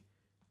 She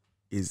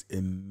is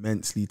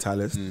immensely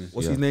talented.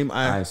 What's his name?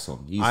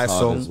 iSong. He's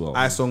hard as well.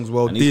 iSong's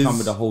well. And he's come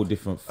with a whole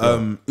different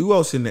flow. Who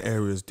else in the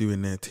area is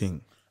doing their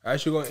thing? I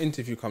actually got an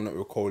interview coming up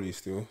with Coley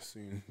still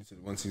soon. He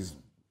said once his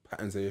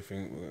patterns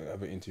everything, we'll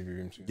have an interview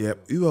with him soon. Yeah.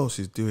 Who else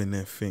is doing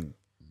their thing?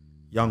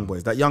 Young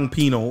boys. That young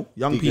Pino.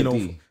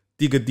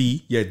 Digger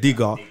D. Yeah,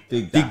 Digger.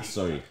 Dig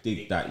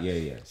that.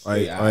 Yeah.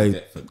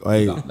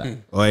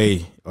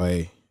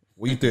 Oi.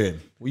 What you doing,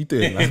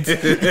 man?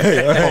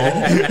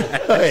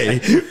 Oi.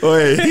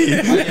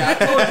 I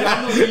told you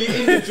I'm not really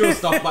into drill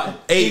stuff,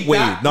 but 8-way.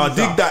 Now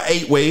dig that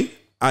 8-way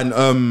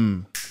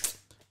and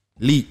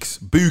Leaks.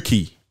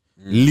 Buki.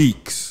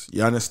 Leaks.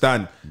 You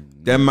understand?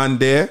 Them man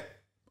there,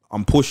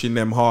 I'm pushing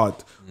them hard.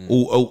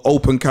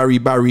 Open carry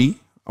Barry.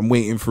 I'm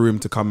waiting for him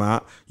to come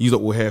out. You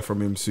lot will hear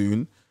from him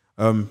soon.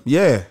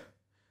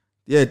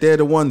 Yeah, they're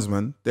the ones,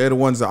 man. They're the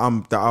ones that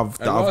I've got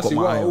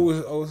my eye on.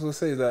 I always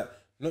say is that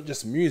not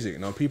just music.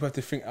 Now people have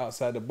to think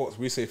outside the box.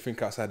 We say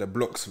think outside the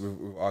blocks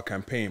with our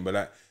campaign, but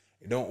like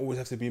it don't always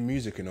have to be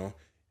music. You know,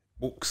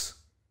 books.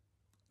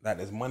 Like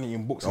there's money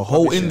in books. A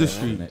whole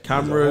industry,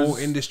 cameras, a whole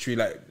industry.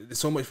 Like there's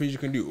so much things you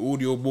can do.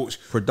 Audio books,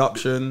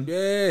 production.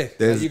 Yeah,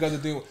 like, you guys are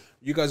doing.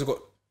 You guys have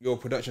got your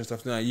production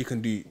stuff now. You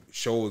can do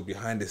shows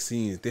behind the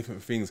scenes,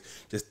 different things,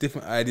 just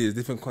different ideas,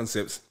 different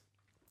concepts.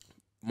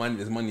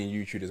 There's money in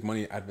YouTube, there's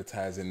money in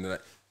advertising.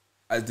 Like,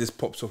 as this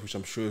pops off, which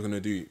I'm sure is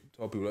gonna do,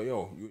 tell people like,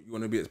 yo, you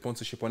want to be a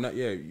sponsorship on that?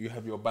 Yeah, you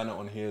have your banner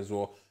on here as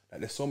well.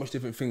 Like, there's so much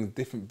different things,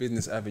 different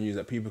business avenues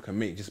that people can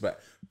make just about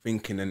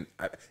thinking and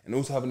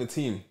also having a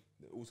team.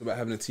 Also about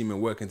having a team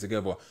and working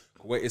together.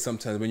 Where it is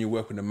sometimes when you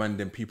work with a man,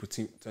 then people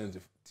tend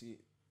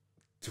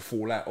to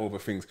fall out over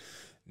things.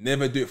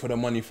 Never do it for the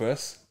money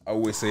first. I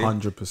always say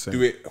 100%.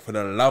 Do it for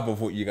the love of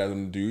what you guys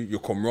want to do,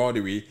 your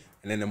camaraderie,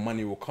 and then the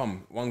money will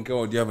come. One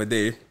girl the other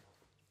day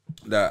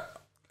that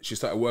she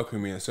started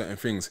working with me on certain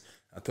things.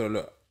 I told her,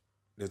 look,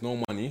 there's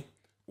no money.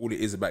 All it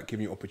is about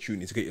giving you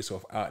opportunity to get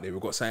yourself out there.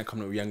 We've got something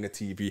coming up with Younger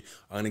TV.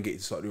 I'm going to get you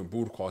to start doing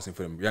broadcasting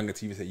for them. Younger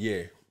TV said,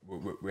 yeah,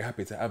 we're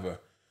happy to have her.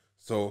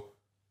 So,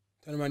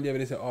 turn around the other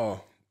day and said,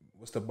 oh,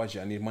 what's the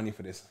budget? I need money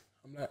for this.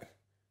 I'm like,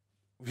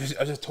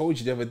 I just told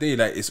you the other day,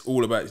 like, it's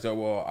all about,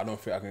 well, I don't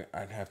think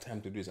I can have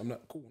time to do this. I'm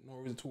like, cool, no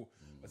worries at all.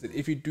 I said,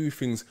 if you do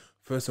things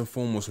first and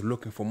foremost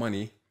looking for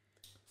money,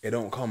 it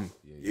don't come.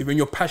 Even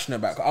you're passionate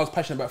about it. I was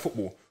passionate about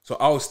football. So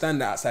I was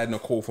standing outside in a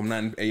call from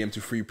 9 a.m.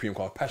 to 3 p.m.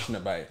 because I was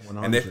passionate about it.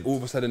 100. And then all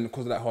of a sudden,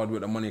 because of that hard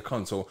work, the money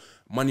comes. So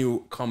money will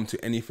come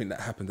to anything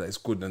that happens that is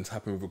good and it's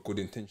happening with good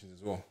intentions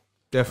as well.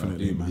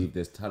 Definitely, man.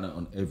 There's talent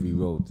on every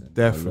road.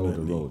 Definitely. A load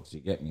of roads,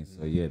 you get me?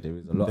 So yeah, there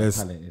is a lot of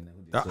talent in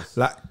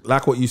there.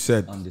 Like what you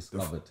said.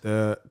 Undiscovered.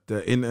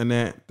 The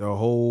internet, the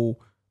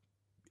whole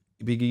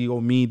big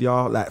ego media,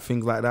 like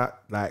things like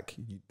that. Like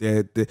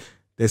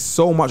there's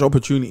so much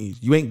opportunities.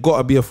 You ain't got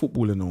to be a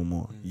footballer no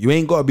more. You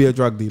ain't got to be a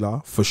drug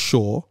dealer, for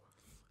sure.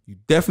 You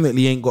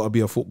definitely ain't got to be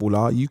a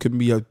footballer. You can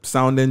be a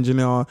sound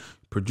engineer,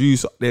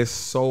 producer. There's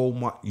so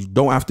much. You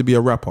don't have to be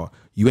a rapper.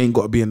 You ain't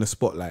got to be in the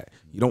spotlight.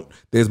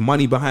 There's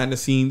money behind the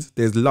scenes.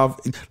 There's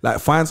love. Like,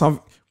 find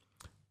something.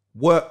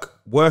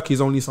 Work is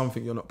only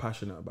something you're not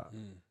passionate about.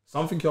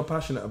 Something you're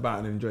passionate about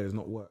and enjoy is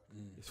not work.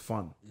 It's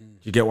fun. Do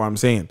you get what I'm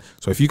saying?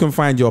 So if you can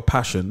find your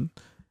passion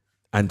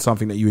and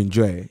something that you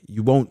enjoy, it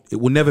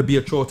will never be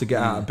a chore to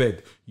get out of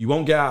bed. You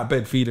won't get out of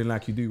bed feeling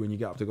like you do when you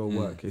get up to go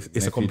work.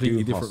 It's a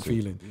completely different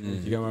feeling.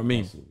 You get what I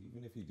mean?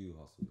 Even if you do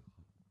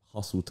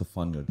hustle to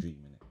fund your dream,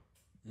 innit?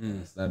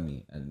 Understand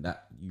me? And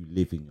that you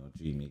live in your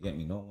dream, you get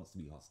me? No one wants to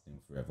be hustling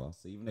forever.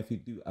 So even if you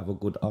do have a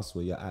good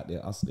hustle, you're out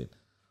there hustling.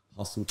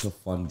 Hustle to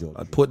fund your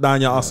dream. Put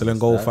down your hustle and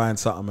go find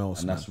something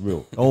else. And that's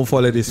real. Don't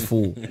follow this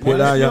fool.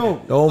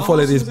 Don't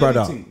follow this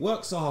brother. Anything.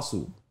 Work's a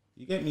hustle.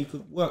 You get me? You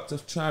could work to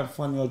try and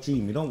fund your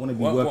dream. You don't want to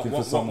be working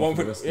for someone.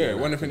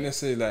 One thing they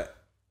say, like,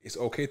 it's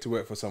okay to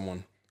work for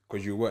someone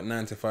because you work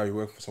 9 to 5, you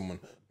work for someone,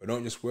 but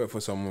don't just work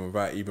for someone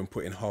without even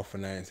putting half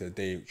an hour into the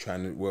day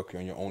trying to work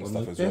on your own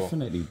stuff as well.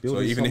 Definitely.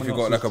 So even if you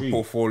got like a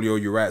portfolio,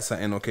 you write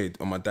something, okay,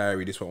 on my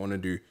diary, this is what I want to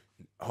do.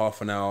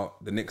 Half an hour,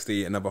 the next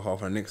day another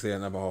half, and the next day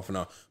another half an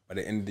hour. By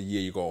the end of the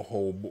year, you got a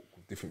whole book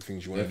of different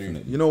things you want to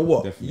do. You know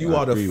what? Definitely. You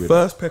are the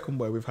first Peckham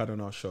boy we've had on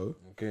our show.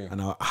 Okay.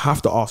 And I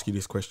have to ask you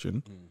this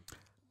question.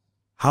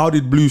 How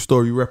did Blue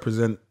Story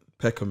represent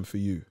Peckham for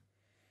you?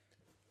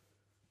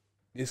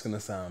 It's going to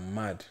sound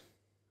mad.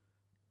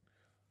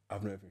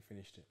 I've not even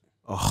finished it.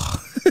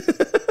 Oh.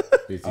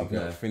 I've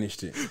not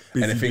finished it.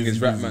 And the thing is,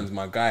 Rapman's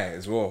my guy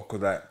as well. Because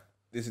like,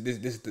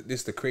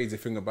 this the crazy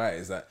thing about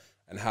it is that,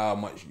 and how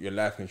much your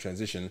life can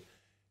transition.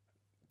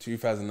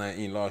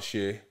 2019, last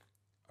year,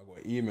 I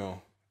got an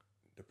email.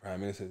 The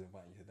Prime Minister is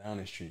inviting you to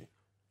Downing Street.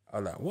 I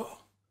was like, what?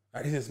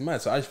 Like, this is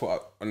mad. So I just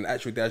thought, on the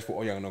actual day, I just thought,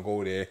 oh, you're going to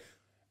go there.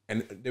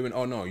 And they went,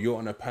 oh no, you're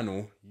on a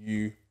panel,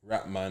 you,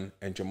 Rapman,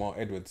 and Jamal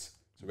Edwards.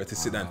 So we had to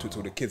sit down and talk to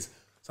all the kids.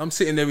 So I'm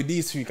sitting there with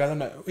these 3 guys. I'm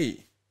like,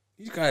 wait,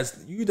 these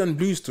guys, you done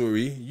Blue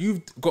Story,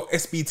 you've got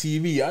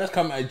SBTV. I just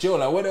come out of jail.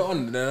 Like, what are they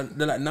on?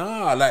 They're like,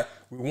 nah, like,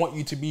 we want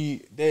you to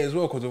be there as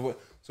well.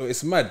 So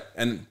it's mad.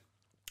 And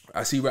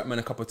I see Rapman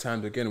a couple of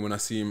times again. When I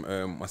see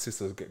him, my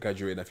sister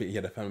graduated. I think he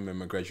had a family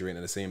member graduating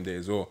the same day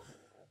as well.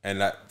 And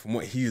like, from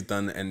what he's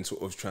done and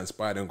sort of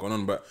transpired and gone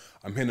on, but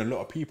I'm hearing a lot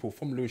of people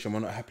from Lewisham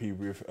are not happy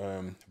with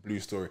Blue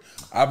Story.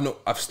 I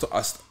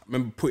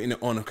remember putting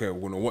it on. Okay,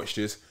 we're gonna watch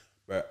this,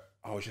 but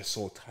I was just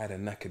so tired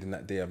and knackered in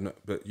that day.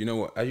 But you know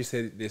what? As you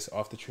said this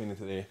after training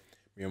today,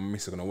 me and my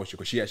miss are gonna watch it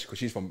because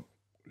she's from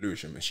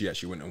Lewisham and she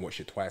actually went and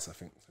watched it twice. I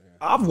think. So, yeah.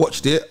 I've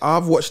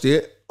watched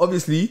it.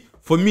 Obviously,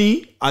 for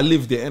me, I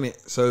lived it,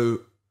 innit?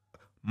 So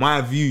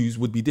my views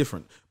would be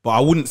different. But I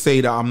wouldn't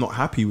say that I'm not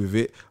happy with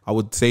it. I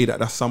would say that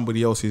that's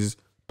somebody else's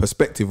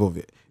perspective of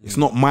it. It's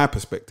not my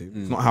perspective.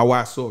 It's not how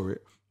I saw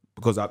it.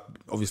 Because I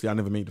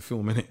never made the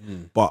film, innit?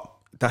 But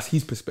that's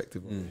his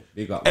perspective of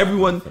it.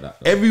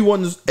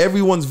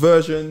 Everyone's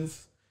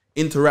versions,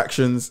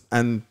 interactions,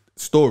 and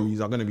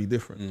stories are going to be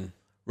different.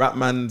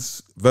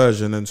 Rapman's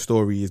version and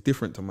story is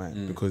different to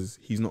mine because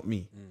he's not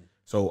me.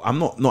 So I'm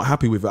not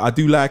happy with it. I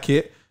do like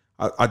it.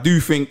 I do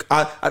think,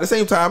 at the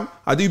same time,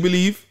 I do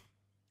believe,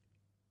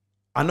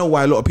 I know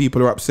why a lot of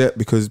people are upset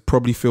because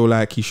probably feel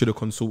like he should have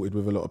consulted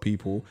with a lot of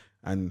people.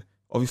 And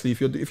obviously, if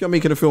you're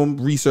making a film,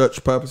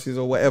 research purposes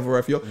or whatever,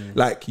 if you're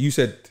like you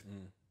said,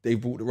 they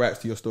bought the rights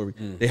to your story,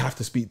 they have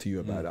to speak to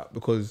you about that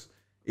because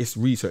it's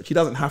research. He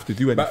doesn't have to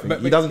do anything.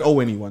 But he doesn't owe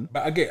anyone.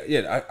 But I get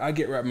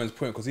Rapman's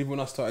point because even when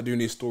I started doing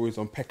these stories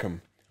on Peckham,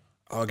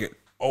 I'll get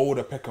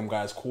older Peckham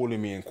guys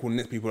calling me and calling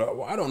next people like,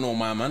 well, I don't know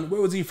my man.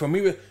 Where was he from?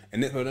 And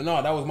next people,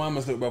 no, that was my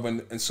man's little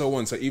brother, and so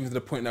on. So even to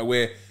the point now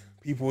where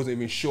people wasn't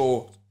even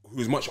sure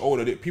who's much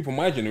older. People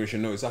my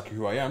generation know exactly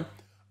who I am.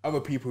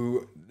 Other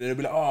people, they'll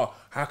be like, oh,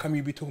 how come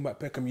you be talking about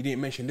Peckham? You didn't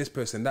mention this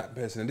person, that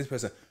person, and this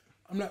person.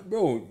 I'm like,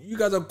 bro, you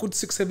guys are good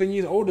 6-7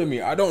 years older than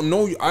me. I don't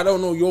know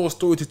your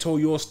story to tell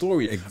your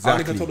story. Exactly. I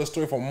only can tell the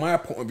story from my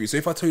point of view. So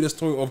if I tell you the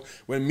story of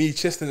when me,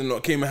 Chester, and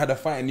lot came and had a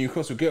fight in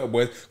Newcastle with Ghetto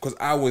Boys, because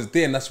I was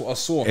there and that's what I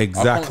saw.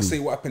 Exactly. I can't say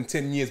what happened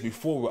 10 years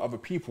before with other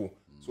people,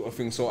 sort of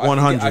thing. So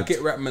 100. I get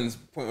Rapman's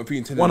point of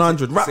view.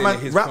 100.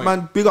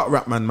 Rapman, big up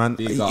Rapman, man.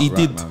 Big up He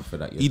did. Rapman for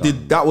that. He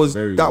did. That was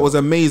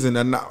amazing,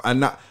 and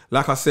that,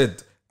 like I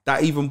said,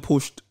 that even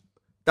pushed.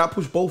 That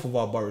pushed both of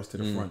our boroughs to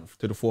the front,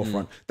 to the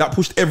forefront. That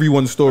pushed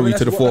everyone's story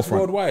to the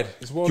forefront. Worldwide.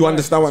 It's worldwide. Do you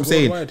understand what I'm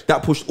saying? Worldwide.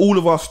 That pushed all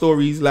of our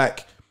stories.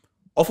 Like,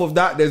 off of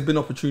that, there's been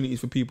opportunities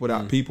for people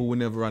that people will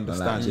never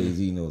understand. Like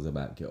Jay-Z knows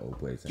about Ghetto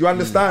Boys. Do you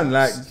understand?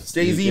 Like,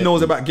 Jay-Z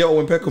knows about Ghetto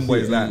and Peckham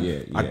Boys. Like,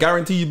 I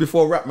guarantee you,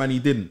 before Rapman, he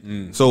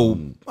didn't. So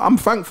I'm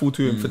thankful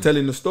to him for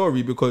telling the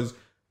story, because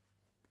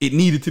it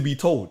needed to be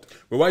told.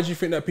 But why do you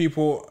think that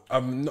people?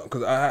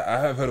 Because I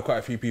have heard quite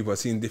a few people. I've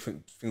seen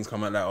different things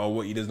come out like, oh,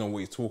 what he doesn't know what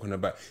he's talking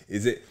about.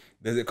 Does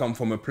it come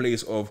from a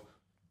place of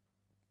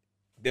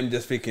them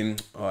just thinking,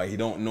 oh, he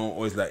don't know,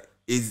 or is like,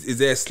 is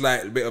there a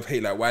slight bit of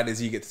hate? Like, why does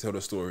he get to tell the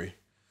story?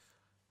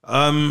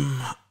 I don't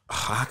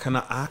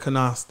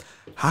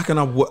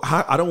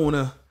want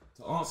to.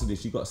 To answer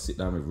this, you got to sit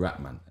down with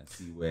Rapman and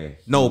see where.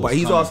 No, but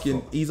he's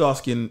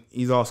asking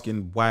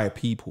why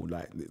people,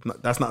 like,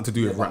 that's nothing to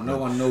do with Rapman. No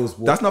one knows.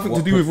 That's nothing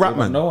to do with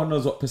Rapman. No one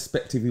knows what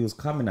perspective he was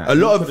coming at. A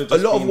lot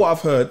of what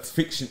I've heard,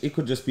 fiction. It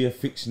could just be a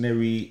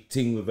fictionary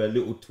thing with a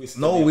little twist.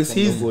 No, it's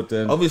his.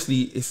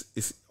 Obviously, it's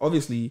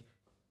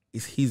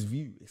his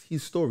view. It's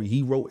his story.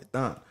 He wrote it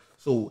down.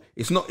 So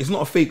it's not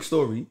a fake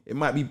story. It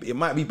might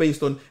be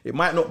based on. It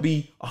might not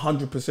be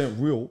 100%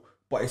 real,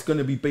 but it's going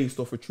to be based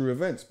off of true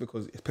events,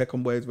 because it's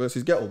Peckham Boys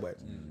versus Ghetto Boys.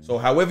 So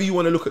however you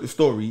want to look at the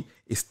story,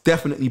 it's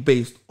definitely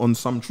based on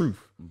some truth.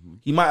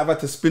 He might have had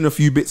to spin a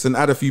few bits and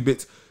add a few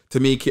bits to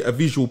make it a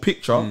visual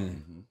picture,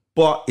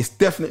 but it's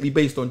definitely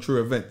based on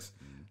true events.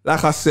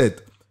 Like I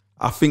said,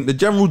 I think the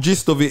general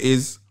gist of it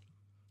is,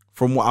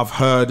 from what I've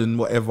heard and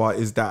whatever,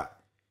 is that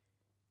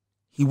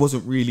he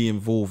wasn't really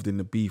involved in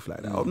the beef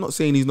like that. I'm not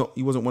saying he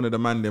wasn't one of the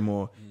man them,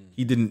 or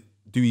he didn't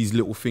do his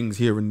little things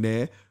here and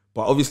there,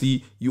 but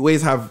obviously you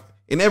always have,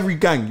 in every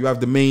gang, you have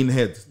the main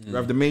heads. You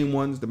have the main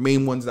ones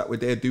that were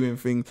there doing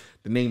things,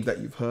 the names that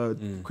you've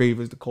heard,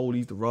 Cravers, the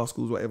Coleys, the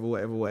Rascals,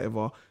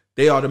 whatever.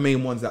 They are the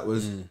main ones that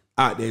was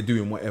out there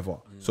doing whatever.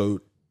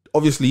 So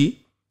obviously,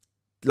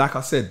 like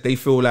I said, they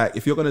feel like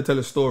if you're going to tell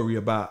a story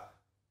about,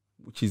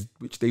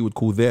 which they would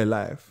call their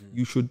life,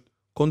 you should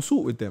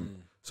consult with them.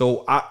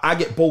 So I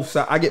get both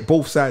sides. I get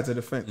both sides of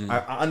the fence.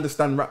 I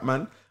understand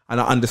Rapman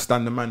and I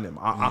understand the man them.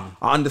 I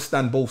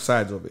understand both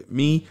sides of it.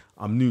 Me,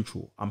 I'm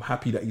neutral. I'm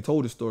happy that he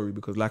told the story,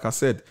 because, like I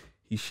said,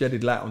 he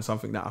shedded light on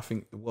something that I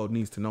think the world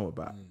needs to know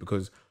about.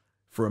 Because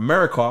for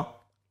America,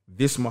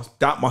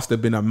 that must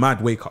have been a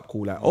mad wake up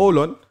call. Like, hold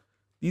on,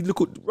 these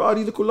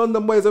little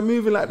London boys are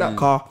moving like that.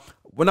 Car.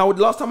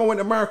 Last time I went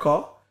to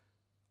America,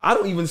 I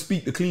don't even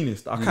speak the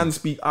cleanest. I can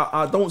speak.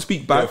 I don't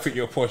speak bad. I think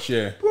you're posh,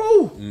 yeah,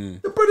 bro.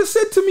 The brother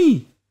said to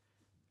me,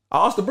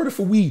 I asked the brother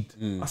for weed.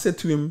 I said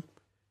to him,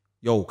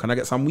 yo, can I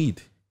get some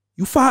weed?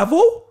 You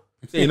 5-0?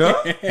 You know?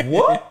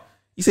 What?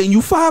 He saying, you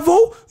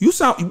 5-0? You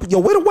sound, yo,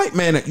 where the white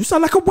man at? You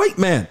sound like a white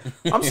man.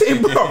 I'm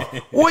saying, bro,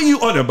 what are you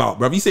on about,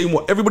 bro? He's saying,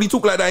 what? Everybody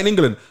talk like that in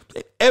England.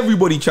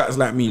 Everybody chats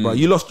like me, bro.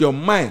 You lost your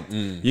mind.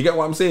 You get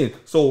what I'm saying?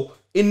 So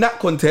in that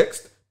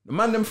context, the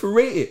man them for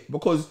rate it,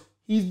 because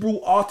he's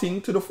brought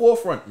arting to the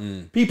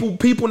forefront.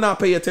 People now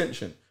pay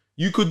attention.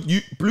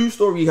 Blue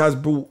Story has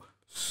brought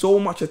so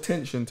much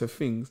attention to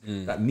things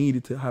that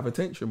needed to have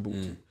attention brought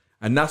to.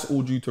 And that's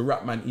all due to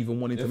Rapman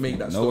even wanting to make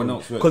that story.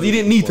 Because he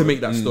didn't need to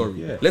make that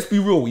story. Let's be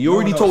real. He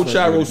already told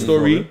Shiro's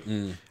story.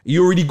 He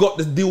already got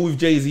the deal with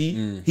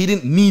Jay-Z. He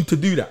didn't need to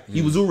do that.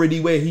 He was already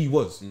where he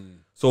was.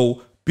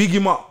 So big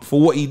him up for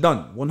what he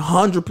done.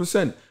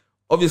 100%.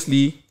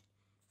 Obviously,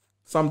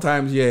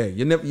 sometimes,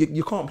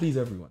 you can't please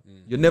everyone.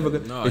 You're never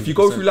gonna. If you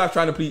go through life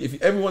trying to please,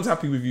 if everyone's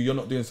happy with you, you're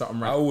not doing something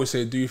right. I always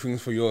say, do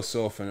things for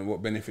yourself and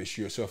what benefits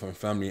you, yourself and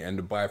family, and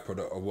the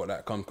byproduct of what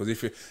that comes. Because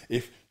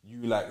if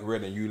you like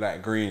red and you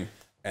like green,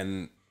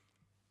 and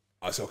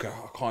I say, okay,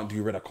 I can't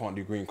do red, I can't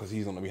do green because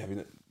he's not gonna be having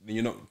it, then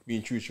you're not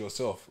being true to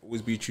yourself.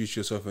 Always be true to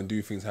yourself and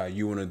do things how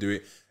you want to do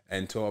it,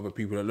 and tell other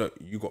people that, look,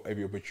 you got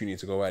every opportunity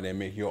to go out there and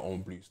make your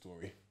own blue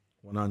story.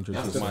 100.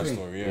 That's my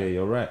story. Yeah,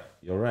 you're right.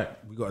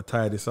 We got to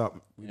tie this up.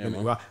 I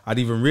didn't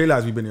even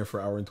realize we've been here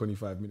for an hour and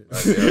 25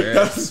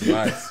 minutes.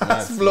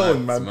 That's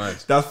flowing, man.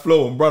 That's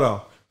flowing,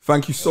 brother.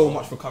 Thank you so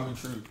much for coming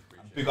through.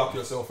 Big up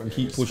yourself and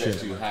keep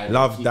pushing.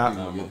 Love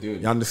that.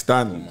 You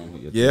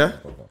understand? Yeah.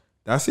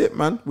 That's it,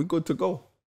 man. We're good to go.